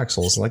portal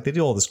axles. Like, they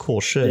do all this cool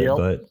shit, Yep.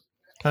 but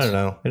I don't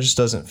know. It just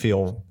doesn't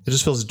feel, it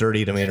just feels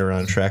dirty to me to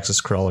run a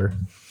Traxxas crawler.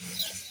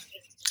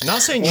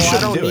 Not saying you Well, I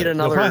shouldn't don't do need it. You'll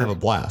another- probably have a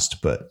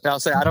blast, but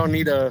I'll say I don't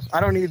need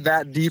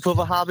that deep of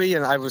a hobby.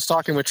 And I was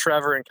talking with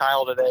Trevor and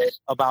Kyle today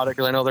about it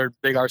because I know they're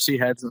big RC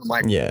heads. And I'm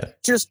like, yeah.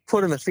 just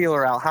putting a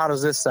feeler out. How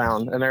does this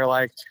sound? And they're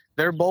like,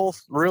 they're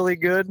both really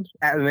good.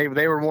 And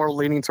they were more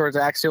leaning towards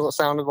Axial, it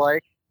sounded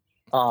like.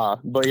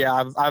 But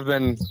yeah, I've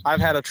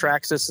had a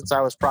Traxxas since I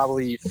was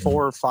probably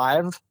 4 or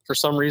 5. For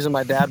some reason,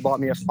 my dad bought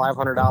me a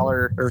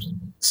 $500 or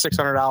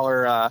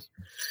 $600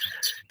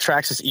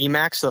 Traxxas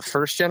Emax, the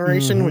first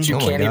generation, which you Oh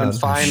my can't even God.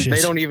 find. Shit.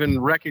 They don't even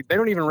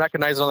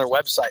recognize it on their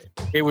website.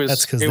 It was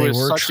That's because it they was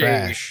were such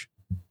trash.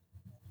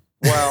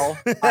 well,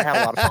 I had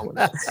a lot of fun with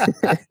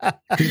that.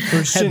 Dude, for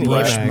Had Shin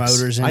brushed Emax,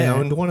 motors in I it.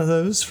 owned one of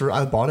those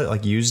I bought it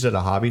like used at a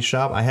hobby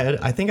shop.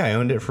 I think I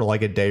owned it for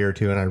like a day or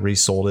two and I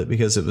resold it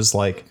because it was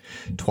like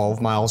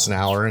 12 miles an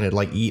hour and it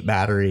like eat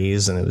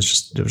batteries and it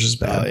was just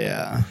bad. Oh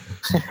yeah.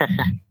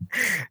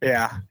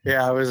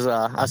 Yeah. It was.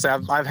 I say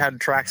I've had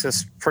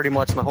Traxxas pretty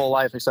much my whole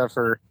life, except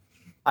for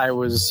I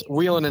was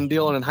wheeling and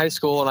dealing in high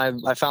school,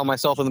 and I found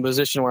myself in the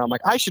position where I'm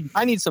like,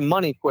 I need some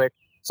money quick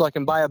so I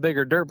can buy a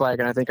bigger dirt bike,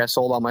 and I think I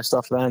sold all my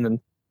stuff then and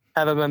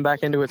haven't been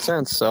back into it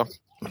since. So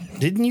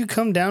Didn't you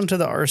come down to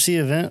the RC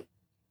event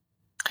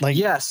Like,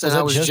 Yes, and was I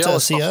it was just to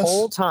jealous see the us?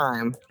 whole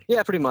time.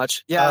 Yeah, pretty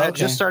much. Yeah, Oh, I had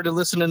okay. just started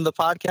listening to the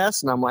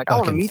podcast, and I'm like, I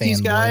want to Fucking meet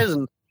these fanboy. guys,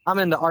 and I'm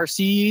into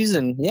RCs,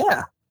 and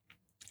yeah.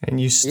 And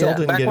you still Yeah,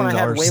 didn't back get when I into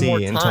had way more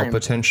RC until time.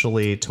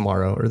 potentially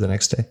tomorrow or the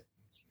next day.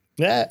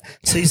 Yeah.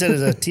 So you said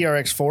it's a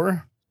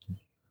TRX4?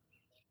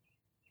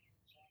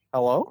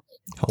 Hello?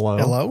 Hello?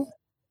 Hello?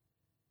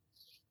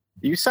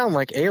 You sound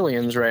like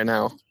aliens right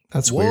now.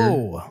 That's weird.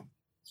 Whoa.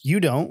 You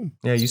don't.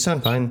 Yeah, you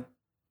sound fine.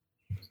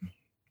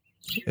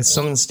 It's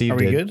something Steve Are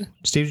we did. good?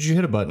 Steve, did you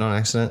hit a button on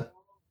accident?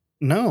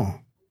 No.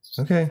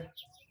 Okay.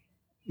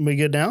 We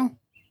good now?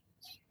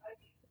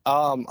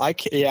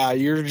 Yeah,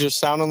 you're just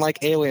sounding like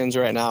aliens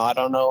right now. I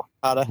don't know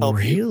how to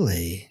help you.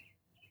 Really?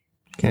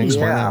 Can't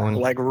explain Yeah, that one.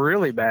 like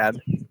really bad.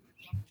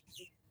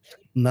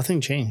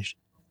 Nothing changed.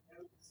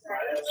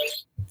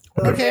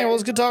 Okay, well,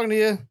 it's good talking to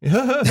you.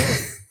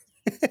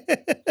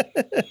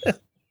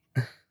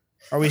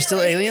 Are we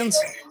still aliens?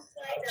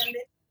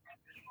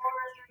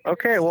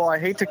 Okay, well, I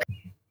hate to.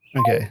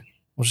 Okay.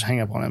 We'll just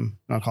hang up on him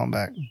and I'll call him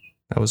back.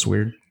 That was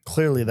weird.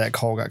 Clearly that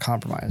call got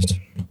compromised.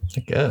 I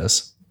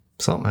guess.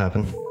 Something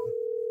happened.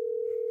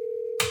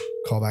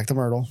 Call back to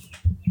Myrtle.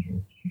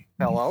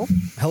 Hello?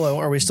 Hello,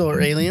 are we still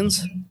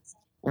aliens?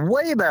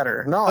 Way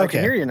better. No, I Okay.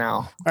 can hear you now.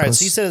 All right,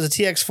 so you said it's a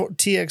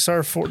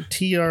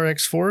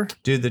TRX4.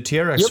 Dude, the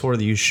TRX4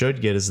 that you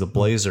should get is the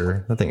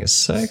Blazer. That thing is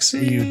sexy.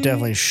 You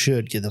definitely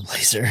should get the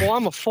Blazer. Well,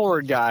 I'm a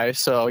Ford guy,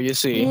 so you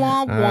see.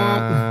 I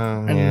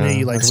knew Yeah,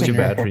 you liked that's too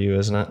Wiener. bad for you,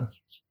 isn't it?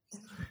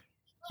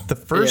 The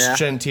first Yeah.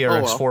 gen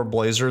TRX4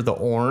 Blazer, the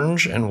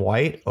orange and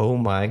white. Oh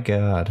my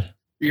god,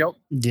 Yep.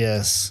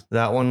 Yes.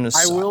 that one is.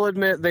 I will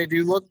admit they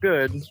do look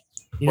good.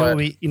 You know But, what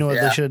they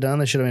yeah. should have done?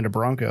 They should have made a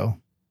Bronco.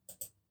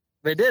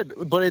 They did,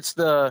 but it's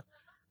the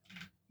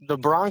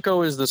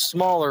Bronco is the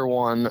smaller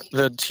one.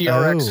 The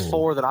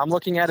TRX4 that I'm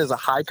looking at is a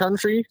high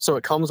country, so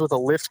it comes with a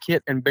lift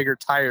kit and bigger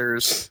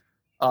tires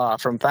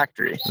from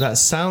factory. That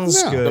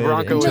sounds No. good The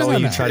Bronco until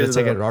you is- try to is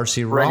take a it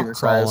RC regular rock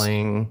size.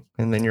 crawling,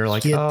 and then you're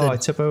like, Get oh, the- I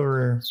tip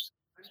over.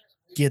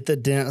 Get the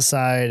dent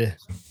side.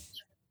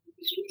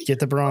 Get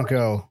the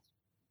Bronco.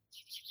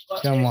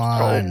 Come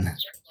on.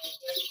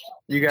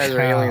 You guys are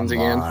aliens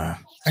Come again. on.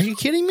 Are you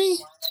kidding me?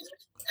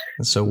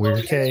 That's so weird.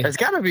 Okay. It's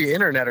got to be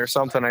internet or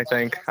something. I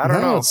think. I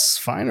don't No, know. it's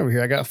fine over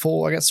here. I got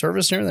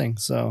service and everything.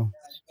 So,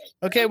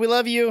 okay, we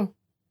love you.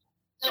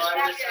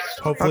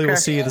 Hopefully, we'll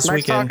see you this nice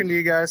weekend. talking to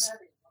you guys.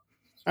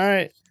 All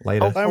right.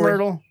 Later. Bye,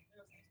 Myrtle.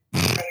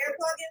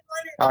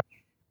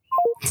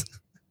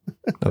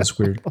 That was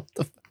weird. I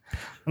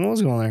don't know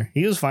what's going on there.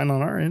 He was fine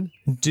on our end.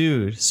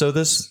 Dude, so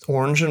this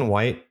orange and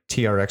white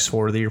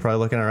TRX4 that you're probably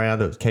looking at right now,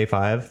 the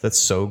K5, that's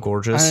so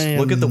gorgeous.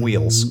 Look at the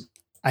wheels.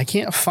 I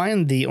can't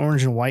find the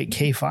orange and white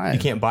K5. You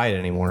can't buy it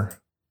anymore.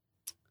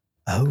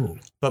 Oh.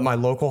 But my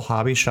local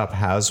hobby shop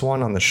has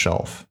one on the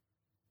shelf.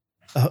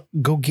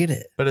 Go get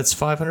it. But it's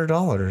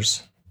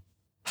 $500.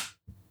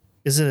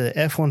 Is it an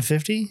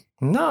F-150?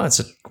 No, it's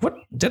a what?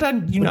 Did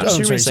you not Oh, hear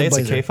me sorry, say it's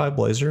it's a a K5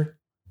 Blazer?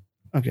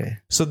 Okay.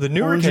 So the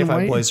newer Orange and K5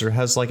 white? Blazer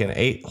has like an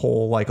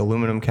 8-hole like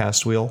aluminum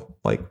cast wheel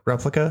like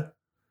replica,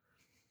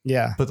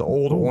 Yeah. but the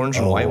old orange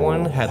and white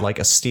one had like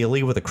a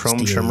steely with a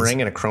chrome trim Steelies.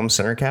 ring and a chrome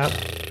center cap.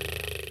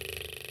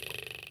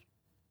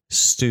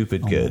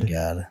 Stupid Oh good. my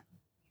god.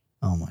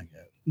 Oh my god.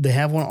 They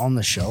have one on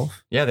the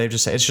shelf. Yeah,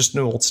 it's just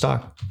new old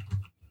stock.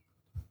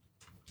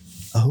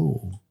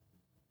 Oh.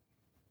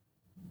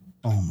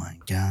 Oh my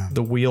god.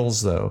 The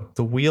wheels though,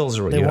 the wheels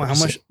are what They you want have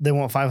how to much? see. They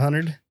want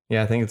 500.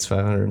 Yeah, I think it's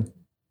 500.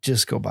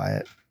 Just go buy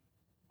it.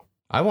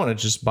 I want to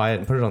just buy it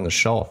and put it on the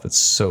shelf. It's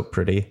so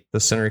pretty. The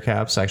center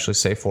caps actually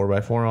say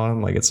 4x4 on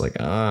them. Like it's like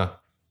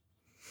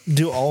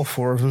Do all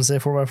four of them say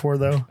 4x4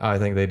 though? I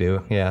think they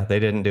do. Yeah, they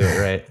didn't do it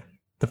right.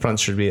 The front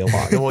should be a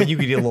lock. Well, you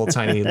could get a little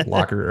tiny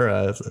locker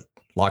or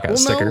lockout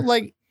sticker. No,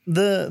 like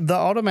the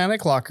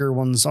automatic locker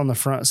ones on the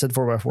front said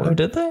 4x4. Oh,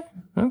 did they?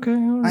 Okay.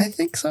 all I right.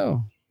 think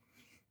so.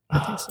 I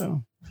think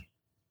so.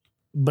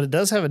 But it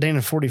does have a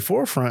Dana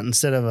 44 front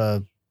instead of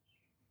a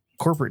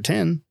corporate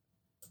 10.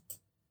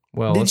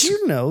 Well, Did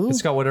you know?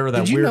 it's got whatever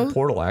that Did you weird know-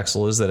 portal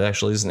axle is that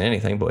actually isn't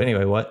anything. But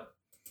anyway, what?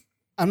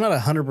 I'm not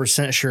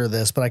 100% sure of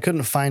this, but I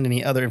couldn't find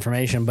any other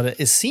information. But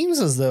it seems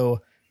as though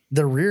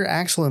the rear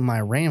axle in my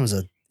Ram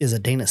is a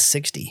Dana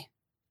 60.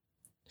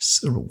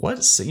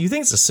 What? You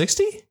think it's a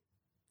 60?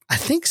 I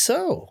think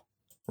so.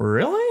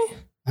 Really?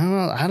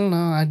 I don't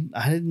know.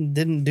 I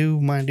didn't do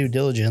my due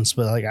diligence,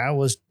 but like I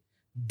was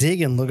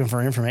digging looking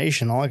for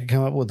information. All I could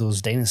come up with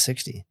was Dana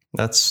 60.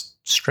 That's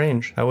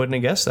strange. I wouldn't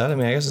have guessed that. I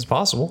mean, I guess it's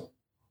possible.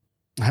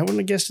 I wouldn't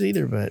have guessed it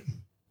either,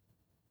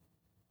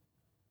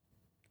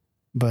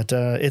 but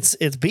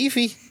it's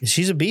beefy.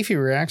 She's a beefy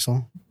rear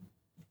axle.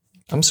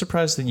 I'm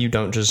surprised that you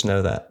don't just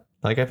know that.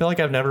 Like, I feel like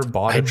I've never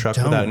bought a I truck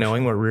without don't.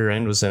 knowing what rear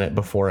end was in it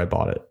before I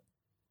bought it.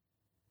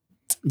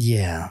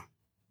 Yeah.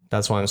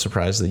 That's why I'm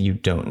surprised that you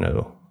don't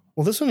know.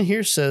 Well, this one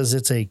here says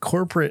it's a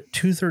corporate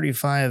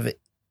 235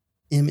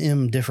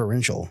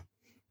 differential.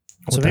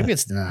 What So the- maybe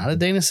it's not a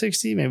Dana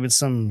 60. Maybe it's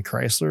some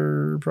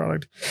Chrysler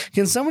product.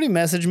 Can somebody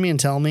message me and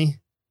tell me?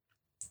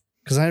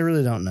 Because I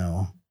really don't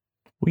know.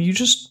 Will you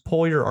just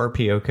pull your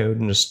RPO code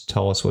and just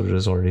tell us what it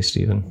is already,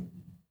 Steven?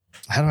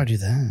 How do I do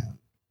that?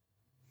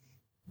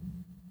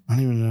 I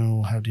don't even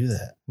know how to do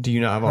that. Do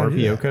you not have How do I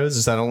do RPO that? codes?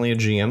 Is that only a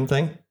GM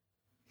thing?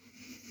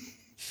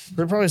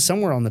 They're probably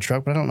somewhere on the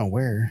truck, but I don't know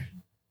where.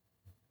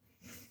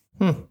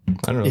 I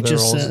don't know. It They're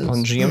just all says-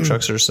 on GM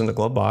trucks are just in the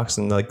glove box,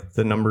 and like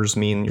the numbers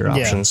mean your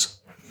Yeah. options.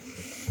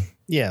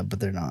 Yeah, but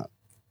they're not.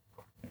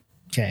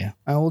 Okay.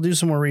 I will do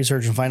some more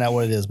research and find out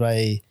what it is, but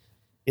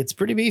it's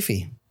pretty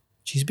beefy.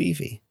 She's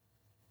beefy.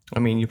 I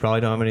mean, you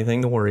probably don't have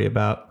anything to worry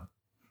about.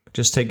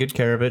 Just take good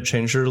care of it.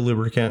 Change your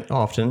lubricant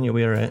often. You'll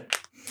be all right.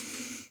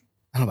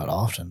 I don't know about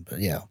often, but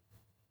yeah.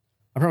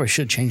 I probably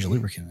should change the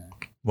lubricant.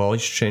 Well, you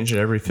should change it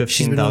every been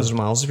 15,000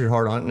 miles if you're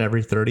hard on it, and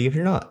every 30 if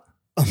you're not.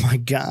 Oh my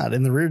God.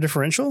 In the rear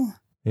differential?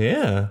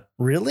 Yeah.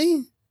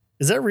 Really?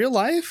 Is that real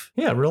life?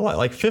 Yeah, real life.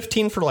 Like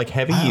 15 for like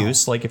heavy Wow.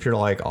 use, like if you're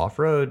like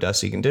off-road,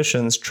 dusty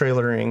conditions,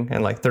 trailering,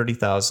 and like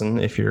 30,000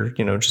 if you're,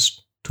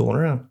 just tooling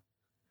around.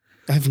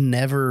 I've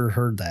never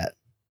heard that.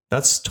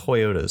 That's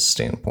Toyota's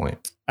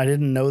standpoint. I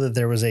didn't know that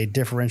there was a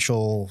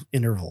differential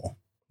interval.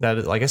 That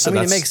is, like I I said,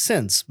 mean, it that's makes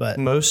sense, but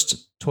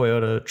most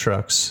Toyota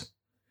trucks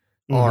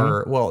Mhm.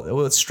 are, well,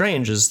 what's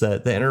strange is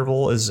that the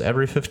interval is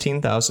every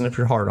 15,000 if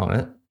you're hard on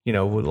it,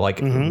 like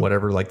Mhm.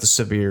 whatever, like the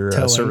severe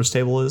Towing. service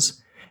table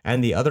is.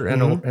 And the other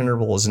Mhm.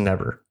 interval is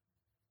never.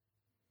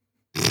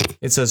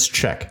 It says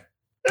check.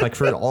 Like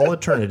for all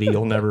eternity,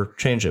 you'll never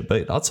change it.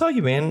 But I'll tell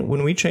you, man,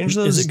 when we changed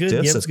Is those it good?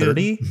 diffs Yeah, at it's good.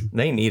 30,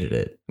 they needed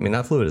it. I mean,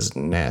 that fluid is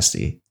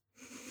nasty.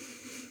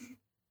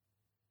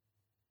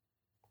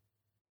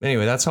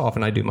 Anyway, that's how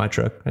often I do my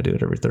truck. I do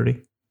it every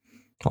 30.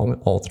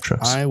 All the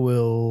trucks. I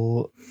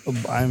will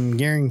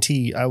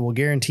guarantee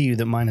you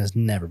that mine has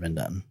never been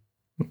done.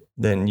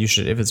 Then you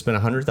should, if it's been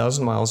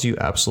 100,000 miles, you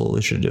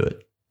absolutely should do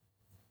it.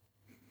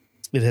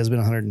 It has been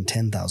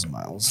 110,000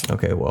 miles.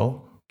 Okay,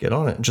 well, get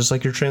on it. Just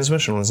like your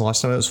transmission. When's the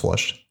last time it was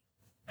flushed?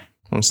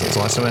 When's the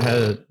last time I had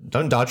it?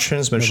 Don't Dodge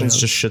transmissions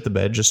just shit the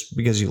bed just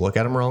because you look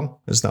at them wrong?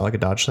 Isn't that like a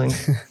Dodge thing?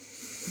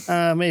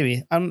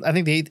 Maybe. I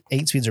think the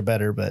eight speeds are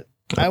better, but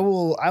I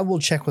will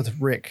check with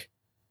Rick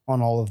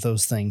on all of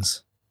those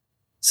things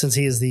since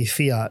he is the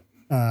Fiat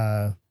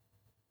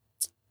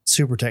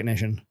super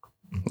technician.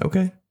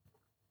 Okay.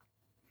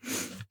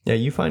 Yeah,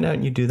 you find out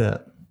and you do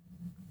that.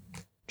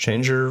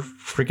 Change your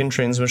freaking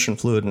transmission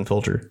fluid and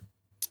filter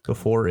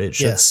before it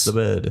shits Yes. the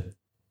bed.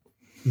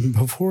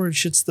 Before it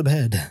shits the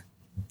bed.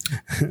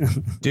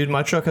 Dude,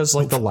 my truck has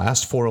like the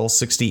last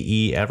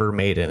 4L60E ever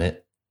made in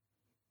it.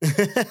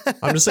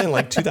 I'm just saying,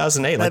 like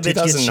 2008, like That bitch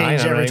gets 2009,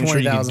 changed I'm not every even sure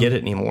you can 20,000. get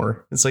it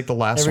anymore. It's like the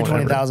last Every one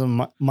ever.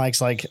 20,000,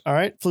 Mike's like, all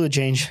right, fluid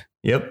change.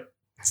 Yep.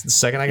 The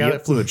second I got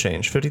Yep. it, fluid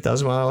change.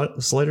 50,000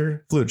 miles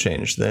later, fluid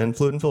change. Then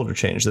fluid and filter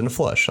change. Then a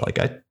flush. Like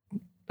I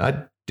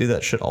do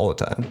that shit all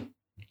the time.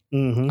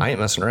 Mm-hmm. I ain't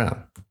messing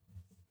around.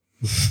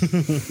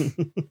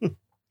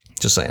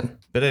 Just saying.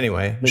 But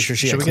anyway, Make sure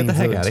she should got we get the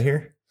clean heck out fluids. of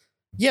here?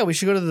 Yeah, we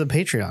should go to the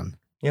Patreon.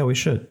 Yeah, we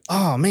should.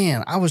 Oh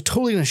man, I was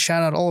totally going to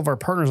shout out all of our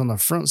partners on the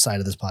front side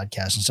of this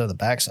podcast instead of the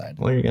back side.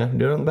 Well, you're gonna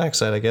do it on the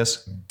backside, I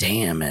guess.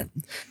 Damn it.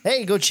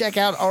 Hey, go check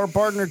out our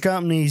partner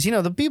companies.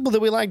 The people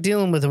that we like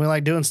dealing with and we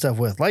like doing stuff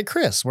with, like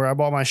Chris, where I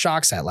bought my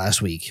shocks at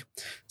last week.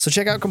 So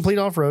check out Complete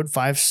Off-Road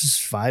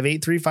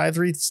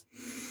 58353.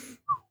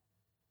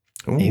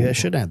 Maybe I Ooh,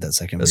 should add that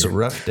second. It's a beer.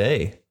 rough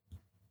day.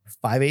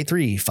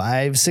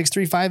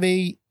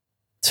 583-56358.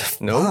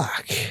 Nope.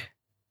 Fuck.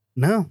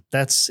 No,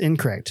 that's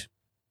incorrect.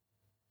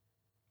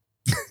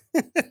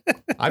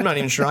 I'm not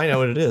even sure I know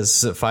what it is.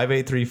 Is it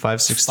 583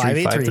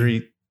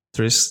 563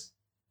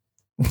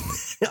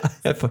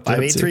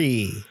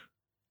 583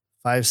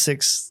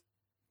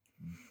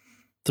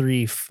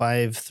 563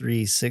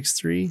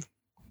 5363.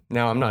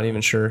 No, I'm not even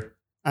sure.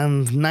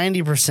 I'm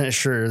 90%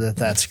 sure that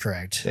that's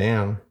correct.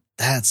 Damn.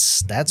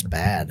 That's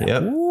bad.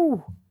 Yep.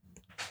 Ooh.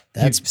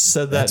 You've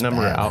said that that's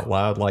number bad. out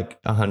loud like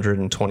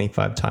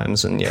 125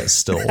 times, and yet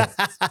still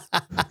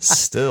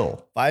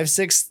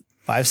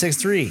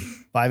 563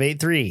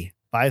 583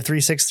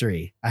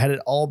 5363. I had it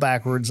all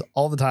backwards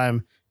all the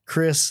time.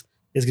 Chris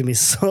is going to be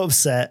so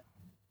upset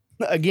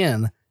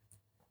again.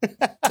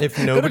 If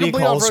nobody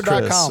calls Chris,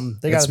 CompleteOffroad.com.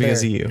 They got it's it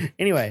because there. of you.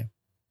 Anyway,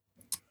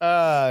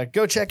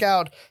 go check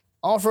out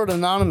Off-Road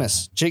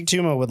Anonymous. Jake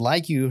Tuma would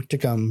like you to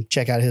come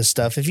check out his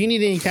stuff. If you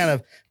need any kind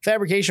of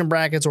fabrication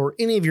brackets or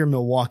any of your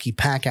Milwaukee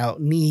pack out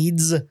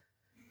needs,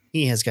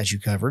 he has got you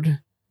covered.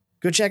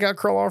 Go check out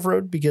Crawl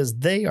Off-Road because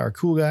they are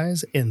cool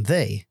guys and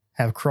they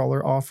have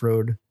crawler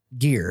off-road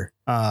gear.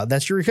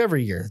 That's your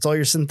recovery gear. It's all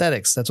your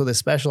synthetics. That's what they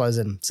specialize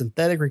in.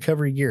 Synthetic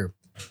recovery gear.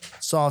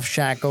 Soft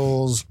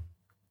shackles.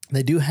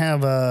 They do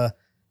have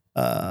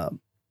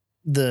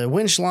the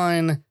winch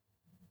line,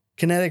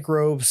 kinetic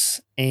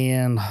ropes,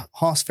 and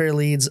Haas Fair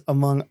leads,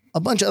 among a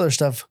bunch of other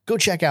stuff. Go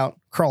check out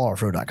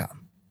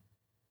crawloffroad.com.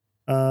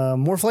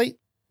 Morflate,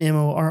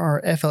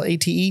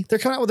 MORRFLATE. They're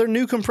coming out with their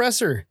new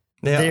compressor.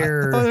 Yeah, I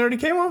They're- thought they already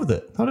came up with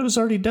it. I thought it was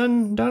already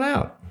done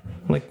out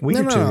like a week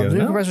or two No, ago. the new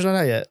No? compressor's not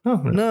out yet. Oh,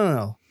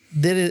 No.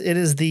 It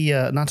is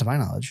the, not to my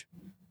knowledge,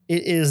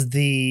 it is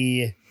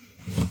the,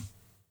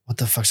 what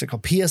the fuck's it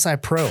called? PSI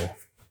Pro.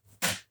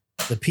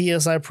 the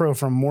PSI Pro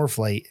from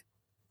Morphlate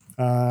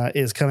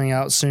is coming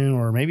out soon,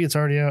 or maybe it's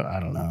already out. I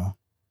don't know.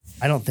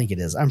 I don't think it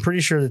is. I'm pretty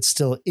sure it's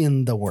still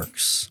in the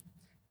works.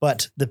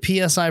 But the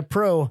PSI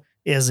Pro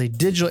is a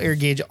digital air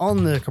gauge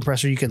on the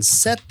compressor. You can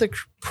set the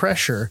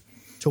pressure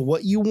to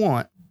what you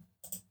want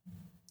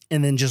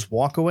and then just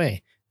walk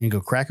away. You go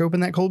crack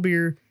open that cold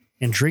beer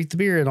and drink the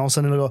beer, and all of a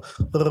sudden it'll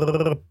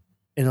go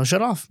and it'll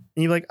shut off.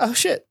 And you're like, oh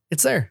shit,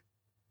 it's there.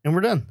 And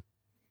we're done.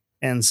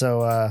 And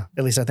so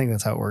at least I think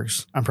that's how it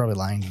works. I'm probably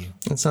lying to you.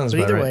 That sounds But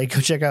about either right. way, go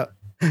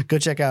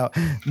check out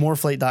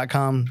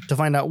moreflate.com to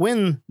find out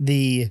when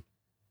the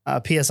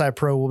PSI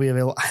Pro will be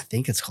available. I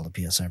think it's called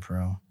a PSI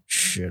Pro.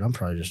 Shit, I'm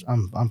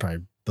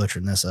probably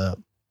butchering this up.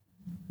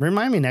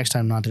 Remind me next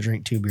time not to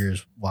drink 2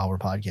 beers while we're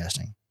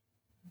podcasting.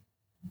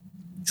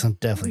 'Cause I'm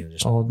definitely gonna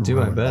just I'll do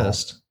my ruin it all.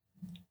 best.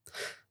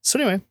 So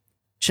anyway,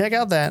 check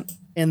out that,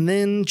 and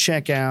then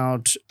check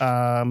out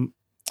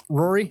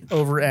Rory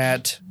over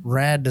at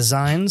Rad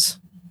Designs.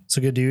 It's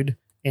a good dude.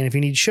 And if you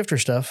need shifter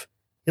stuff,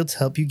 he'll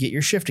help you get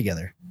your shift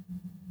together.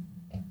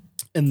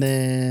 And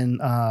then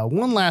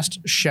one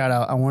last shout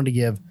out I wanted to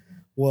give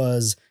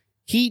was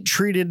Heat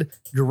Treated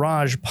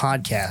Garage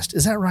Podcast.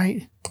 Is that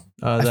right?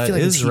 That feel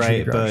like it's is Heat right,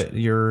 Treated Garage. but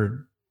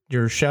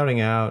you're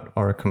shouting out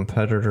our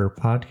competitor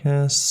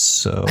podcast.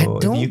 So I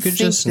don't if you could think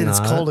just that not, it's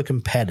called a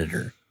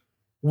competitor.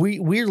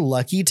 We're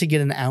lucky to get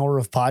an hour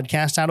of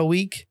podcast out a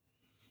week.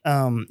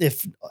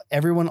 If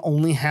everyone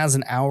only has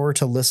an hour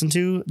to listen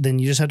to, then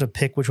you just have to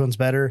pick which one's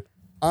better.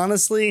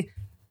 Honestly,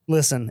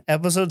 listen,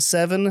 episode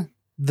 7,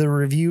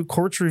 the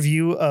Court's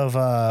review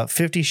of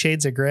 50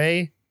 Shades of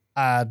Grey.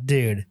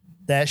 Dude,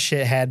 that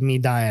shit had me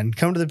dying.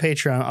 Come to the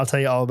Patreon. I'll tell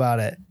you all about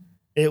it.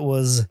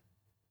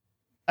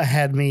 I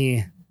had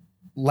me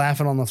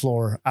laughing on the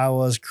floor. I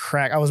was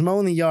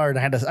mowing the yard.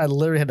 I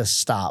literally had to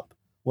stop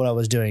what I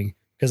was doing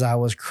because I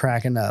was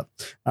cracking up.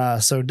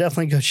 So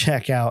definitely go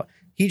check out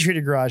Heat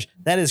Treated Garage.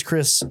 That is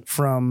Chris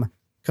from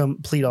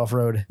Complete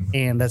Off-Road,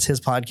 and that's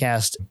his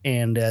podcast.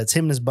 And it's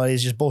him and his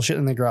buddies just bullshitting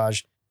in the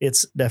garage.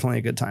 It's definitely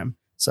a good time.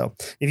 So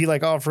if you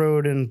like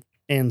off-road and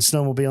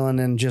snowmobiling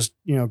and just,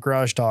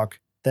 garage talk,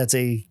 that's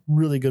a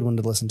really good one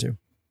to listen to.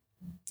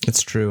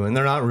 It's true, and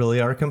they're not really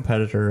our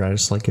competitor. I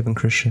just like giving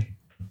Chris shit.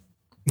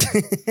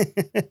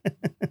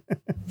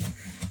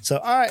 So,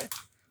 all right.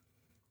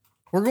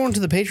 We're going to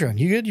the Patreon.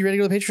 You good? You ready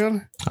to go to the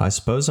Patreon? I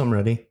suppose I'm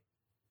ready.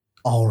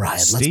 All right.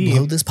 Steve, let's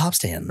blow this pop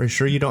stand. Are you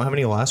sure you don't have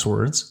any last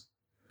words?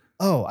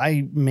 Oh,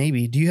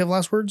 maybe. Do you have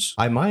last words?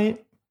 I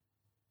might.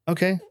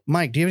 Okay.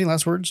 Mike, do you have any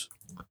last words?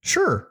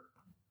 Sure.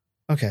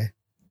 Okay.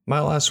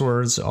 My last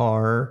words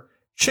are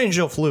change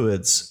your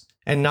fluids.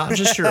 And not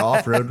just your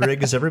off-road rig,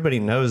 because everybody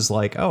knows,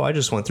 like, oh, I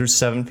just went through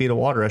 7 feet of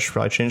water. I should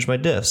probably change my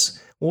diffs.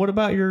 Well, what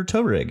about your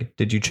tow rig?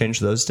 Did you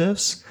change those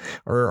diffs?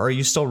 Or are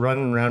you still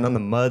running around on the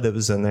mud that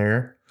was in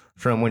there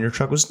from when your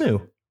truck was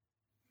new?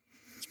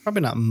 It's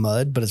probably not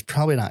mud, but it's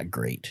probably not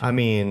great. I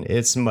mean,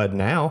 it's mud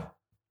now.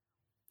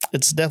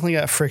 It's definitely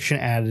got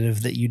friction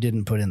additive that you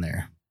didn't put in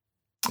there.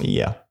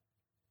 Yeah.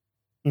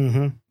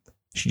 Mm-hmm.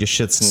 Your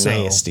shit's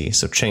nasty,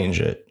 so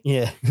change it.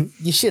 Yeah.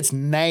 Your shit's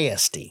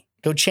nasty.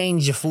 Go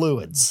change your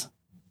fluids.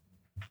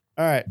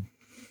 All right.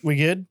 We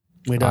good?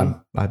 We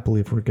done? I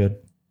believe we're good.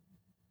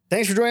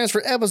 Thanks for joining us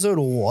for episode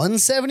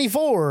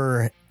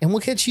 174, and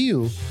we'll catch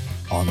you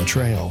on the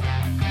trail.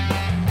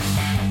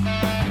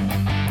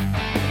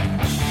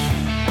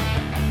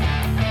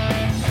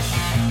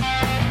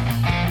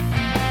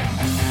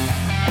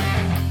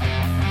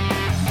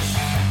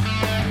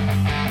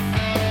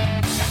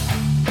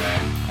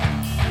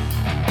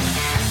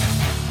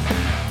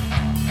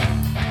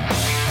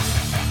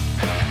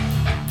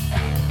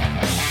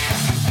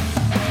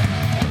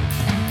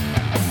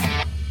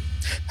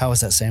 How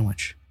was that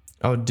sandwich?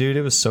 Oh, dude,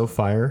 it was so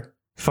fire.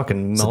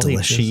 Fucking melty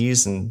delicious?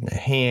 cheese and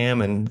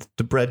ham and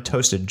the bread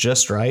toasted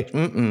just right. I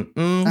don't With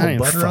even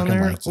butter on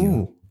fucking there. like you.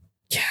 Ooh.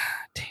 God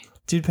damn.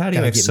 Dude, Patty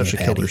Gotta makes get me such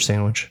a a killer Patty.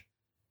 sandwich.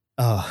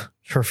 Oh,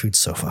 her food's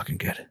so fucking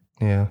good.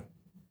 Yeah.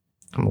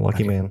 I'm a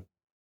lucky man.